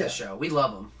freaks at this show. We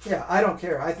love them. Yeah, I don't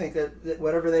care. I think that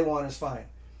whatever they want is fine.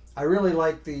 I really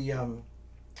like the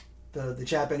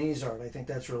Japanese art. I think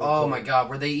that's really cool. Oh my god,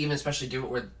 where they even especially do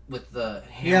it with the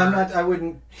hammer. Yeah, I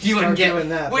wouldn't doing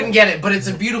that. Wouldn't get it, but it's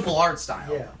a beautiful art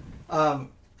style. Yeah.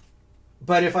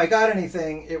 But if I got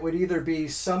anything, it would either be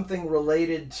something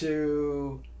related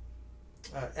to,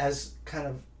 as kind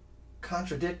of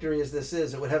contradictory as this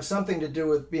is, it would have something to do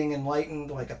with being enlightened,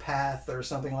 like a path or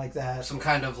something like that. Some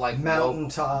kind of like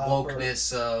mountaintop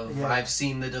wokeness of I've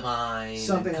seen the divine.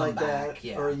 Something like back. that.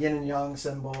 Yeah. Or a yin and yang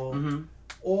symbol.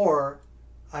 Or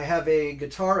I have a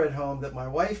guitar at home that my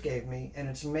wife gave me, and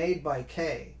it's made by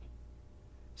K.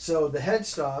 So the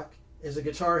headstock is a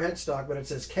guitar headstock, but it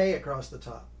says K across the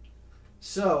top.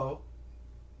 So,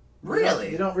 really,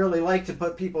 you don't really like to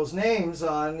put people's names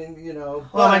on, and Well,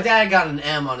 my dad got an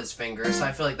M on his finger, so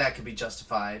I feel like that could be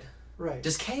justified. Right.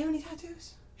 Does Kay have any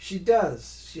tattoos? She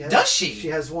does. Does she? She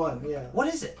has one. Yeah. What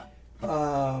is it?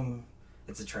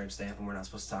 It's a tramp stamp, and we're not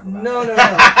supposed to talk about it. No.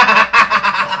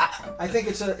 I think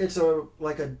it's a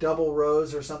like a double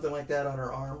rose or something like that on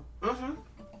her arm.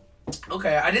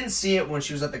 Okay, I didn't see it when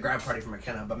she was at the grad party for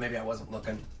McKenna, but maybe I wasn't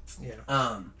looking.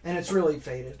 Yeah. And it's really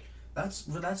faded.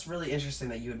 That's really interesting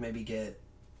that you would maybe get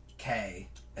K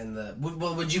and the.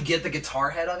 Would you get the guitar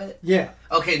head of it? Yeah.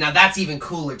 Okay, now that's even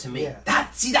cooler to me. Yeah.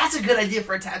 That's a good idea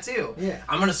for a tattoo. Yeah.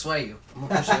 I'm gonna sway you. I'm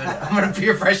gonna push you into, I'm gonna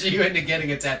peer pressure you into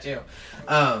getting a tattoo.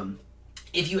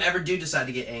 If you ever do decide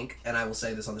to get ink, and I will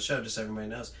say this on the show just so everybody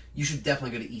knows, you should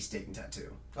definitely go to East Dayton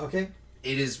Tattoo. Okay.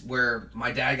 It is where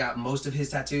my dad got most of his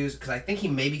tattoos, because I think he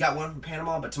maybe got one from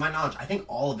Panama, but to my knowledge, I think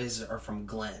all of his are from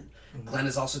Glenn. Mm-hmm. Glenn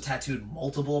has also tattooed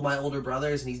multiple of my older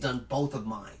brothers, and he's done both of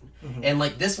mine. Mm-hmm. And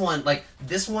this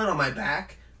one on my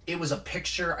back, it was a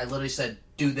picture. I literally said,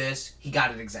 do this. He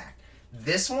got it exact.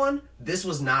 This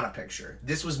was not a picture.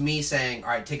 This was me saying, all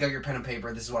right, take out your pen and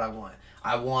paper. This is what I want.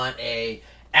 I want a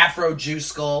Afro Jew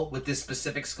skull with this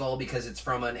specific skull because it's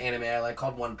from an anime I like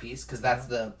called One Piece, because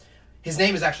that's his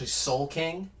name is actually Soul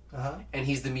King, and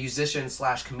he's the musician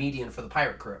 / comedian for the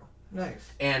pirate crew.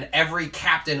 Nice. And every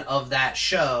captain of that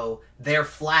show, their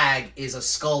flag is a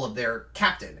skull of their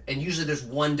captain, and usually there's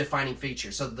one defining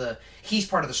feature. So he's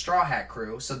part of the Straw Hat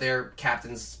crew, so their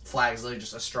captain's flag is literally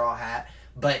just a straw hat.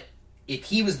 But if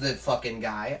he was the fucking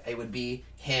guy, it would be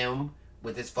him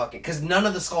with his fucking... Because none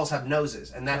of the skulls have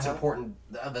noses, and that's important,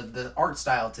 the art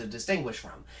style to distinguish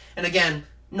from. And again,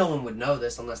 no one would know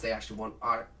this unless they actually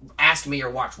ask me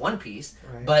or watch One Piece.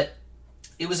 Right. But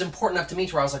it was important enough to me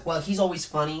to where I was like, well, he's always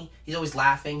funny, he's always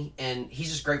laughing, and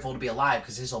he's just grateful to be alive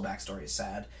because his whole backstory is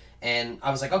sad. And I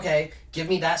was like, okay, give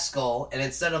me that skull, and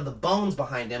instead of the bones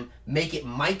behind him, make it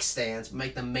mic stands,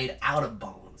 make them made out of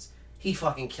bones. He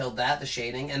fucking killed that, the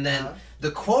shading. And then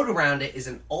the quote around it is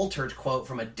an altered quote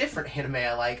from a different anime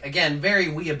I like. Again, very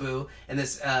weeaboo in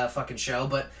this fucking show,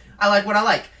 but I like what I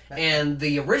like. And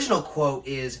the original quote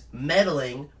is,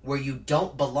 meddling where you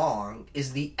don't belong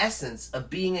is the essence of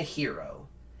being a hero.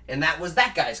 And that was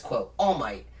that guy's quote, All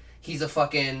Might. He's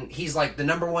like the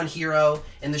 #1 hero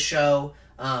in the show.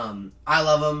 I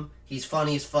love him. He's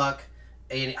funny as fuck.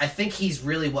 And I think he's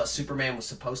really what Superman was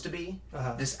supposed to be.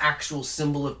 This actual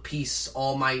symbol of peace,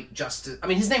 all might, justice. I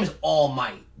mean, his name is All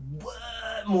Might.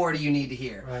 What more do you need to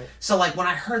hear? Right. So, when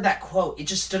I heard that quote, it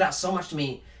just stood out so much to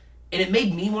me. And it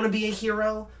made me want to be a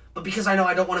hero. But because I know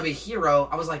I don't want to be a hero,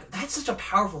 I was like, that's such a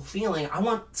powerful feeling. I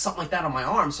want something like that on my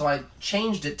arm. So I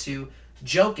changed it to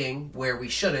joking, where we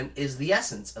shouldn't, is the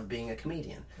essence of being a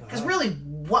comedian. Because really,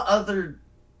 what other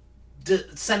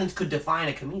sentence could define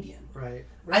a comedian? Right.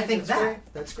 I think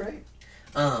that's great.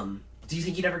 Do you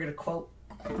think you'd ever get a quote?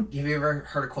 Have you ever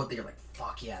heard a quote that you're like,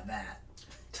 fuck yeah, that?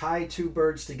 Tie 2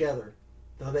 birds together.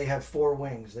 Though they have 4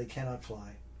 wings, they cannot fly.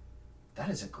 That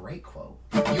is a great quote.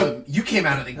 You came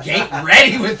out of the gate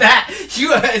ready with that.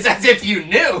 It's as if you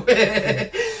knew.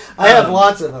 I have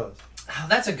lots of those. Oh,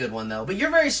 that's a good one, though. But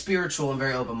you're very spiritual and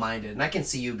very open-minded, and I can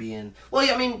see you being... Well,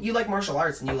 I mean, you like martial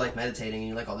arts, and you like meditating, and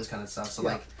you like all this kind of stuff.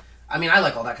 So, I mean, I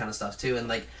like all that kind of stuff, too.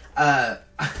 And,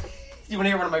 you want to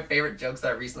hear one of my favorite jokes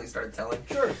that I recently started telling?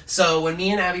 Sure. So, when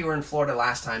me and Abby were in Florida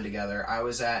last time together, I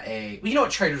was at a... Well, you know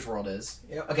what Trader's World is?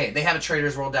 Yep. Okay, they have a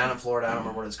Trader's World down in Florida. I don't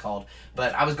remember what it's called.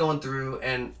 But I was going through,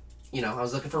 and, I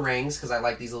was looking for rings, because I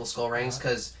like these little skull rings,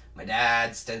 because my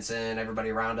dad, Stinson, everybody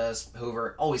around us,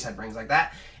 Hoover, always had rings like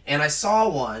that. And I saw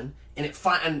one,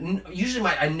 and usually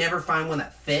I never find one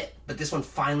that fit, but this one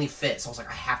finally fit, so I was like,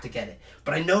 I have to get it.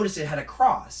 But I noticed it had a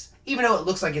cross, even though it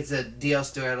looks like it's a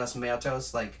Dios de los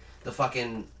Muertos, like the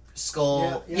fucking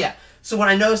skull. Yeah. So when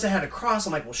I noticed it had a cross,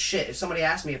 I'm like, well, shit, if somebody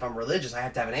asks me if I'm religious, I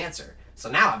have to have an answer. So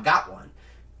now I've got one,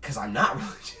 because I'm not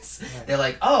religious. Right. They're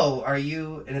like, oh, are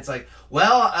you? And it's like,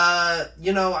 well,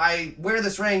 I wear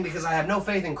this ring because I have no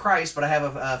faith in Christ, but I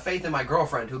have a faith in my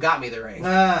girlfriend who got me the ring.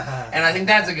 And I think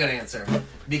that's a good answer,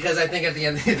 because I think at the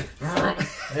end,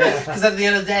 because at the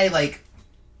end of the day,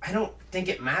 I don't think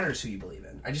it matters who you believe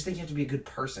in. I just think you have to be a good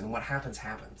person. What happens,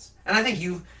 happens. And I think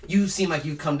you seem like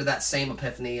you've come to that same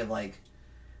epiphany of I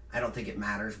don't think it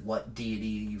matters what deity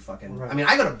you fucking... Right. I mean,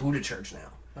 I go to Buddha church now.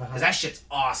 Because that shit's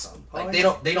awesome. They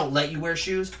don't let you wear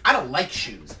shoes. I don't like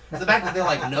shoes. The fact that they're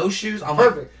like no shoes, I'm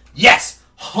like, yes,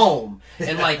 home.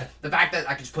 And the fact that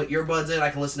I can just put earbuds in, I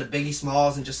can listen to Biggie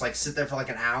Smalls and just sit there for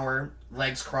an hour,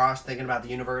 legs crossed, thinking about the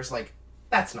universe.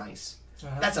 That's nice.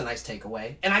 That's a nice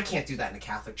takeaway. And I can't do that in a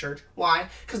Catholic church. Why?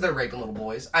 Because they're raping little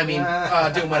boys. I mean,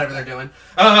 doing whatever they're doing.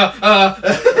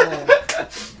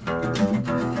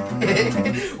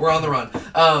 We're on the run.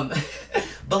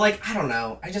 But I don't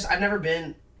know. I've never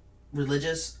been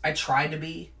religious. I tried to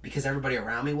be because everybody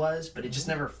around me was, but it just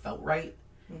never felt right.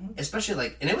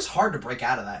 Especially and it was hard to break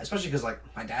out of that, especially because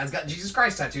my dad's got Jesus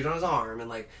Christ tattooed on his arm, and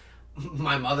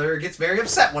my mother gets very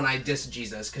upset when I diss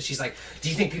Jesus because she's like, do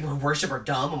you think people who worship are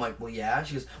dumb? I'm like, well, yeah.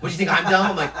 She goes, what, do you think I'm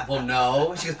dumb? I'm like, well,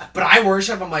 no. She goes, but I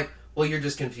worship. I'm like, well, you're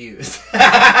just confused.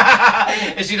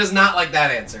 And she does not like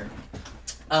that answer.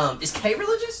 Is Kay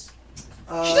religious?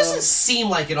 She doesn't seem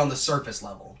like it on the surface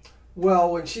level.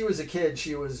 Well, when she was a kid,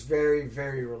 she was very,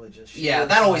 very religious. Yeah,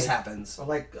 that always happens.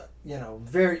 Like,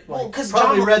 very, because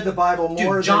probably read the Bible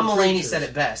more than John Mulaney preachers. said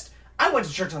it best. I went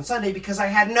to church on Sunday because I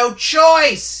had no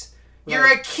choice. You're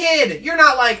a kid. You're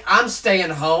not like, I'm staying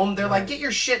home. They're like, get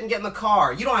your shit and get in the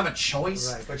car. You don't have a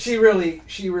choice. Right, but she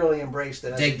really embraced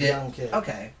it as a young kid.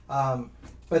 Okay.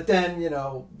 But then,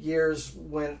 years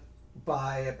went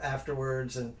by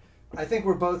afterwards, and I think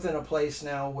we're both in a place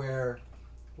now where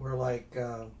we're like,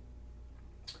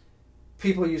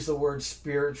 people use the word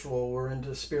spiritual. We're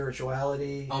into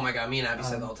spirituality. Oh my God, me and Abby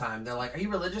said the whole time. They're like, are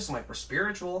you religious? I'm like, we're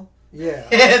spiritual. Yeah.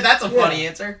 That's a funny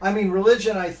answer. I mean,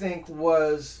 religion, I think,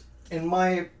 was,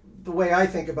 the way I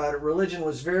think about it, religion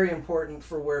was very important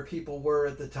for where people were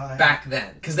at the time. Back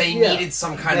then. Because they needed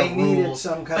some kind of rules. They needed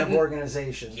some kind of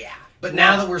organization. Yeah. But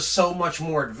now that we're so much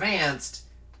more advanced,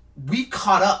 we've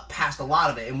caught up past a lot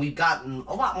of it, and we've gotten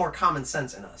a lot more common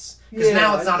sense in us. Because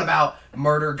now it's not about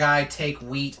murder guy, take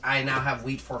wheat, I now have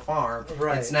wheat for farm.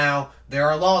 Right. It's now, there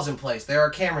are laws in place, there are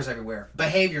cameras everywhere.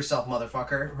 Behave yourself,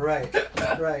 motherfucker. Right,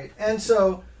 right. And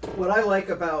so, what I like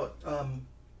about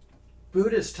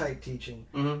Buddhist type teaching,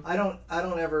 I don't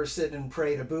ever sit and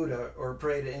pray to Buddha or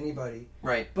pray to anybody.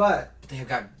 Right. But they have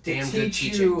got damn to good teach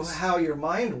teachings. you how your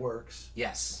mind works.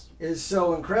 Yes. Is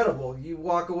so incredible. You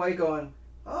walk away going,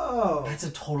 oh, that's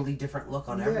a totally different look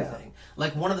on everything.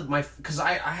 Like one of because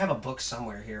I have a book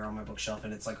somewhere here on my bookshelf,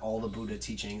 and it's like all the Buddha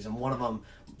teachings, and one of them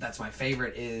that's my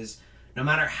favorite is, no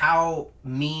matter how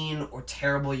mean or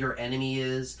terrible your enemy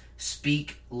is,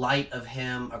 speak light of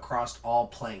him across all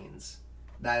planes.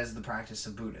 That is the practice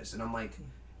of Buddhists. And I'm like,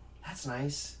 that's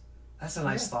nice. That's a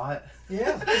nice thought.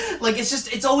 Yeah. Like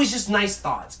it's always just nice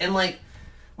thoughts. And like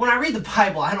when I read the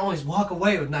Bible, I don't always walk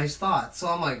away with nice thoughts. So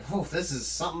I'm like, whew, this is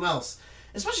something else.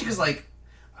 Especially because, like,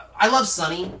 I love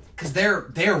Sunny because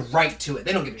they're right to it.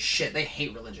 They don't give a shit. They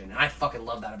hate religion, and I fucking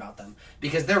love that about them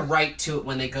because they're right to it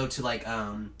when they go to, like,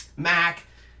 Mac,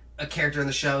 a character in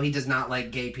the show. He does not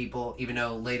like gay people, even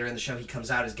though later in the show he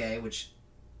comes out as gay, which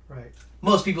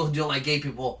most people who don't like gay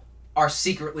people are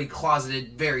secretly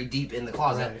closeted very deep in the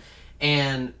closet. Right.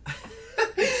 And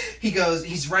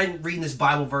he's reading this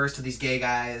Bible verse to these gay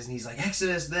guys, and he's like,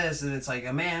 Exodus this, and it's like,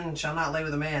 a man shall not lay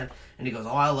with a man. And he goes,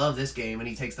 oh, I love this game. And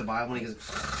he takes the Bible, and he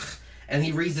goes, and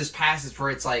he reads this passage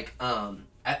where it's like,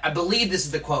 I believe this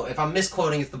is the quote. If I'm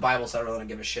misquoting, it's the Bible, so I don't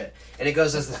give a shit. And it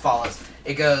goes as follows.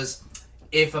 It goes,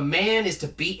 if a man is to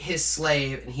beat his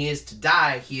slave and he is to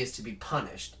die, he is to be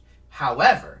punished.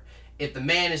 However, if the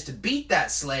man is to beat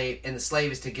that slave and the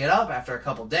slave is to get up after a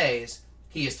couple days,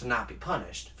 he is to not be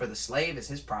punished, for the slave is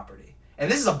his property.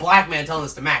 And this is a black man telling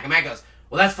this to Mac, and Mac goes,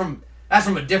 well, that's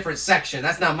from a different section.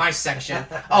 That's not my section.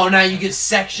 Oh, now you get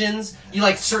sections? You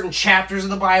like certain chapters of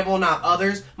the Bible, not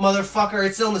others? Motherfucker,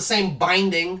 it's still in the same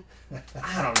binding.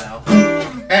 I don't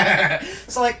know.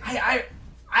 So, like,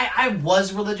 I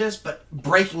was religious, but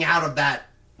breaking out of that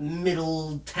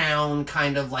middle town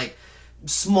kind of, like,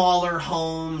 smaller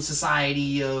home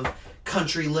society of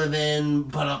country living,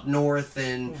 but up north,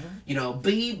 and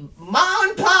be Ma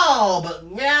and Pa, but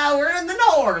yeah, we're in the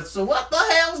north, so what the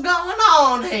hell's going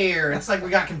on here? It's like we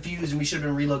got confused and we should have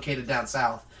been relocated down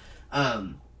south.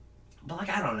 But like,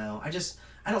 I don't know. I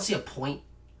don't see a point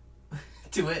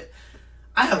to it.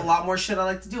 I have a lot more shit I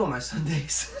like to do on my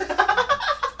Sundays.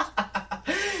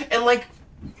 And like,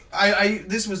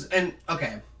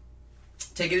 okay,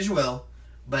 take it as you will,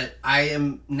 but I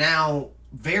am now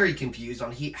very confused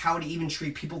on how to even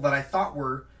treat people that I thought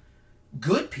were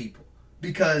good people,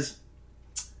 because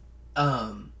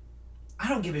I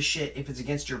don't give a shit if it's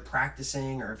against your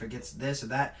practicing or if it gets this or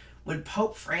that. When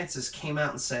Pope Francis came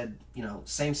out and said,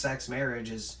 same-sex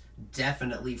marriage is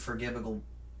definitely forgivable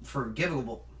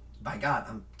by God,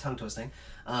 I'm tongue twisting,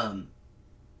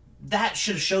 that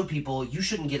should have showed people you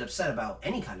shouldn't get upset about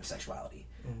any kind of sexuality.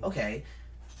 Mm-hmm. Okay,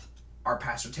 our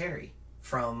Pastor Terry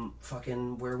from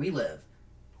fucking where we live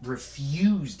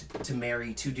refused to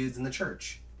marry two dudes in the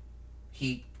church.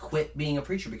 He quit being a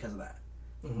preacher because of that.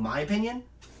 Mm-hmm. My opinion,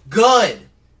 good.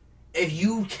 If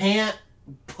you can't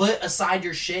put aside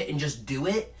your shit and just do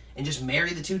it and just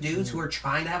marry the two dudes who are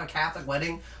trying to have a Catholic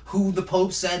wedding, who the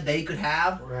Pope said they could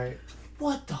have, right?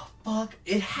 What the fuck?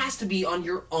 It has to be on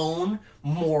your own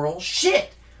moral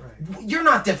shit. Right. You're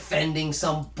not defending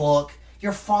some book.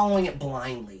 You're following it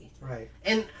blindly. Right.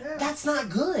 And that's not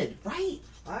good, right?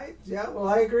 I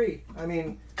agree. I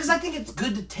mean, because I think it's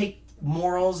good to take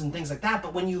morals and things like that.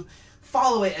 But when you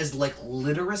follow it as like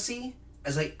literacy,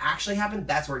 as like actually happened,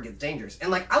 that's where it gets dangerous. And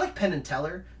like I like Penn and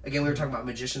Teller. Again, we were talking about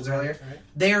magicians earlier.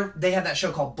 Right. They have that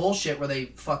show called Bullshit where they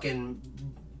fucking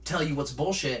tell you what's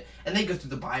bullshit, and they go through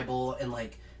the Bible and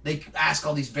like they ask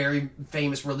all these very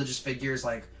famous religious figures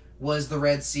like, was the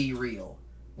Red Sea real?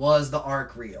 Was the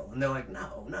Ark real? And they're like,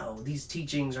 no, these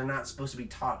teachings are not supposed to be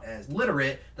taught as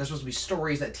literate. They're supposed to be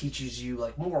stories that teaches you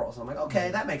like morals. And I'm like, okay,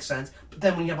 that makes sense. But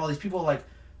then when you have all these people like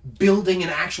building an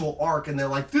actual ark and they're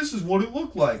like, this is what it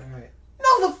looked like. Right.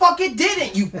 No, the fuck it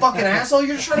didn't, you fucking asshole.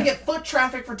 You're just trying to get foot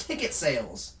traffic for ticket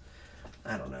sales.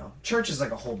 I don't know. Church is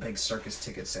like a whole big circus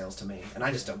ticket sales to me, and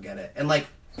I just don't get it. And like,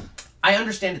 I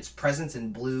understand its presence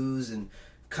in blues and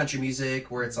country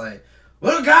music where it's like,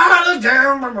 well, God, look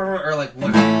down, or like,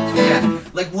 whatever. Yeah,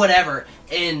 like whatever.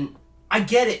 And I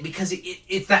get it because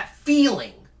it's that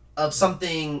feeling of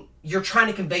something, you're trying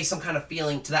to convey some kind of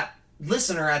feeling to that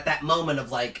listener at that moment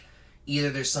of like,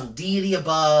 either there's some deity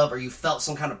above or you felt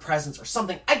some kind of presence or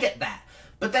something. I get that.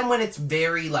 But then when it's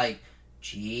very like,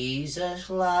 Jesus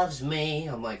loves me,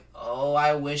 I'm like, oh,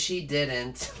 I wish he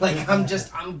didn't. Like, I'm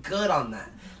good on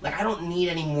that. Like, I don't need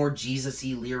any more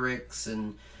Jesus-y lyrics.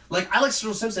 And like, I like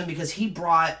Sturgill Simpson because he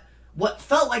brought what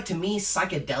felt like to me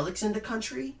psychedelics into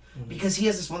country. Because he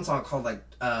has this one song called like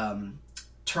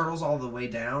Turtles All the Way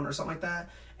Down or something like that.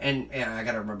 And yeah, I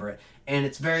gotta remember it. And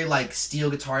it's very like steel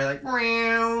guitar, like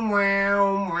wow,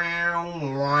 wow, wow,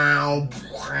 wow,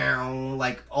 wow,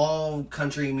 like all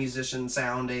country musician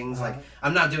soundings. Like,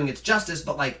 I'm not doing it justice,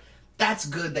 but like that's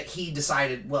good that he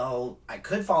decided, well, I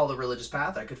could follow the religious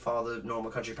path, I could follow the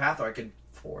normal country path, or I could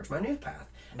forge my new path.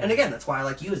 And again, that's why I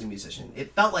like you as a musician.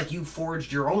 It felt like you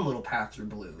forged your own little path through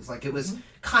blues. Like it was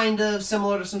kind of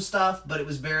similar to some stuff, but it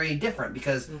was very different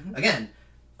because again,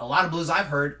 a lot of blues I've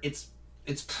heard, its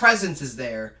presence is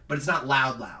there, but it's not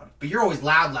loud. But you're always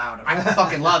loud, and I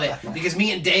fucking love it because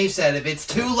me and Dave said if it's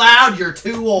too loud, you're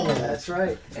too old. That's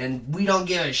right. And we don't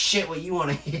give a shit what you want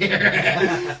to hear,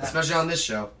 especially on this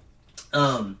show.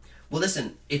 Well,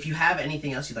 listen, if you have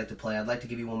anything else you'd like to play, I'd like to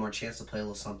give you one more chance to play a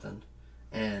little something.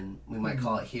 And we might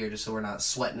call it here just so we're not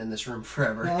sweating in this room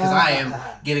forever because I am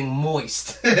getting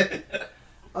moist.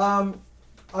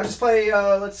 I'll just play,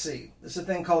 let's see. This is a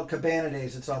thing called Cabana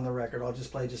Days. It's on the record. I'll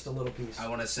just play just a little piece. I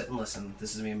want to sit and listen.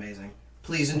 This is going to be amazing.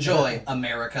 Please enjoy,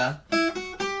 America.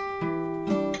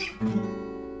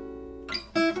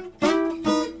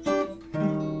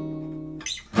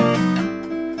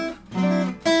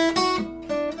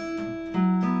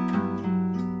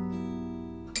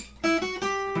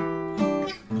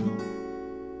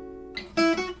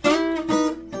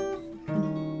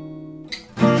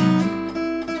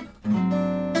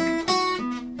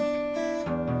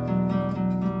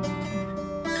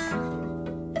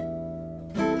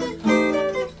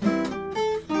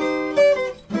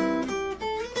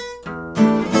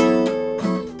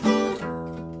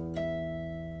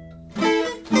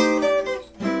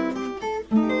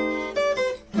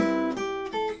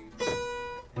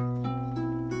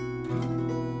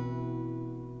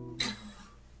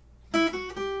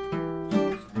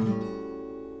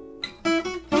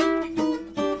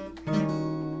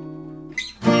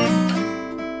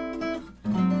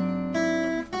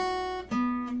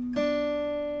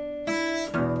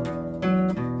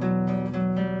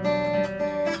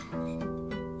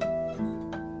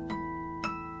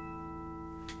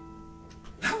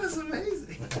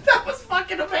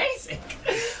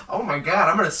 Oh my god,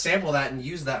 I'm gonna sample that and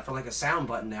use that for like a sound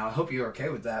button now. I hope you're okay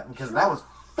with that because that was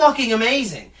fucking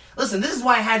amazing. Listen, this is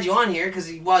why I had you on here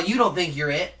because while you don't think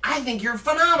you're it, I think you're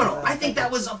phenomenal. I think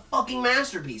that was a fucking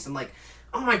masterpiece. I'm like,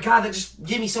 oh my god, that just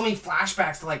gave me so many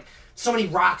flashbacks to like so many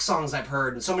rock songs I've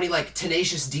heard and so many like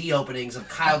Tenacious D openings of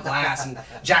Kyle Glass and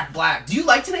Jack Black. Do you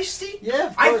like Tenacious D? Yeah,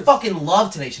 of course. I fucking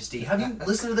love Tenacious D. Have you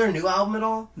listened to their new album at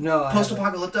all? No, I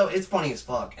Post-Apocalypto? It's funny as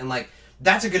fuck. And like,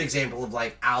 that's a good example of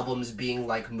like albums being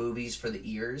like movies for the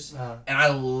ears. And I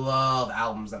love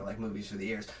albums that are like movies for the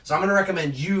ears. So I'm going to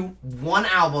recommend you one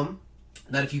album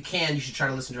that if you can, you should try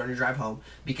to listen to on your drive home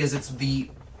because it's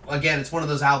it's one of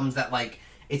those albums that like,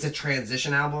 it's a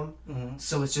transition album.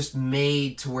 So it's just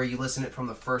made to where you listen it from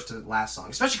the first to the last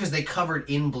song. Especially because they covered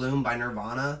In Bloom by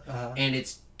Nirvana. And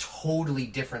it's totally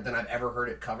different than I've ever heard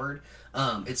it covered.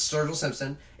 It's Sturgill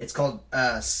Simpson. It's called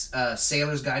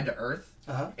Sailor's Guide to Earth.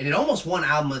 And it almost won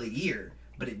Album of the Year,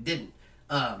 but it didn't.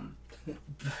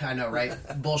 I know, right?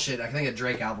 Bullshit. I think a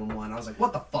Drake album won. I was like,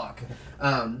 what the fuck?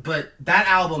 But that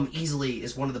album easily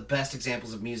is one of the best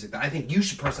examples of music that I think you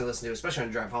should personally listen to, especially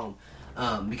on your drive home.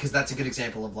 Because that's a good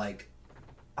example of like,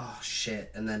 oh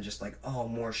shit, and then just like, oh,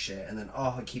 more shit, and then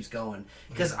oh, it keeps going.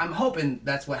 Because I'm hoping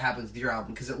that's what happens with your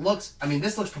album, because it looks, I mean,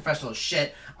 this looks professional as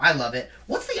shit. I love it.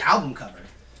 What's the album cover?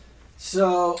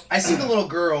 So I see the little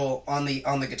girl on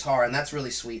the guitar, and that's really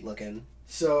sweet looking.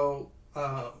 So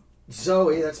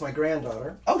Zoe, that's my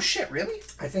granddaughter. Oh shit, really?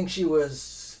 I think she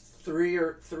was three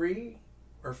or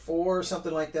four or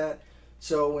something like that.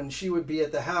 So when she would be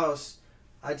at the house,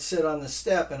 I'd sit on the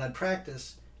step and I'd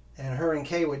practice, and her and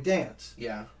Kay would dance.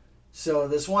 Yeah. So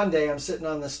this one day I'm sitting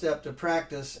on the step to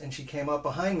practice, and she came up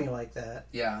behind me like that.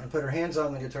 Yeah. And put her hands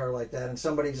on the guitar like that, and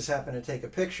somebody just happened to take a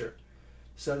picture.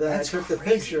 So then That's I took the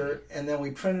crazy. picture, and then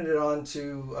we printed it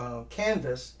onto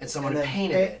canvas. And someone then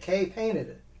painted it. Kay painted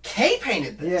it. Kay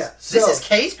painted this? Yeah, This so- is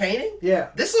Kay's painting? Yeah.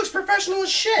 This looks professional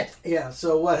as shit. Yeah,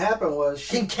 so what happened was...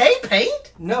 Can Kay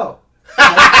paint? No.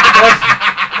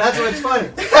 That's what's funny.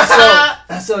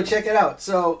 So check it out.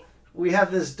 So we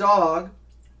have this dog.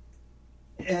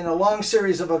 In a long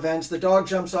series of events, the dog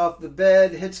jumps off the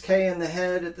bed, hits Kay in the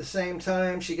head at the same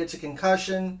time. She gets a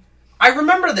concussion. I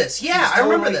remember this. Yeah, She's I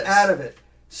remember totally this. out of it.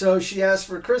 So she asked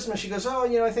for Christmas. She goes,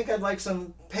 oh, I think I'd like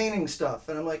some painting stuff.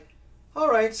 And I'm like, all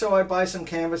right. So I buy some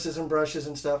canvases and brushes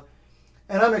and stuff.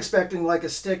 And I'm expecting like a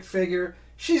stick figure.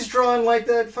 She's drawn like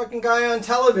that fucking guy on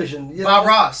television. Bob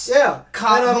Ross. Yeah.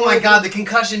 God, And I'm oh my like, god, the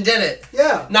concussion did it.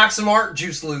 Yeah. Knocked some art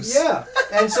juice loose. Yeah.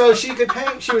 And so she could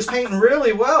paint. She was painting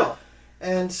really well.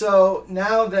 And so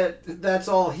now that that's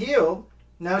all healed,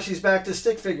 now she's back to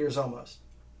stick figures almost.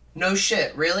 No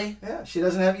shit, really? Yeah. She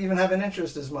doesn't even have an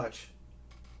interest as much.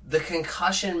 The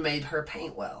concussion made her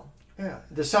paint well. Yeah.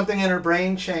 There's something in her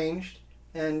brain changed,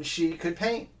 and she could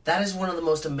paint. That is one of the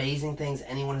most amazing things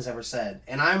anyone has ever said.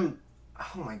 And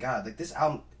oh my god, like this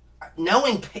album,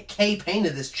 knowing Kay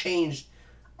painted this changed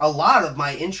a lot of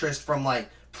my interest from like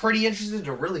pretty interested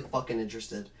to really fucking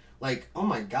interested. Like, oh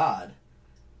my god.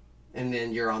 And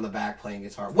then you're on the back playing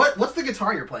guitar. What's the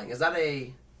guitar you're playing? Is that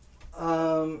a...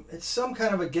 It's some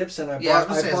kind of a Gibson. I Yeah, I was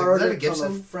gonna say, is borrowed that a it Gibson?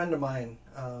 from a friend of mine.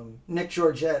 Nick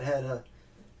Georgette had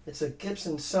it's a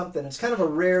Gibson something. It's kind of a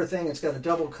rare thing. It's got a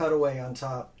double cutaway on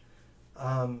top.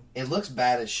 It looks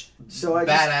badass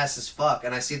as fuck,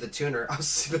 and I see the tuner. I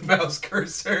see the mouse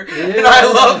cursor, and I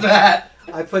love that.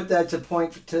 I put that to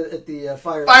point at the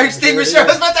fire extinguisher. I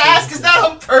was about to ask, is that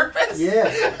on purpose?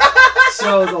 Yeah.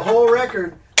 So the whole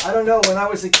record, I don't know, when I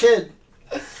was a kid,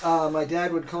 my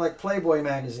dad would collect Playboy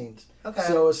magazines. Okay.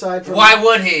 So aside from... Why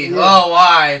would he? Yeah. Oh,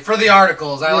 why? For the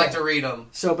articles. I Yeah. like to read them.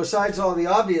 So besides all the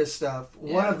obvious stuff,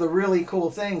 one Yeah. of the really cool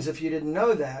things, if you didn't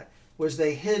know that, was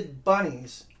they hid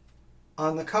bunnies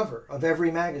on the cover of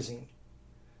every magazine.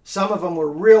 Some of them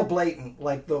were real blatant,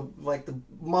 like the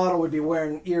model would be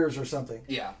wearing ears or something.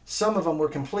 Yeah. Some of them were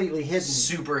completely hidden.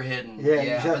 Super hidden.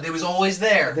 Yeah, But it was always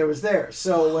there. There was there.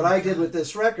 So what I did with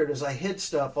this record is I hid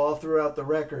stuff all throughout the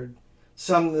record.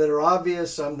 Some that are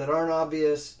obvious, some that aren't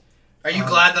obvious. Are you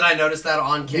glad that I noticed that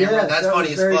on camera? Yes, That's that funny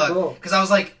was as very fuck. cool. Because I was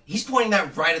like, he's pointing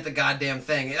that right at the goddamn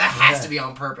thing. That has to be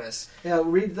on purpose. Yeah,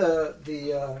 read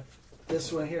the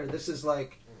this one here. This is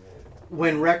like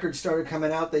when records started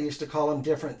coming out, they used to call them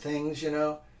different things,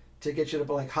 to get you to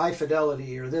be like high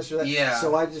fidelity or this or that. Yeah.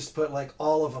 So I just put like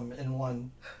all of them in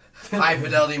one. High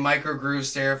fidelity micro groove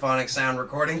stereophonic sound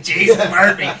recording. Jesus,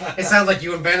 Murphy. It sounds like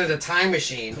you invented a time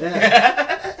machine.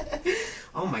 Yeah.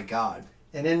 Oh my god.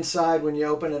 And inside, when you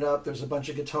open it up, there's a bunch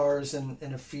of guitars in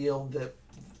a field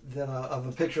that of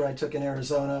a picture I took in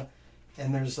Arizona,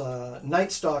 and there's a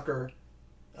Night Stalker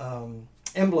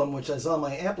emblem, which is on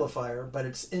my amplifier, but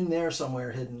it's in there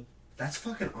somewhere hidden. That's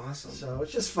fucking awesome. So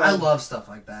it's just fun. I love stuff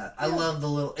like that. I love the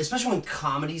little, especially when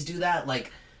comedies do that.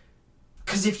 Like,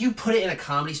 because if you put it in a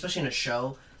comedy, especially in a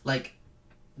show, like,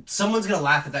 someone's gonna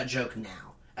laugh at that joke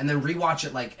now, and then rewatch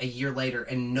it like a year later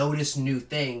and notice new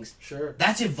things. Sure.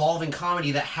 That's evolving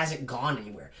comedy that hasn't gone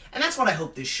anywhere, and that's what I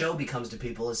hope this show becomes to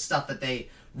people, is stuff that they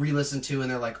re-listen to and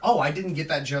they're like, oh, I didn't get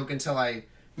that joke until I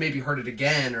maybe heard it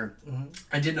again, or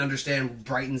I didn't understand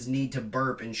Brighton's need to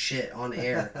burp and shit on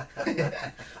air.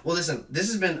 Well, listen, this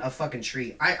has been a fucking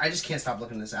treat. I just can't stop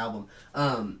looking at this album.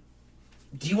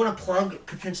 Do you want to plug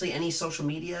potentially any social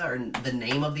media or the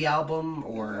name of the album,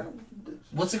 or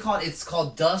what's it called? It's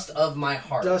called Dust of My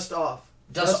Heart. Dust Off.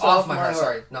 Dust off my heart.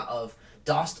 Sorry, not of.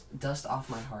 Dust Off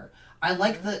My Heart. I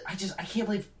like I can't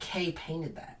believe Kay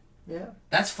painted that. Yeah.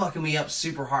 That's fucking me up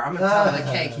super hard. I'm gonna tell her, like,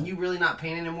 hey, can you really not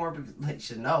paint anymore? Because like, she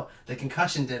said, no, the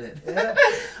concussion did it. Yeah.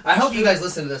 I hope you guys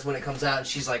listen to this when it comes out. And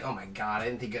she's like, oh my god, I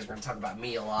didn't think you guys were gonna talk about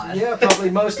me a lot. Yeah,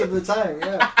 probably most of the time,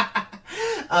 yeah.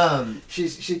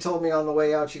 She told me on the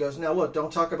way out, she goes, now look,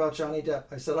 don't talk about Johnny Depp.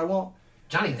 I said, I won't.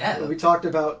 Johnny Depp. We talked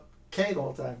about Kay the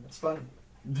whole time. It's funny.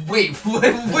 Wait, where's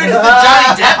the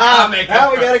Johnny Depp comic?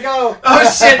 Now we gotta go. Oh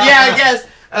shit, yeah, I guess.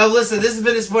 Listen, this has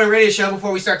been Dissappointing Radio Show.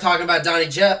 Before we start talking about Donnie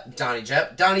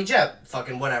Depp,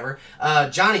 fucking whatever.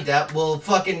 Johnny Depp will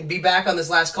fucking be back on this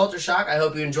last Culture Shock. I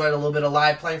hope you enjoyed a little bit of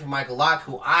live playing from Michael Locke,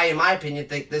 who I, in my opinion,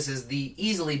 think this is the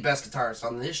easily best guitarist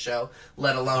on this show,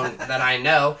 let alone that I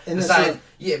know. In this room.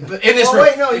 Yeah, but in this room.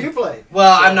 Wait, no, you played.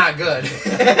 Well, I'm not good.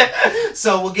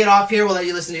 So we'll get off here. We'll let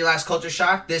you listen to your last Culture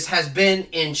Shock. This has been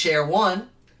In Chair 1.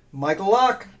 Michael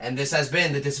Locke. And this has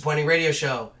been the Dissappointing Radio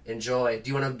Show. Enjoy. Do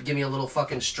you want to give me a little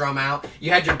fucking strum out?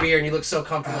 You had your beer and you look so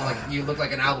comfortable, like you look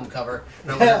like an album cover.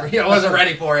 And I wasn't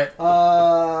ready for it.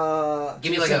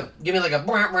 Give me like a.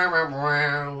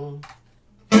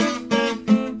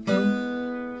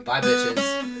 Bye, bitches.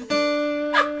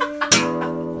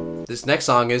 This next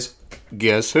song is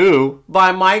Guess Who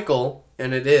by Michael,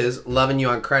 and it is Loving You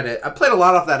on Credit. I played a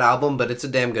lot off that album, but it's a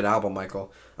damn good album,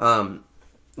 Michael.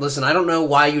 Listen, I don't know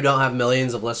why you don't have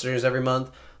millions of listeners every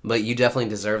month, but you definitely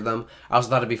deserve them. I also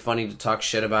thought it'd be funny to talk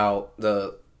shit about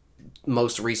the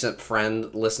most recent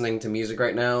friend listening to music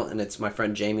right now, and it's my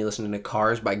friend Jamie listening to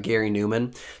Cars by Gary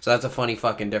Newman. So that's a funny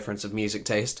fucking difference of music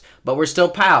taste. But we're still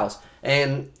pals.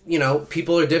 And, you know,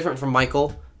 people are different from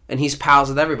Michael, and he's pals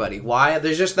with everybody. Why?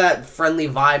 There's just that friendly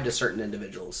vibe to certain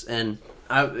individuals. And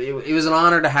it was an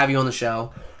honor to have you on the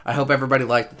show. I hope everybody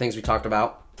liked the things we talked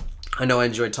about. I know I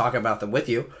enjoyed talking about them with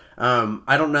you.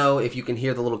 I don't know if you can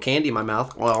hear the little candy in my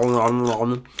mouth,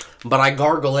 but I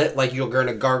gargle it like you're going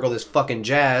to gargle this fucking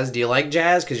jazz. Do you like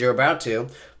jazz? Because you're about to.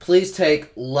 Please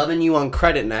take Loving You on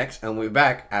Credit next, and we'll be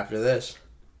back after this.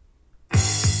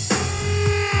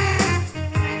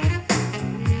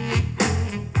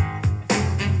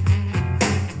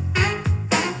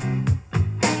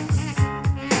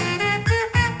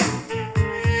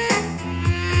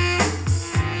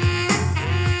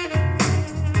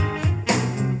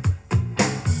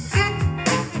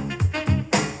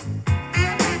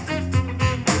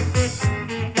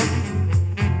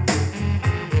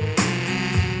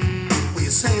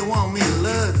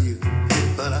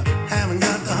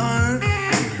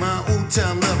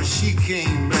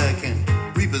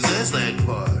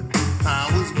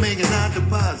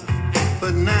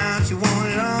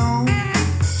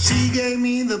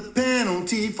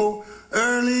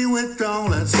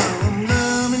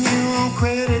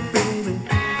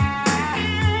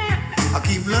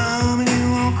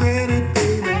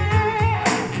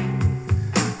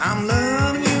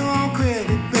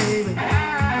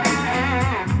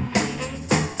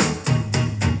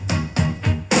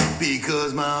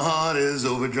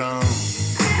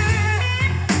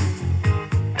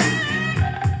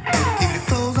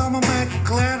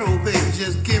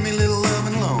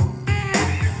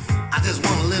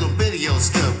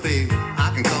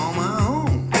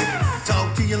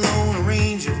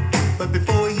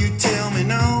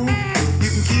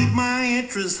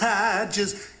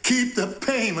 Just keep the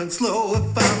payments low.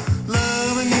 If I'm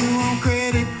loving you on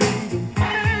credit, baby,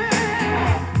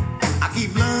 I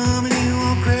keep loving you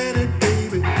on credit,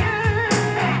 baby.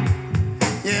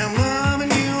 Yeah, I'm loving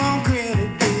you on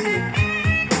credit,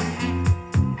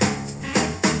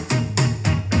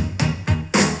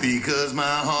 baby, because my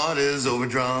heart is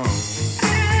overdrawn.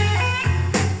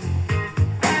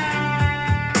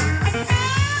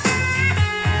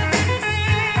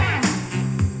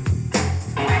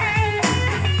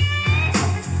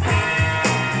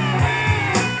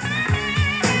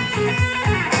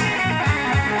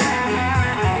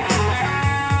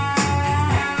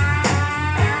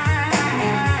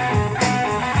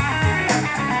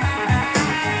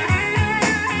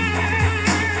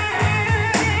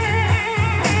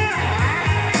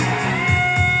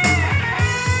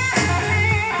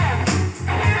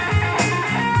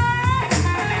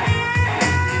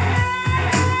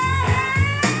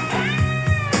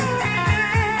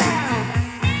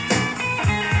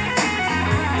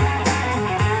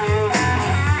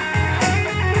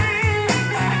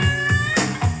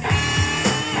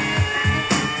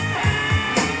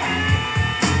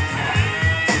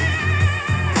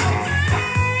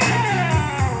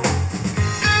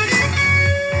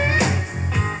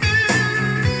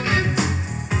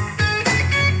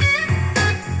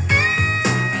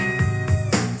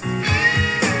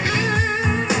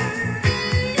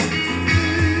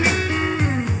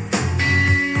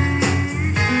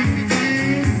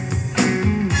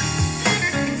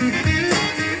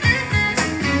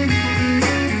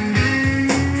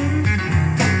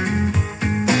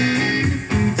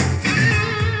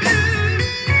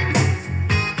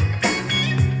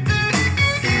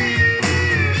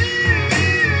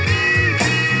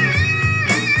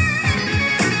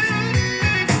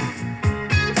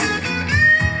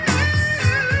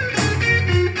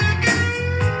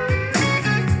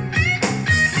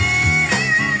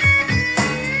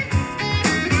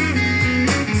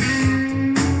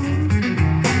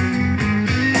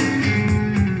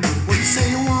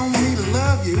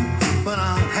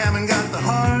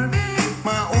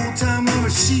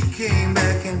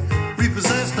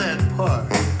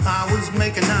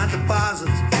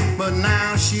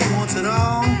 she wants it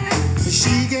all.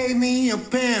 She gave me a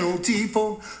penalty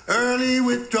for early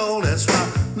withdrawal. That's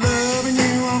right, loving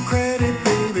you on credit,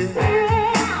 baby.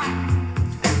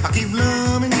 I keep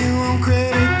loving you on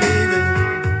credit, baby.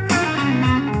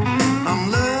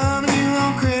 I'm loving you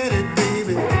on credit,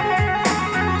 baby.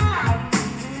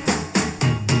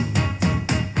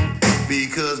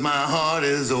 Because my heart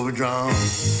is overdrawn.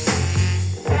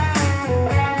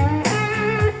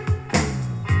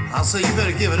 I'll say you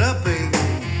better give it up, baby.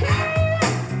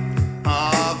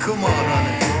 Oh, come on,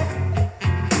 honey.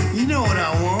 You know what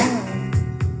I want.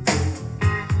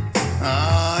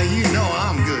 Ah, you know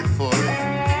I'm good for it.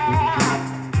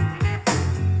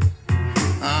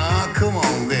 Ah, come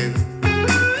on, baby.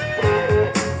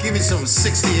 Give me some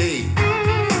 68.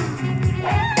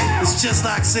 It's just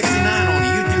like 69 on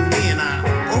you do me and I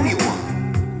owe you one.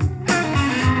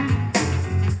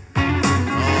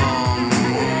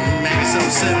 Maybe some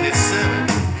 77.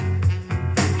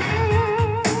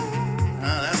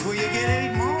 That's where you get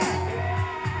 8 more.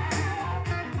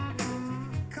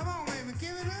 Come on, baby,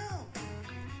 give it up.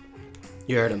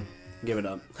 You heard him. Give it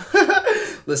up.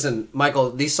 Listen,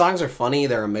 Michael, these songs are funny.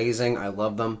 They're amazing. I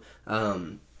love them.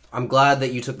 I'm glad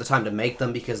that you took the time to make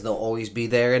them because they'll always be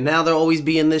there. And now they'll always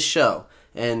be in this show.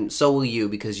 And so will you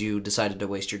because you decided to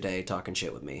waste your day talking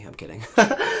shit with me. I'm kidding.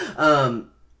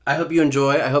 I hope you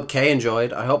enjoy. I hope Kay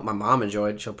enjoyed. I hope my mom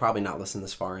enjoyed. She'll probably not listen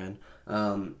this far in.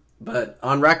 But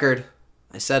on record,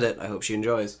 I said it. I hope she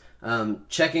enjoys.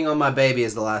 Checking on My Baby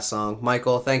is the last song.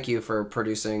 Michael, thank you for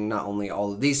producing not only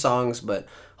all of these songs, but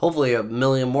hopefully a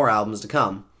million more albums to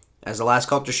come. As the last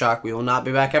Culture Shock, we will not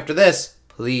be back after this.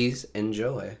 Please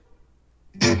enjoy.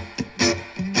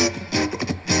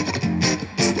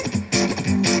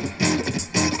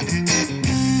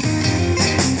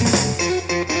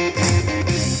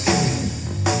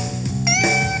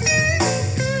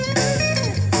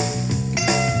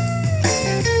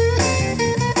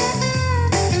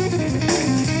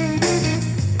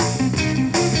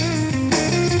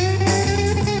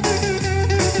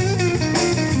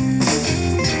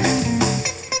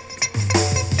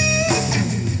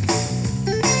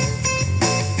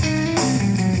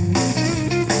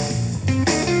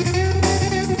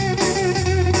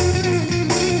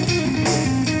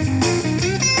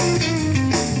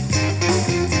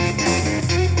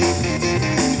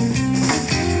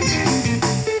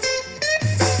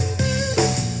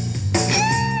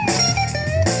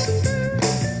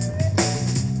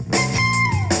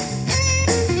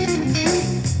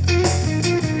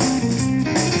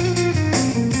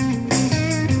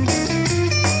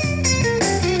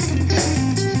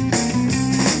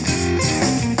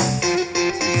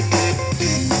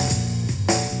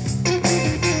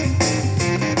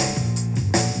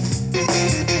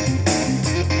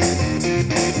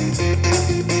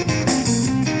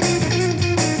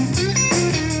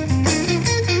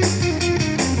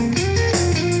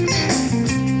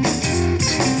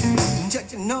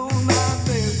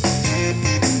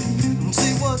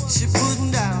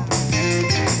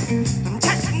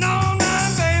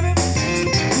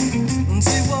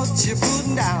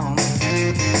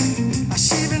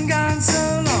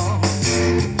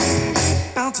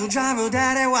 Drive her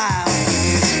daddy wild.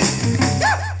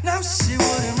 No, she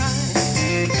wouldn't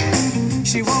write.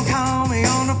 She won't call me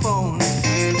on the phone.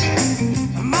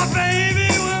 My baby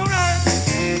will write.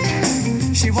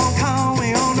 She won't call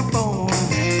me on the phone.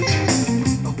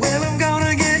 Well, I'm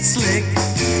gonna get slick.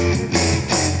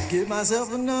 Get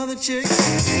myself another chick.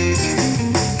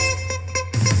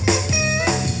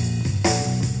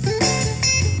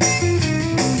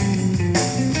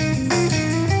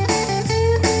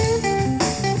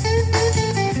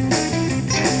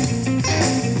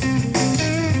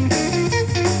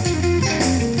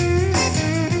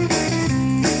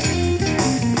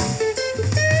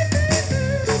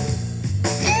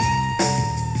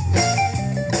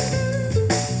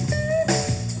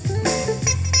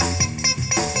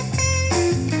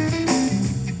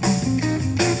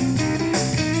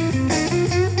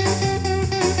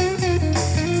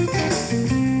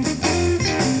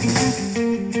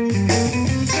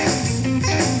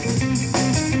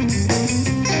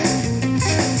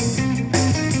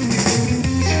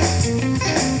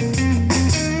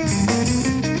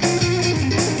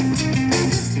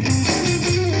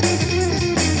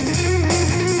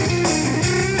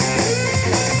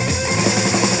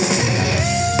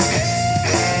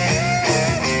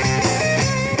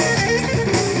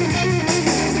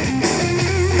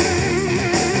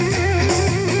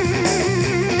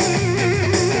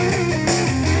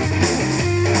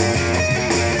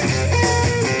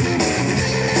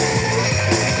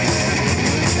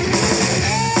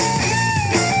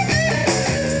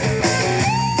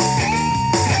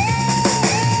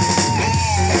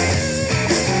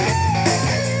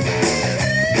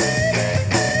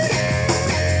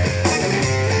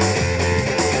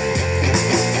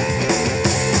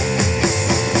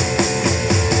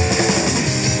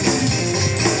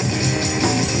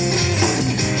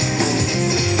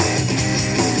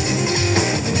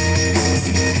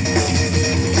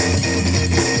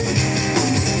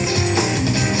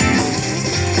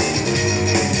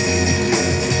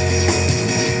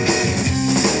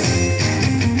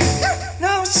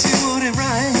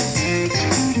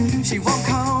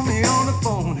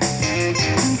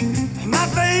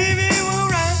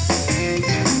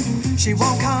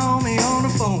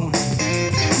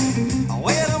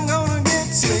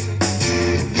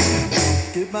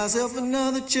 myself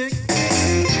another chick.